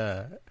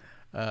tutela.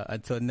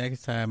 Until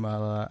next time,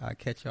 I'll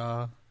catch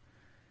y'all.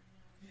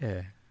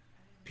 Yeah.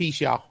 Peace,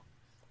 y'all.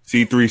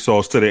 C3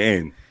 sauce to the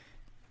end.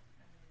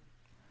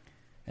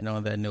 And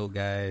on that note,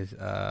 guys,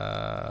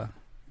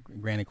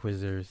 Grand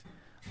Inquisitors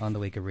on the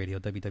Wake Up Radio,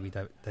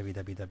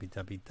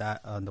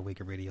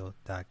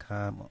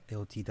 www.onthewakeupradio.com,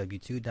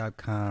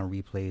 ltw2.com.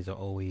 Replays are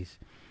always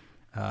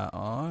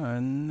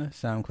on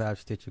SoundCloud,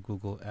 Stitcher,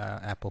 Google,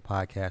 Apple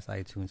Podcasts,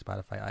 iTunes,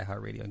 Spotify,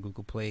 iHeartRadio, and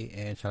Google Play.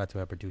 And shout out to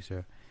our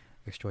producer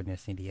extraordinaire,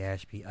 Cindy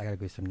Ashby. I gotta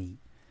go get some meat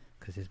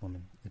because this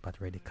woman is about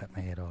to ready to cut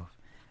my head off.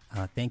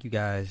 Thank you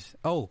guys.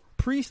 Oh,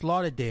 Priest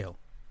Lauderdale,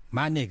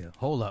 my nigga.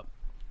 Hold up,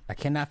 I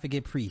cannot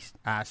forget Priest.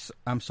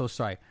 I'm so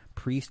sorry.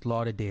 Priest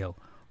Lauderdale,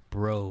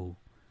 bro,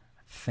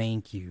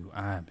 thank you.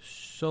 I'm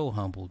so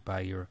humbled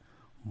by your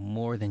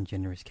more than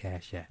generous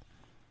Cash App,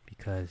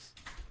 because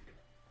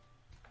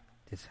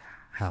this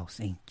house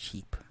ain't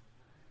cheap,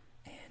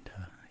 and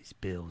these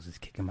bills is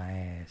kicking my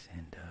ass,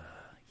 and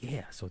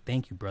yeah, so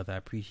thank you, brother. I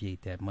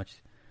appreciate that.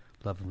 Much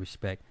love and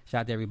respect.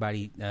 Shout out to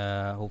everybody.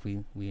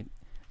 Hopefully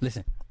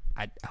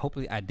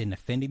hopefully I didn't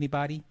offend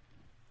anybody.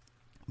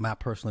 My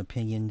personal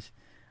opinions,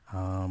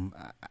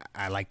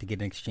 I like to get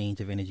an exchange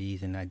of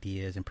energies and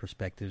ideas and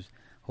perspectives.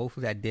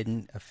 Hopefully I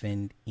didn't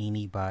offend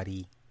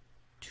anybody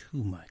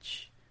too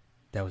much.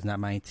 That was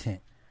not my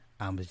intent.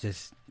 I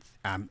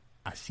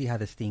see how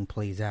this thing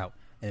plays out,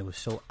 and it was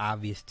so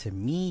obvious to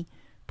me.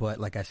 But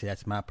like I said,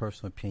 that's my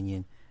personal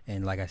opinion.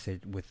 And like I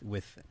said,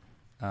 with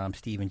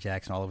Steven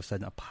Jackson all of a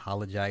sudden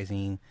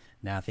apologizing,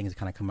 now things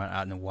kind of come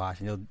out in the wash,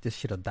 and this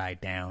shit'll die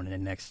down in the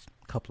next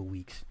couple of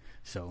weeks.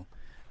 So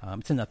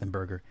it's a nothing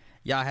burger.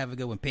 Y'all have a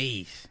good one.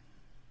 Peace.